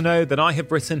interested to know that I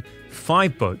have written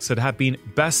 5 books that have been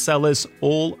bestsellers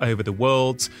all over the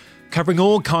world, covering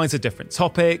all kinds of different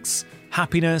topics: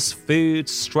 happiness, food,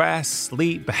 stress,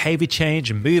 sleep, behavior change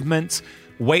and movement,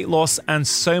 weight loss, and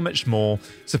so much more.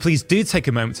 So please do take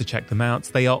a moment to check them out.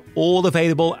 They are all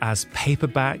available as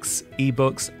paperbacks,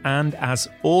 ebooks, and as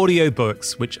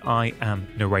audiobooks, which I am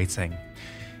narrating.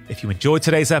 If you enjoyed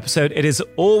today's episode, it is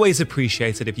always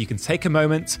appreciated if you can take a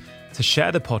moment to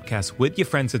share the podcast with your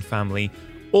friends and family,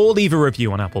 or leave a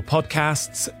review on Apple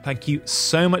Podcasts. Thank you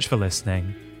so much for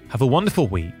listening. Have a wonderful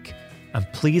week. And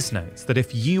please note that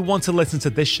if you want to listen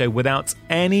to this show without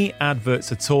any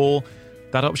adverts at all,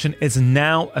 that option is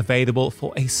now available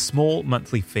for a small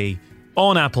monthly fee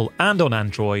on Apple and on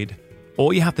Android.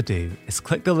 All you have to do is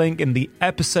click the link in the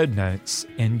episode notes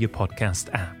in your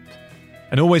podcast app.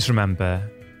 And always remember,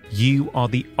 you are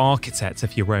the architect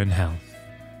of your own health.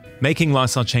 Making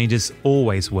lifestyle changes is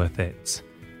always worth it,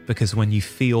 because when you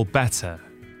feel better,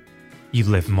 you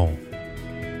live more.